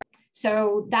parking.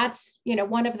 So that's,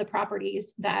 one of the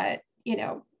properties that,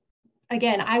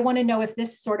 again, I want to know if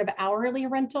this sort of hourly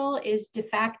rental is de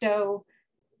facto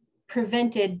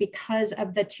prevented because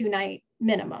of the 2-night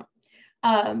minimum.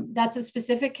 That's a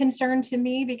specific concern to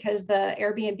me because the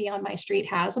Airbnb on my street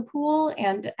has a pool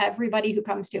and everybody who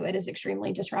comes to it is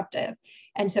extremely disruptive.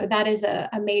 And so that is a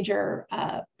major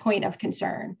point of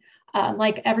concern.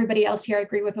 Like everybody else here, I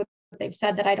agree with what they've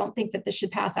said, that I don't think that this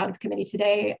should pass out of committee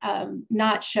today.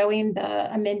 Not showing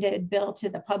the amended bill to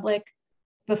the public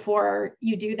before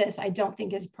you do this, I don't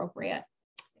think is appropriate.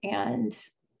 And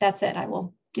that's it. I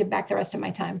will give back the rest of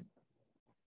my time.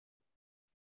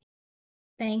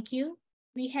 Thank you.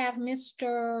 We have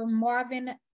Mr.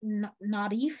 Marvin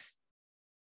Nadif.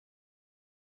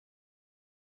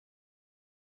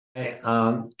 Hey,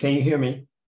 can you hear me?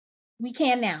 We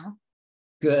can now.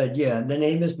 Good, yeah. The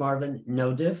name is Marvin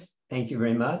Nadif. Thank you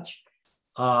very much.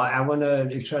 I want to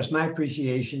express my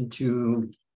appreciation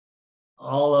to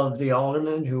all of the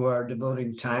aldermen who are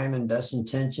devoting time and best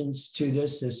intentions to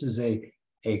this. This is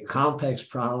a complex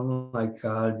problem, like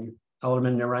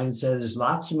Alderman Narayan said. There's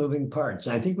lots of moving parts.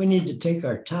 And I think we need to take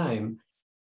our time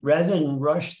rather than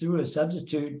rush through a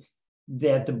substitute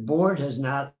that the board has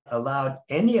not allowed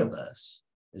any of us,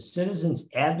 the citizens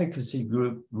advocacy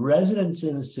group, residents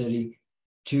in the city,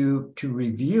 to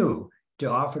review, to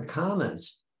offer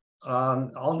comments.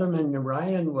 Alderman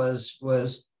Narayan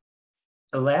was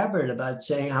elaborate about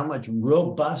saying how much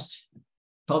robust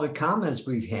public comments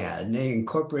we've had, and they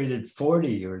incorporated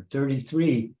 40 or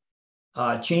 33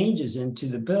 changes into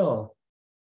the bill.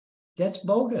 That's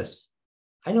bogus.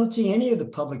 I don't see any of the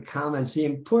public comments, the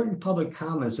important public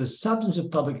comments, the substance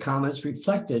of public comments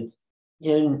reflected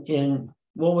in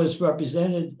what was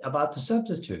represented about the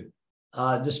substitute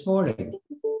this morning.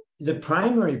 The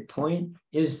primary point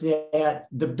is that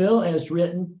the bill as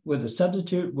written with a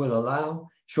substitute will allow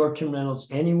short-term rentals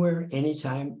anywhere,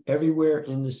 anytime, everywhere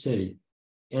in the city.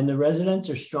 And the residents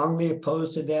are strongly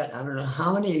opposed to that. I don't know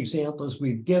how many examples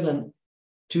we've given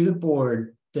to the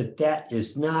board that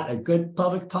is not a good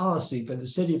public policy for the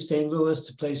city of St. Louis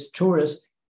to place tourists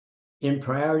in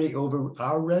priority over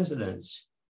our residents.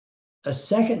 A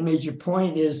second major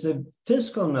point is the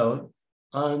fiscal note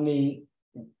on the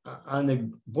on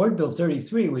the Board Bill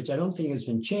 33, which I don't think has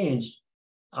been changed,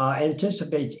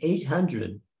 anticipates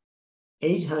 800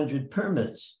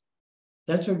 permits.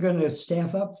 That's what we're going to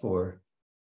staff up for.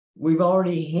 We've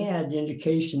already had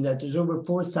indication that there's over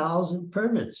 4,000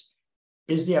 permits.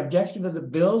 Is the objective of the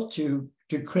bill to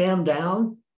cram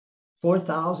down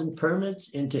 4,000 permits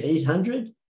into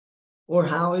 800? Or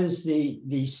how is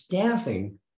the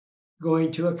staffing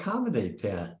going to accommodate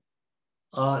that?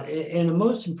 And the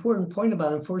most important point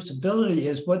about enforceability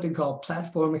is what they call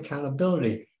platform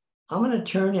accountability. I'm an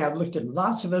attorney. I've looked at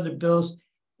lots of other bills.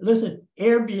 Listen,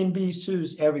 Airbnb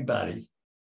sues everybody.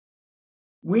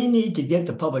 We need to get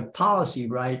the public policy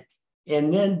right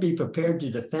and then be prepared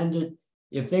to defend it.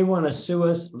 If they want to sue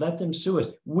us, let them sue us.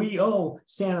 We owe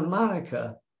Santa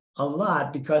Monica a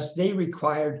lot because they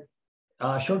required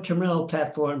short-term rental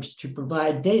platforms to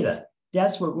provide data.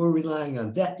 That's what we're relying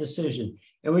on, that decision.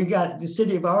 And we got the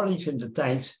city of Arlington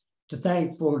to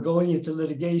thank for going into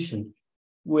litigation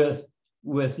with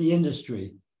the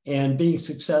industry and being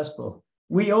successful.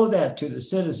 We owe that to the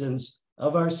citizens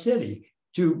of our city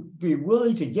to be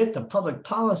willing to get the public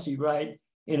policy right.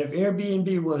 And if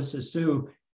Airbnb wants to sue,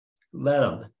 let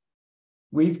them.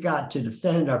 We've got to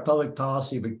defend our public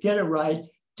policy, but get it right.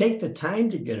 Take the time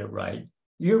to get it right.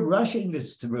 You're rushing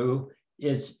this through.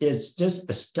 It's just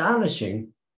astonishing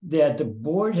that the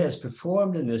board has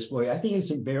performed in this way. I think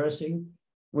it's embarrassing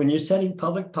when you're setting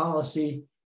public policy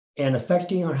and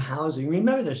affecting our housing.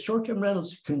 Remember, the short-term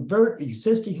rentals convert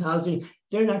existing housing.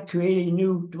 They're not creating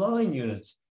new dwelling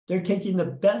units. They're taking the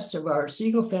best of our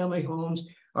single-family homes,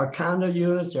 our condo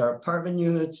units, our apartment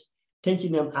units,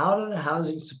 taking them out of the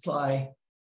housing supply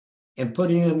and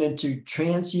putting them into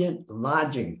transient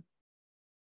lodging.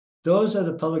 Those are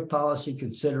the public policy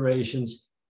considerations.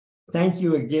 Thank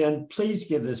you again. Please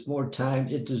give this more time.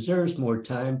 It deserves more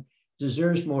time,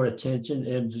 deserves more attention,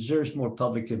 and deserves more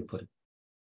public input.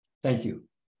 Thank you.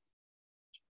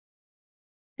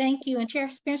 Thank you. And Chair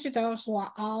Spencer, those were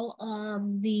all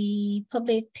of the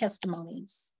public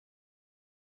testimonies.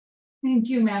 Thank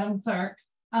you, Madam Clerk.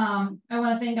 I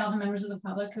want to thank all the members of the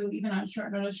public who even on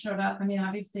short notice showed up. I mean,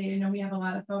 obviously, I know we have a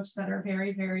lot of folks that are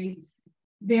very, very,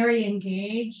 very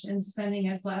engaged and spending,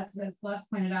 as Les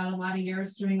pointed out, a lot of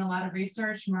years doing a lot of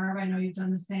research. Marv, I know you've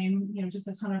done the same, just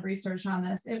a ton of research on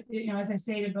this. As I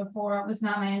stated before, it was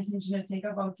not my intention to take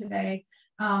a vote today.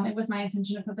 It was my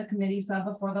intention to put the committee sub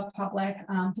before the public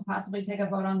to possibly take a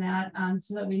vote on that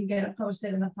so that we can get it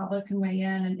posted and the public can weigh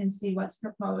in and see what's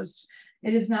proposed.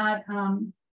 It is not,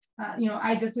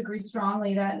 I disagree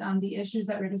strongly that the issues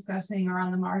that we're discussing are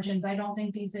on the margins. I don't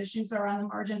think these issues are on the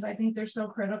margins. I think they're still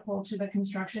critical to the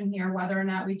construction here, whether or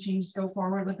not we go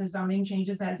forward with the zoning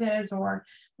changes as is, or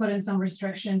put in some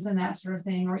restrictions and that sort of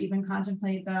thing, or even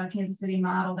contemplate the Kansas City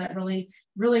model that really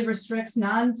restricts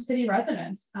non-city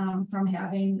residents from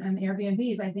having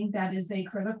Airbnbs. I think that is a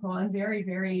critical and very,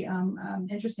 very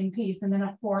interesting piece. And then,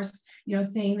 of course,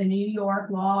 seeing the New York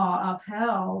law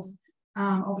upheld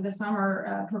over the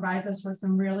summer provides us with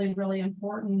some really, really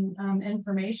important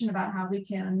information about how we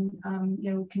can,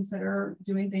 consider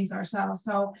doing things ourselves.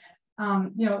 So,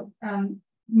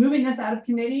 moving this out of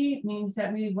committee means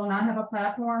that we will not have a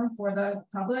platform for the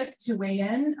public to weigh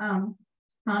in on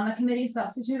the committee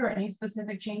substitute or any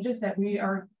specific changes that we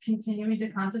are continuing to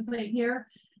contemplate here.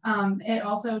 It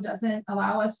also doesn't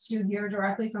allow us to hear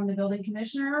directly from the building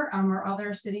commissioner or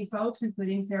other city folks,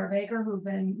 including Sarah Baker, who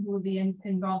will be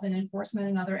involved in enforcement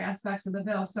and other aspects of the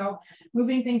bill. So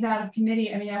moving things out of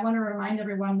committee, I want to remind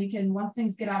everyone, once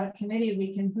things get out of committee,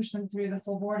 we can push them through the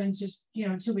full board in just,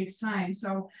 2 weeks time.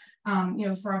 So,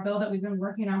 for a bill that we've been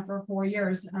working on for 4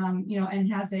 years,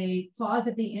 and has a clause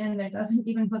at the end that doesn't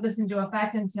even put this into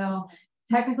effect until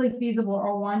technically feasible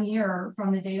or 1 year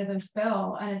from the date of this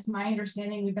bill. And it's my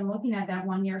understanding we've been looking at that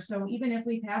 1 year. So even if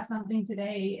we pass something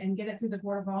today and get it through the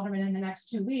Board of Aldermen in the next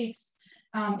 2 weeks,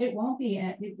 it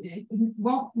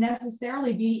won't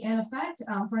necessarily be in effect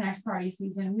for next party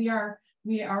season. We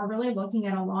are really looking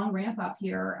at a long ramp up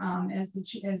here, as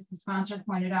the sponsor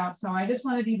pointed out. So I just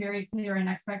want to be very clear in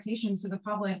expectations to the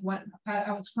public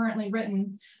what's currently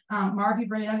written. Marv, you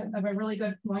bring up a really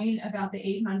good point about the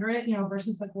 800,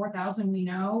 versus the 4,000 we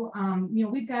know.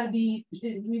 We've got to be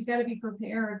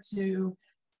prepared to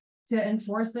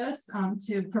enforce this,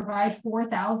 to provide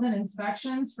 4,000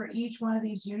 inspections for each one of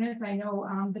these units. I know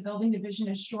the building division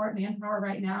is short manpower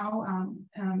right now.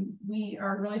 We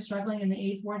are really struggling in the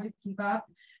 8th ward to keep up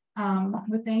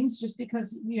with things, just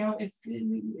because we have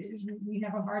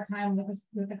a hard time with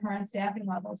the current staffing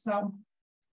level. So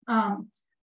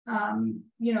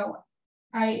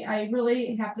I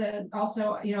really have to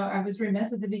also, I was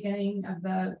remiss at the beginning of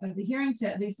the hearing to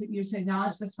at least to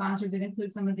acknowledge the sponsor did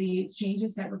include some of the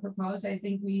changes that were proposed. I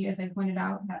think we, as I pointed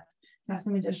out, have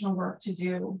some additional work to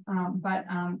do. But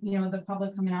the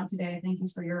public coming out today, thank you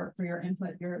for your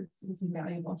input. It's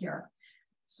invaluable here.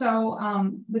 So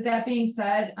with that being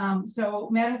said, so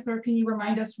Madam Clerk, can you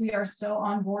remind us we are still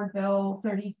on Board Bill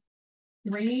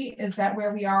 33? Is that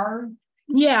where we are?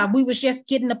 Yeah, we was just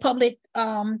getting the public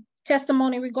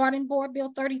testimony regarding Board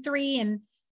Bill 33 and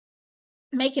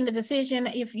making the decision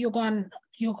if you're going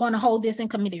to hold this in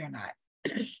committee or not.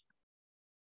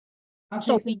 Okay,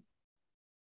 so thank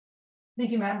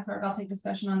you, Madam Clerk. I'll take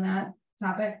discussion on that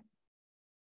topic.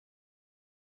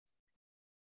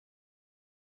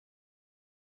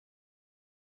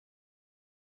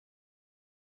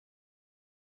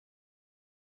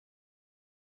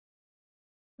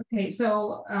 Okay,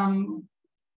 so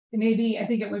maybe I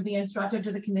think it would be instructive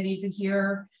to the committee to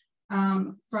hear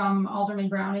from Alderman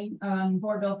Browning on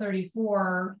Board Bill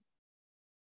 34.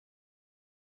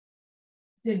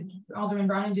 Alderman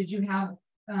Browning, did you have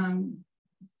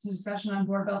discussion on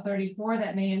Board Bill 34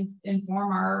 that may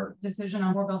inform our decision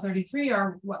on Board Bill 33,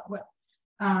 or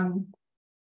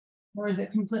or is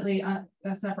it completely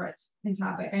separate in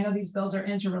topic? I know these bills are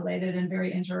interrelated and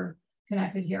very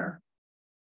interconnected here.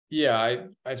 Yeah,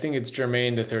 I think it's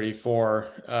germane to 34,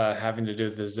 having to do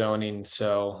with the zoning.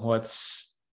 So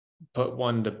let's put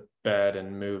one to bed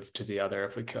and move to the other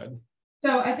if we could.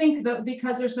 So I think that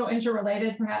because they're so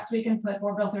interrelated, perhaps we can put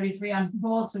Board Bill 33 on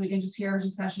hold so we can just hear a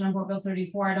discussion on Board Bill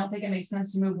 34. I don't think it makes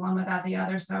sense to move one without the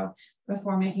other. So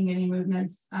before making any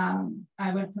movements,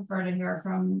 I would prefer to hear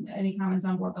from any comments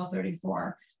on Board Bill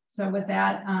 34. So with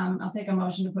that, I'll take a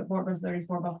motion to put Board Bill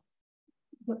 34,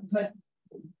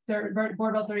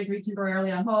 Board Bill 33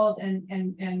 temporarily on hold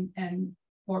and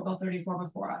Board Bill 34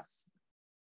 before us.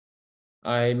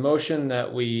 I motion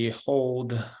that we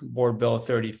hold Board Bill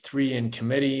 33 in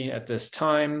committee at this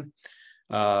time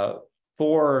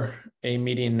for a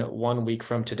meeting 1 week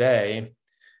from today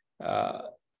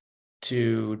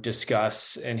to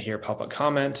discuss and hear public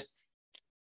comment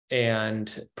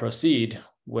and proceed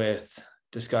with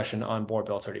discussion on Board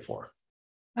Bill 34.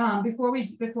 Before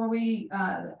we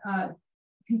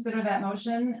consider that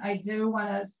motion, I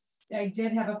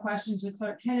did have a question to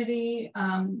Clerk Kennedy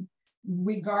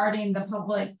regarding the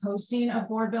public posting of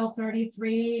Board Bill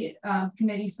 33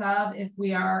 committee sub, if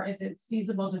it's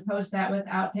feasible to post that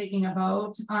without taking a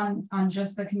vote on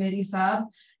just the committee sub.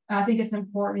 I think it's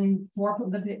important for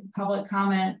the public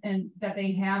comment and that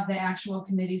they have the actual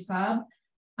committee sub.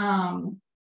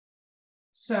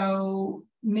 So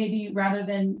maybe rather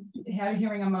than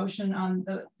hearing a motion on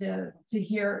to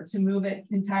move it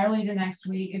entirely to next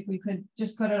week, if we could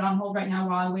just put it on hold right now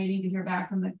while waiting to hear back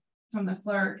from the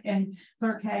clerk. And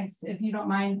Clerk Heggs, if you don't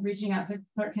mind reaching out to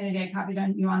Clerk Kennedy, I copied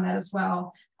you on that as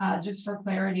well, just for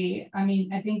clarity. I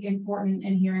mean, I think important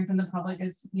in hearing from the public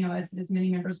is, as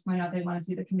many members point out, they want to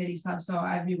see the committee sub. So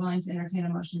I'd be willing to entertain a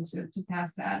motion to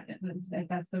pass that if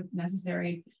that's the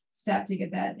necessary step to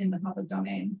get that in the public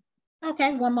domain.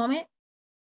 Okay, one moment.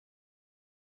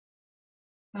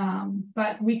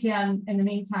 But we can, in the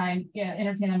meantime,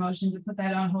 entertain a motion to put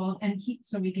that on hold and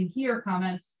so we can hear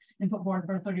comments and put Board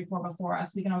Bill 34 before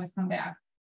us. We can always come back.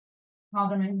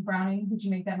 Alderman Browning, would you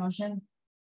make that motion?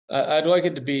 I'd like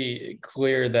it to be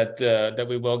clear that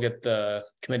we will get the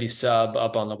committee sub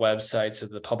up on the website so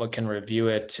the public can review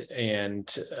it,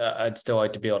 and I'd still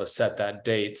like to be able to set that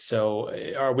date. So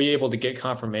are we able to get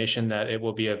confirmation that it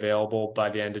will be available by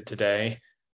the end of today?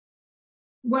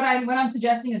 What I'm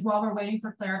suggesting is while we're waiting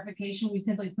for clarification, we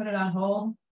simply put it on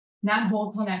hold, not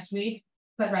hold till next week,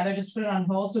 but rather just put it on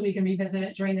hold so we can revisit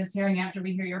it during this hearing after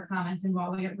we hear your comments and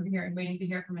while we're waiting to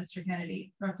hear from Mr.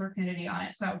 Kennedy or Clerk Kennedy on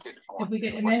it. So if we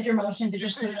could amend your motion to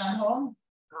just put it on hold,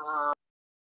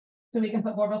 so we can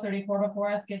put Board Bill 34 before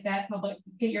us, get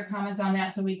your comments on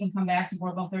that so we can come back to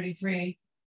Board Bill 33.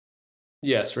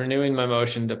 Yes, renewing my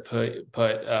motion to put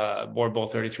Board Bill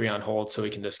 33 on hold so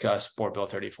we can discuss Board Bill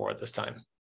 34 at this time.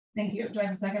 Thank you. Do I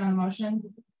have a second on the motion?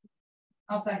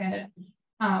 I'll second it.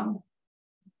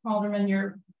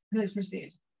 Alderman, please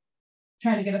proceed.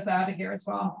 Trying to get us out of here as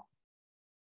well.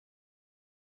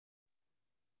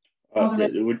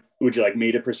 Would you like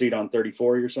me to proceed on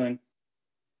 34, you're saying?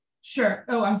 Sure.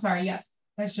 Oh, I'm sorry. Yes,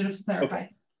 I should have clarified.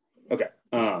 Okay.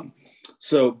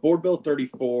 So Board Bill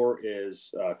 34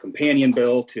 is a companion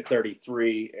bill to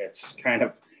 33. It's kind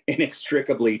of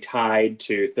inextricably tied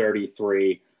to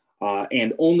 33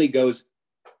 and only goes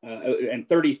and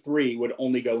 33 would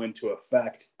only go into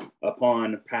effect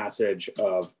upon passage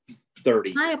of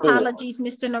 34. My apologies,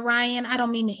 Mr. Narayan. I don't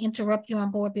mean to interrupt you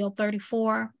on Board Bill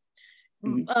 34.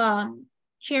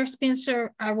 Chair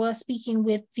Spencer, I was speaking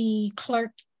with the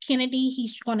clerk Kennedy.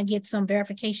 He's going to get some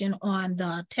verification on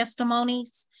the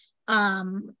testimonies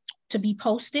to be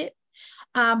posted.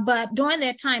 But during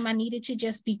that time, I needed to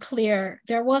just be clear.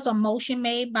 There was a motion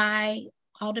made by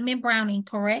Alderman Browning,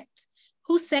 correct?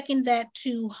 Who seconded that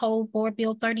to hold Board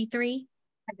Bill 33?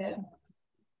 I did.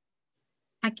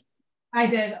 I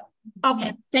did.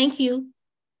 Okay, thank you.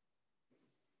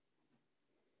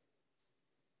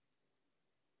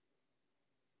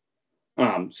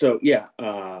 So yeah,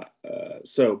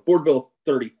 so Board Bill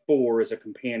 34 is a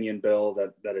companion bill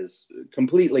that is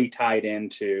completely tied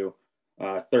into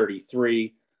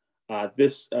 33.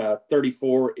 This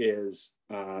 34 is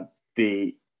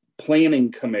the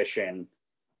Planning Commission.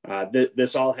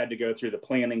 This all had to go through the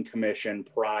Planning Commission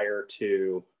prior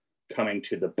to coming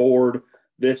to the board.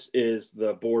 This is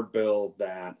the board bill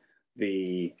that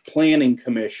the Planning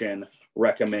Commission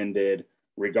recommended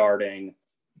regarding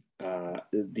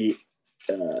the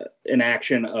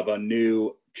enaction of a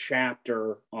new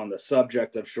chapter on the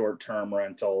subject of short-term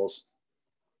rentals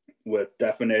with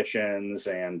definitions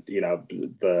and, you know,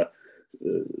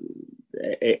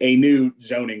 a new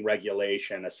zoning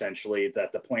regulation essentially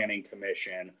that the Planning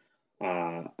Commission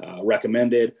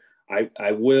recommended.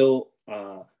 I will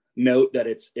note that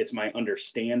it's my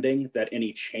understanding that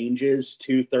any changes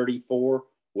to 34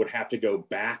 would have to go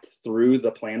back through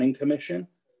the Planning Commission.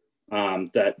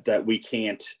 That we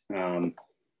can't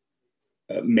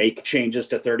make changes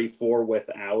to 34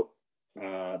 without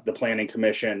the Planning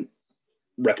Commission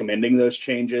recommending those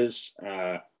changes,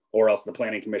 or else the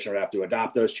Planning Commission would have to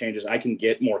adopt those changes. I can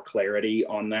get more clarity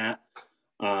on that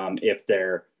if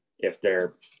there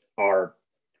are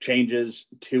changes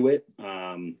to it,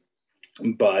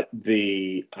 but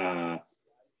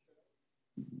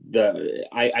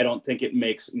I don't think it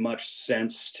makes much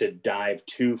sense to dive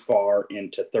too far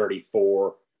into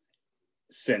 34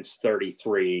 since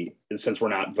 33, and since we're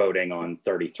not voting on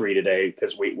 33 today,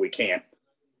 because we can't.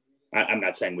 I'm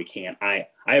not saying we can't. I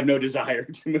have no desire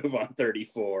to move on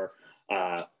 34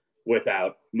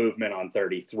 without movement on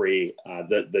 33.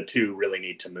 The two really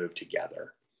need to move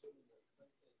together.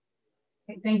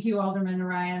 Thank you, Alderman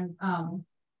Ryan.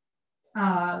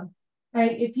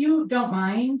 If you don't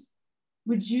mind,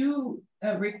 would you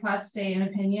request an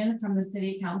opinion from the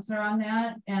city councilor on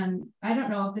that? And I don't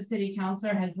know if the city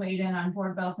councilor has weighed in on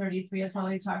Board Bill 33 as well.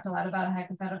 We talked a lot about a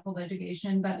hypothetical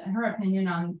litigation, but her opinion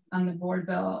on the board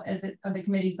bill as it, of the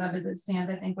committee sub as it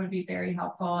stands, I think would be very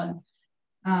helpful. And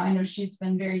I know she's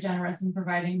been very generous in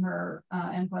providing her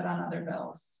input on other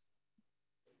bills.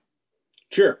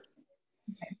 Sure.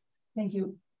 Okay, thank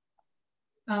you.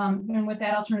 And with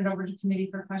that, I'll turn it over to committee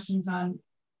for questions on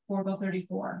Board Bill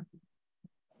 34.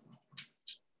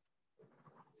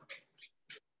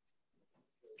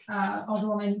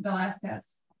 Alderwoman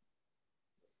Velasquez.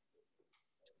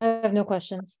 I have no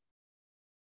questions.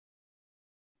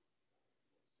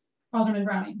 Alderman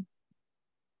Browning.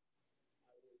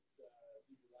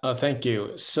 Thank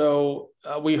you. So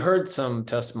we heard some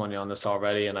testimony on this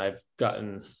already, and I've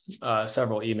gotten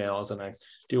several emails, and I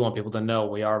do want people to know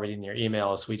we are reading your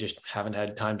emails. We just haven't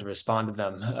had time to respond to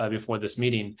them before this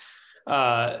meeting.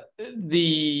 There's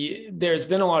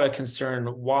been a lot of concern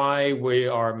why we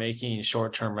are making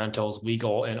short-term rentals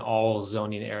legal in all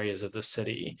zoning areas of the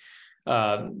city.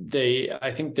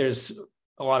 I think there's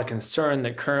a lot of concern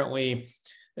that currently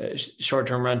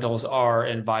short-term rentals are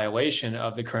in violation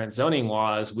of the current zoning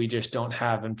laws. We just don't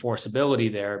have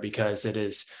enforceability there because it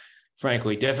is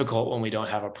frankly difficult when we don't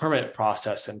have a permit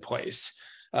process in place.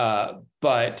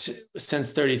 But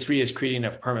since 33 is creating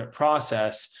a permit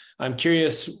process, I'm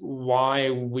curious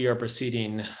why we are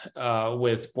proceeding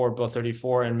with Board Bill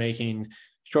 34 and making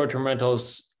short-term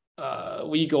rentals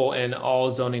legal in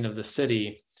all zoning of the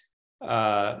city.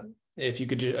 If you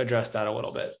could address that a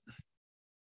little bit.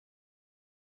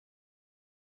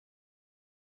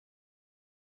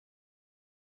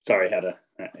 Sorry, I had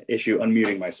an issue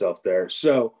unmuting myself there.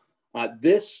 So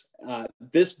this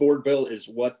board bill is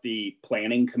what the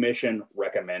Planning Commission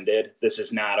recommended. This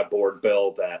is not a board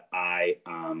bill that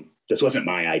this wasn't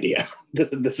my idea.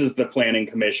 This is the Planning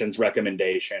Commission's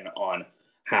recommendation on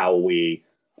how we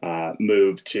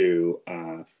move to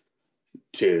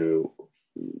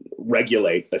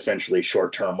regulate essentially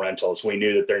short-term rentals. We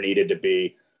knew that there needed to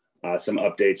be some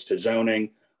updates to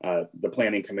zoning. The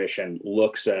Planning Commission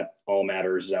looks at all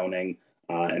matters zoning,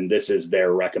 and this is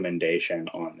their recommendation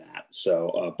on that.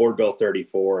 So Board Bill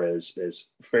 34 is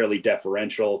fairly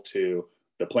deferential to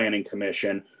the Planning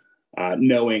Commission,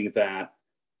 knowing that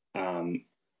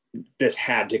this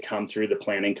had to come through the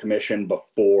Planning Commission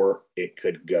before it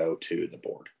could go to the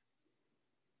board.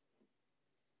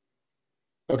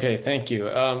 Okay, thank you.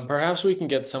 Perhaps we can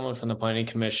get someone from the Planning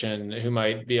Commission who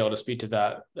might be able to speak to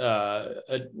that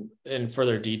in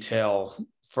further detail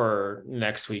for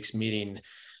next week's meeting.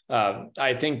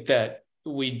 I think that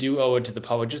we do owe it to the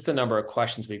public, just the number of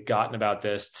questions we've gotten about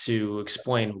this, to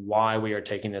explain why we are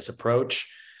taking this approach.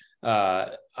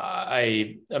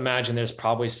 I imagine there's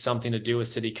probably something to do with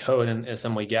city code and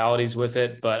some legalities with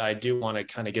it, but I do want to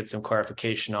kind of get some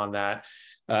clarification on that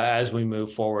as we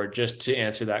move forward, just to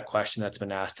answer that question that's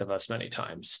been asked of us many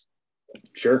times.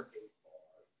 Sure.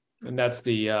 And that's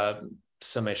the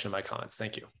summation of my comments.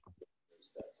 Thank you.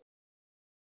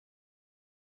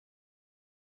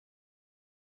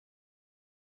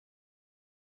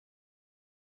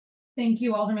 Thank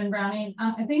you, Alderman Browning.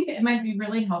 I think it might be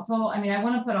really helpful. I mean, I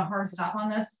want to put a hard stop on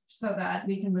this so that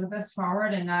we can move this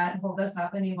forward and not hold this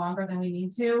up any longer than we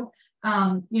need to.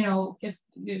 You know, if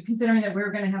considering that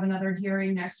we're going to have another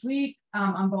hearing next week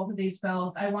on both of these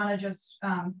bills, I want to just,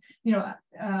 you know,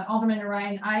 Alderman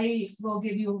Ryan, I will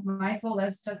give you my full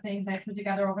list of things I put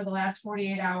together over the last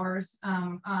 48 hours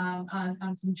on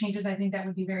some changes I think that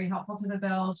would be very helpful to the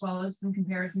bill, as well as some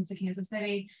comparisons to Kansas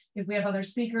City. If we have other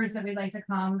speakers that we'd like to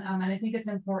come, and I think it's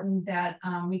important that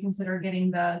we consider getting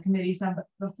the committee sub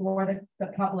before the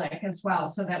public as well,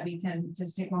 so that we can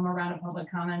just take one more round of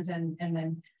public comment and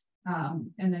then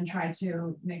try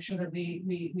to make sure that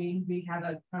we have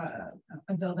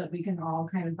a bill that we can all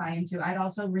kind of buy into. I'd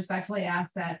also respectfully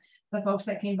ask that the folks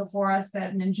that came before us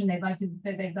that mentioned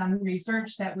that they've done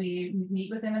research, that we meet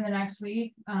with them in the next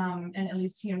week and at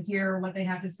least, you know, hear what they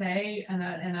have to say in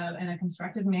a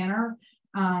constructive manner.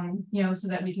 You know, so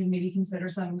that we can maybe consider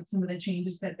some of the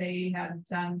changes that they have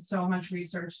done so much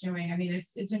research doing. I mean,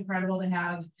 it's incredible to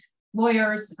have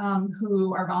lawyers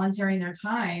who are volunteering their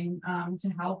time to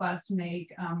help us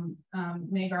make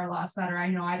our laws better. I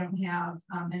know I don't have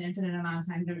an infinite amount of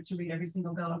time to read every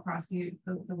single bill across the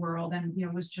world, and you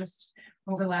know, was just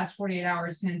over the last 48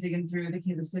 hours kind of digging through the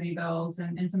Kansas City bills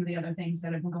and some of the other things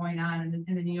that have been going on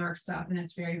in the New York stuff, and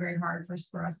it's very, very hard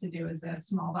for us to do as a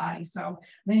small body. So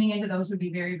leaning into those would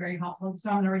be very, very helpful.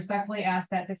 So I'm going to respectfully ask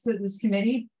that this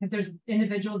committee, if there's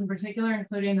individuals in particular,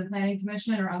 including the Planning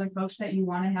Commission or other folks that you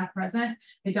want to have present,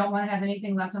 they don't want to have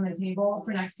anything left on the table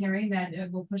for next hearing that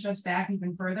it will push us back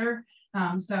even further.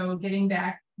 So getting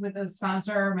back with the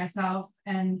sponsor, myself,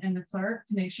 and the clerk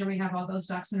to make sure we have all those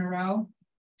ducks in a row.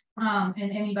 And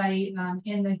anybody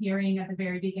in the hearing at the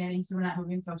very beginning, so we're not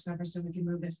moving folks over, so we can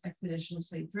move this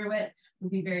expeditiously through it,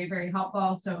 would be very, very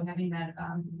helpful. So having that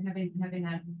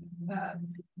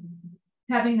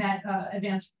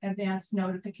advanced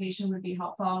notification would be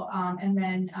helpful. And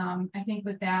then I think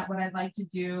with that, what I'd like to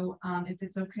do, if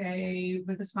it's okay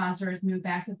with the sponsors, move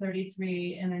back to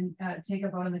 33 and then take a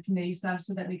vote on the committee sub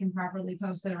so that we can properly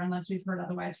post it, or unless we've heard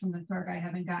otherwise from the clerk. I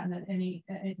haven't gotten any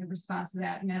response to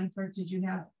that. Madam Clerk, did you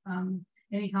have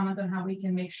any comments on how we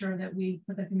can make sure that we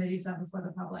put the committee sub before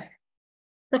the public?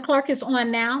 The clerk is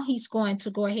on now. He's going to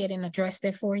go ahead and address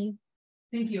that for you.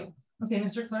 Thank you. Okay,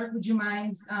 Mr. Clerk, would you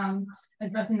mind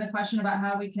addressing the question about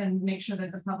how we can make sure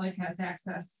that the public has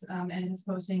access and is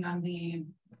posting on the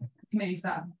committee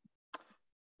sub?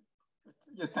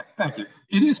 Yeah, thank you.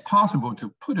 It is possible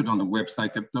to put it on the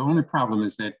website. The only problem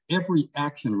is that every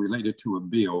action related to a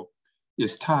bill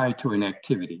is tied to an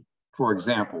activity. For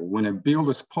example, when a bill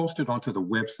is posted onto the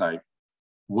website,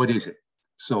 what is it?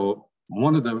 So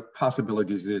one of the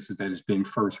possibilities is that it's being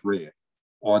first read,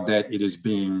 or that it is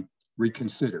being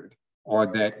reconsidered, or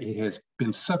that it has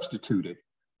been substituted,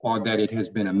 or that it has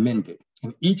been amended.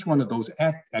 And each one of those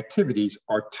activities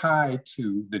are tied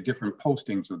to the different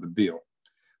postings of the bill.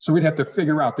 So we'd have to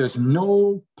figure out, there's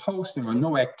no posting or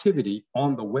no activity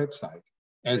on the website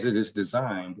as it is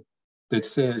designed that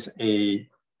says a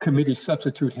committee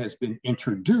substitute has been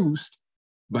introduced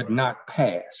but not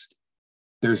passed.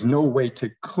 There's no way to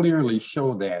clearly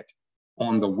show that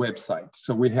on the website.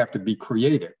 So we have to be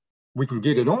creative. We can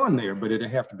get it on there, but it'll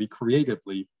have to be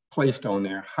creatively placed on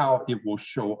there how it will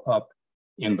show up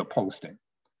in the posting.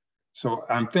 So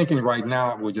I'm thinking right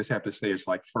now, we'll just have to say it's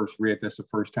like first read. That's the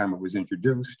first time it was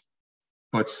introduced,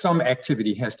 but some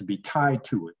activity has to be tied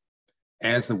to it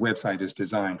as the website is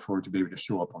designed for it to be able to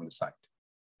show up on the site.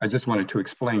 I just wanted to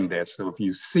explain that. So if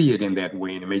you see it in that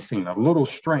way, and it may seem a little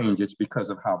strange, it's because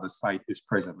of how the site is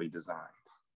presently designed.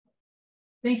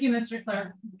 Thank you, Mr.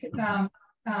 Clerk.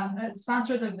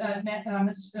 Sponsor,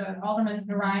 Mr. Alderman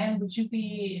Ryan, would you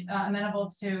be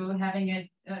amenable to having it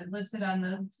listed on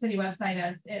the city website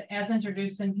as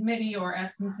introduced in committee, or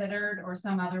as considered, or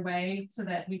some other way, so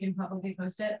that we can publicly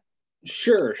post it?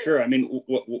 Sure. I mean,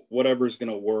 whatever's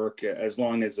going to work, as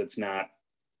long as it's not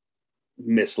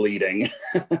misleading,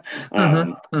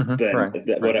 then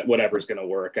whatever's going to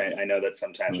work. I know that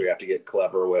sometimes we have to get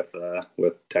clever with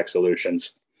tech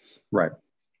solutions. Right.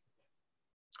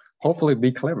 Hopefully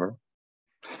be clever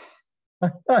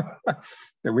that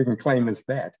we can claim as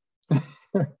that.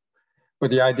 But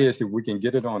the idea is that we can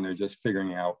get it on there, just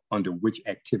figuring out under which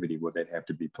activity will that have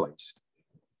to be placed.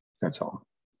 That's all.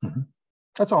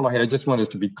 That's all I had. I just want us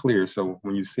to be clear, so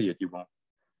when you see it, you won't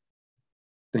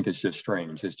think it's just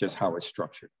strange. It's just how it's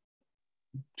structured.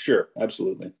 Sure,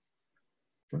 absolutely.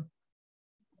 Okay.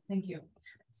 Thank you.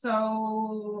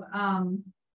 So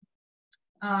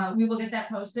we will get that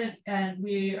posted, and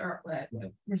we are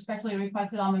respectfully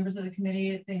requested all members of the committee,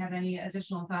 if they have any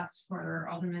additional thoughts for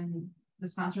Alderman, the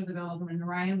sponsor of the bill, Alderman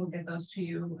Narayan, we'll get those to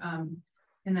you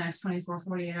in the next 24,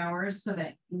 48 hours so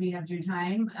that we have due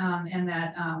time, and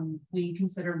that we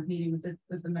consider meeting with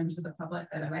the members of the public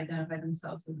that have identified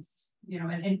themselves as,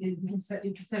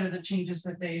 and consider the changes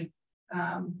that they've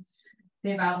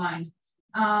outlined.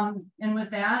 And with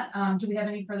that, do we have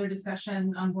any further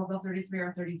discussion on Board Bill 33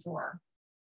 or 34?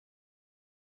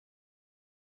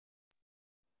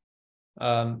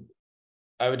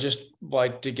 I would just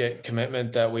like to get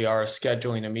commitment that we are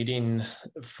scheduling a meeting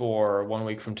for 1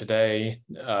 week from today,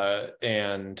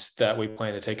 and that we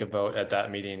plan to take a vote at that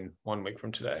meeting 1 week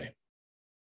from today.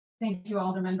 Thank you,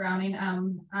 Alderman Browning.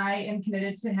 I am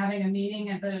committed to having a meeting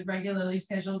at the regularly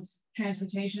scheduled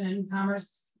Transportation and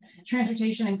Commerce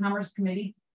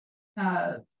Committee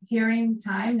hearing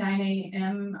time, 9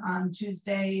 a.m. on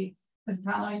Tuesday, the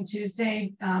following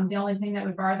Tuesday. The only thing that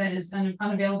would bar that is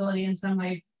unavailability in some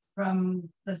way from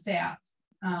the staff,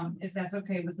 if that's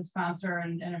okay with the sponsor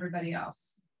and everybody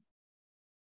else.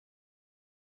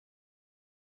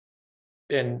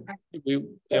 And we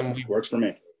works for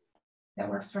me. That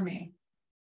works for me.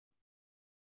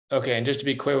 Okay, and just to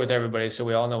be clear with everybody, so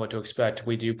we all know what to expect,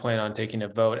 we do plan on taking a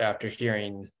vote after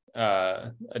hearing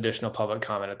additional public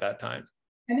comment at that time.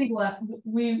 I think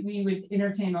we would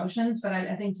entertain motions, but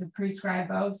I think to prescribe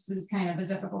votes is kind of a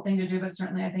difficult thing to do, but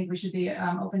certainly I think we should be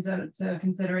open to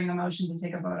considering a motion to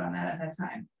take a vote on that at that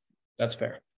time. That's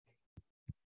fair.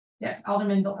 Yes,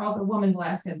 Alderwoman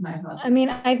Velasquez, my apologies. I mean,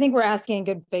 I think we're asking in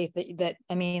good faith that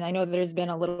I mean, I know there's been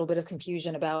a little bit of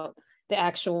confusion about the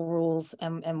actual rules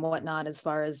and whatnot, as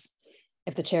far as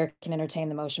if the chair can entertain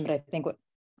the motion, but I think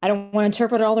I don't want to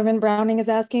interpret what Alderman Browning is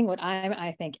asking. What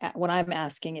I'm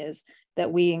asking is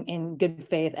that we, in good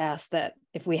faith, ask that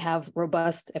if we have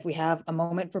a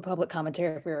moment for public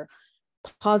commentary, if we're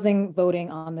pausing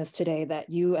voting on this today, that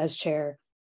you as chair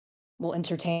will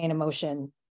entertain a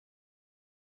motion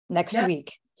next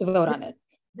week to vote on it.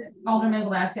 Alderman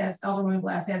Velasquez,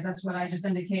 that's what I just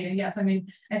indicated. Yes, I mean,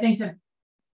 I think to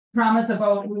promise a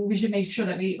vote, we should make sure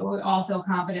that we all feel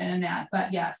confident in that.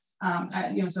 But yes,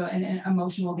 so and a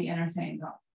motion will be entertained.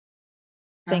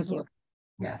 Thank you.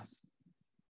 Yes.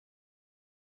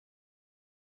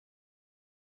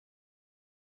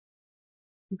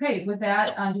 Okay, with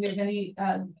that, do we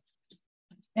have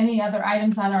any other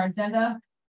items on our agenda?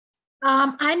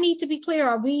 I need to be clear.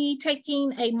 Are we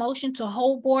taking a motion to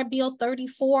hold Board Bill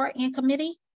 34 in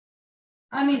committee?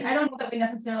 I mean, I don't know that we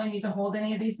necessarily need to hold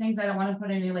any of these things. I don't want to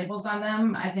put any labels on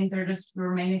them. I think they're just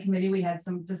remain in committee. We had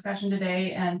some discussion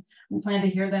today, and we plan to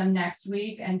hear them next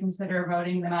week and consider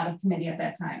voting them out of committee at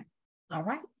that time. All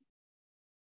right.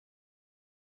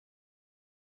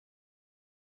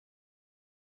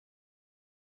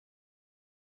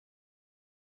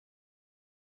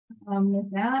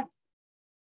 With that,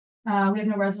 we have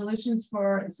no resolutions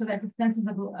so that expenses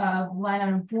of line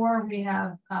item 4, we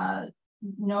have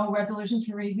no resolutions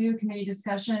for review, committee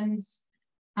discussions.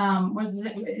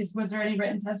 Was there any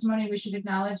written testimony we should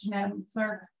acknowledge, Madam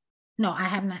Clerk? No, I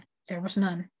have not. There was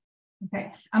none.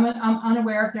 Okay, I'm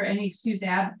unaware if there are any excused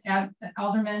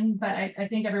aldermen, but I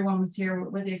think everyone was here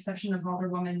with the exception of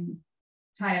Alderwoman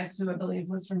Tyus, who I believe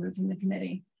was removed from the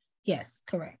committee. Yes,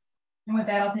 correct. And with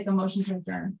that, I'll take a motion to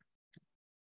adjourn.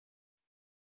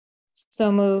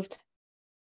 So moved.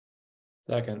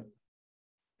 Second.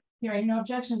 Hearing no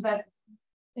objections, that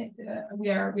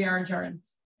we are adjourned.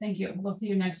 Thank you. We'll see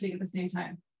you next week at the same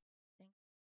time.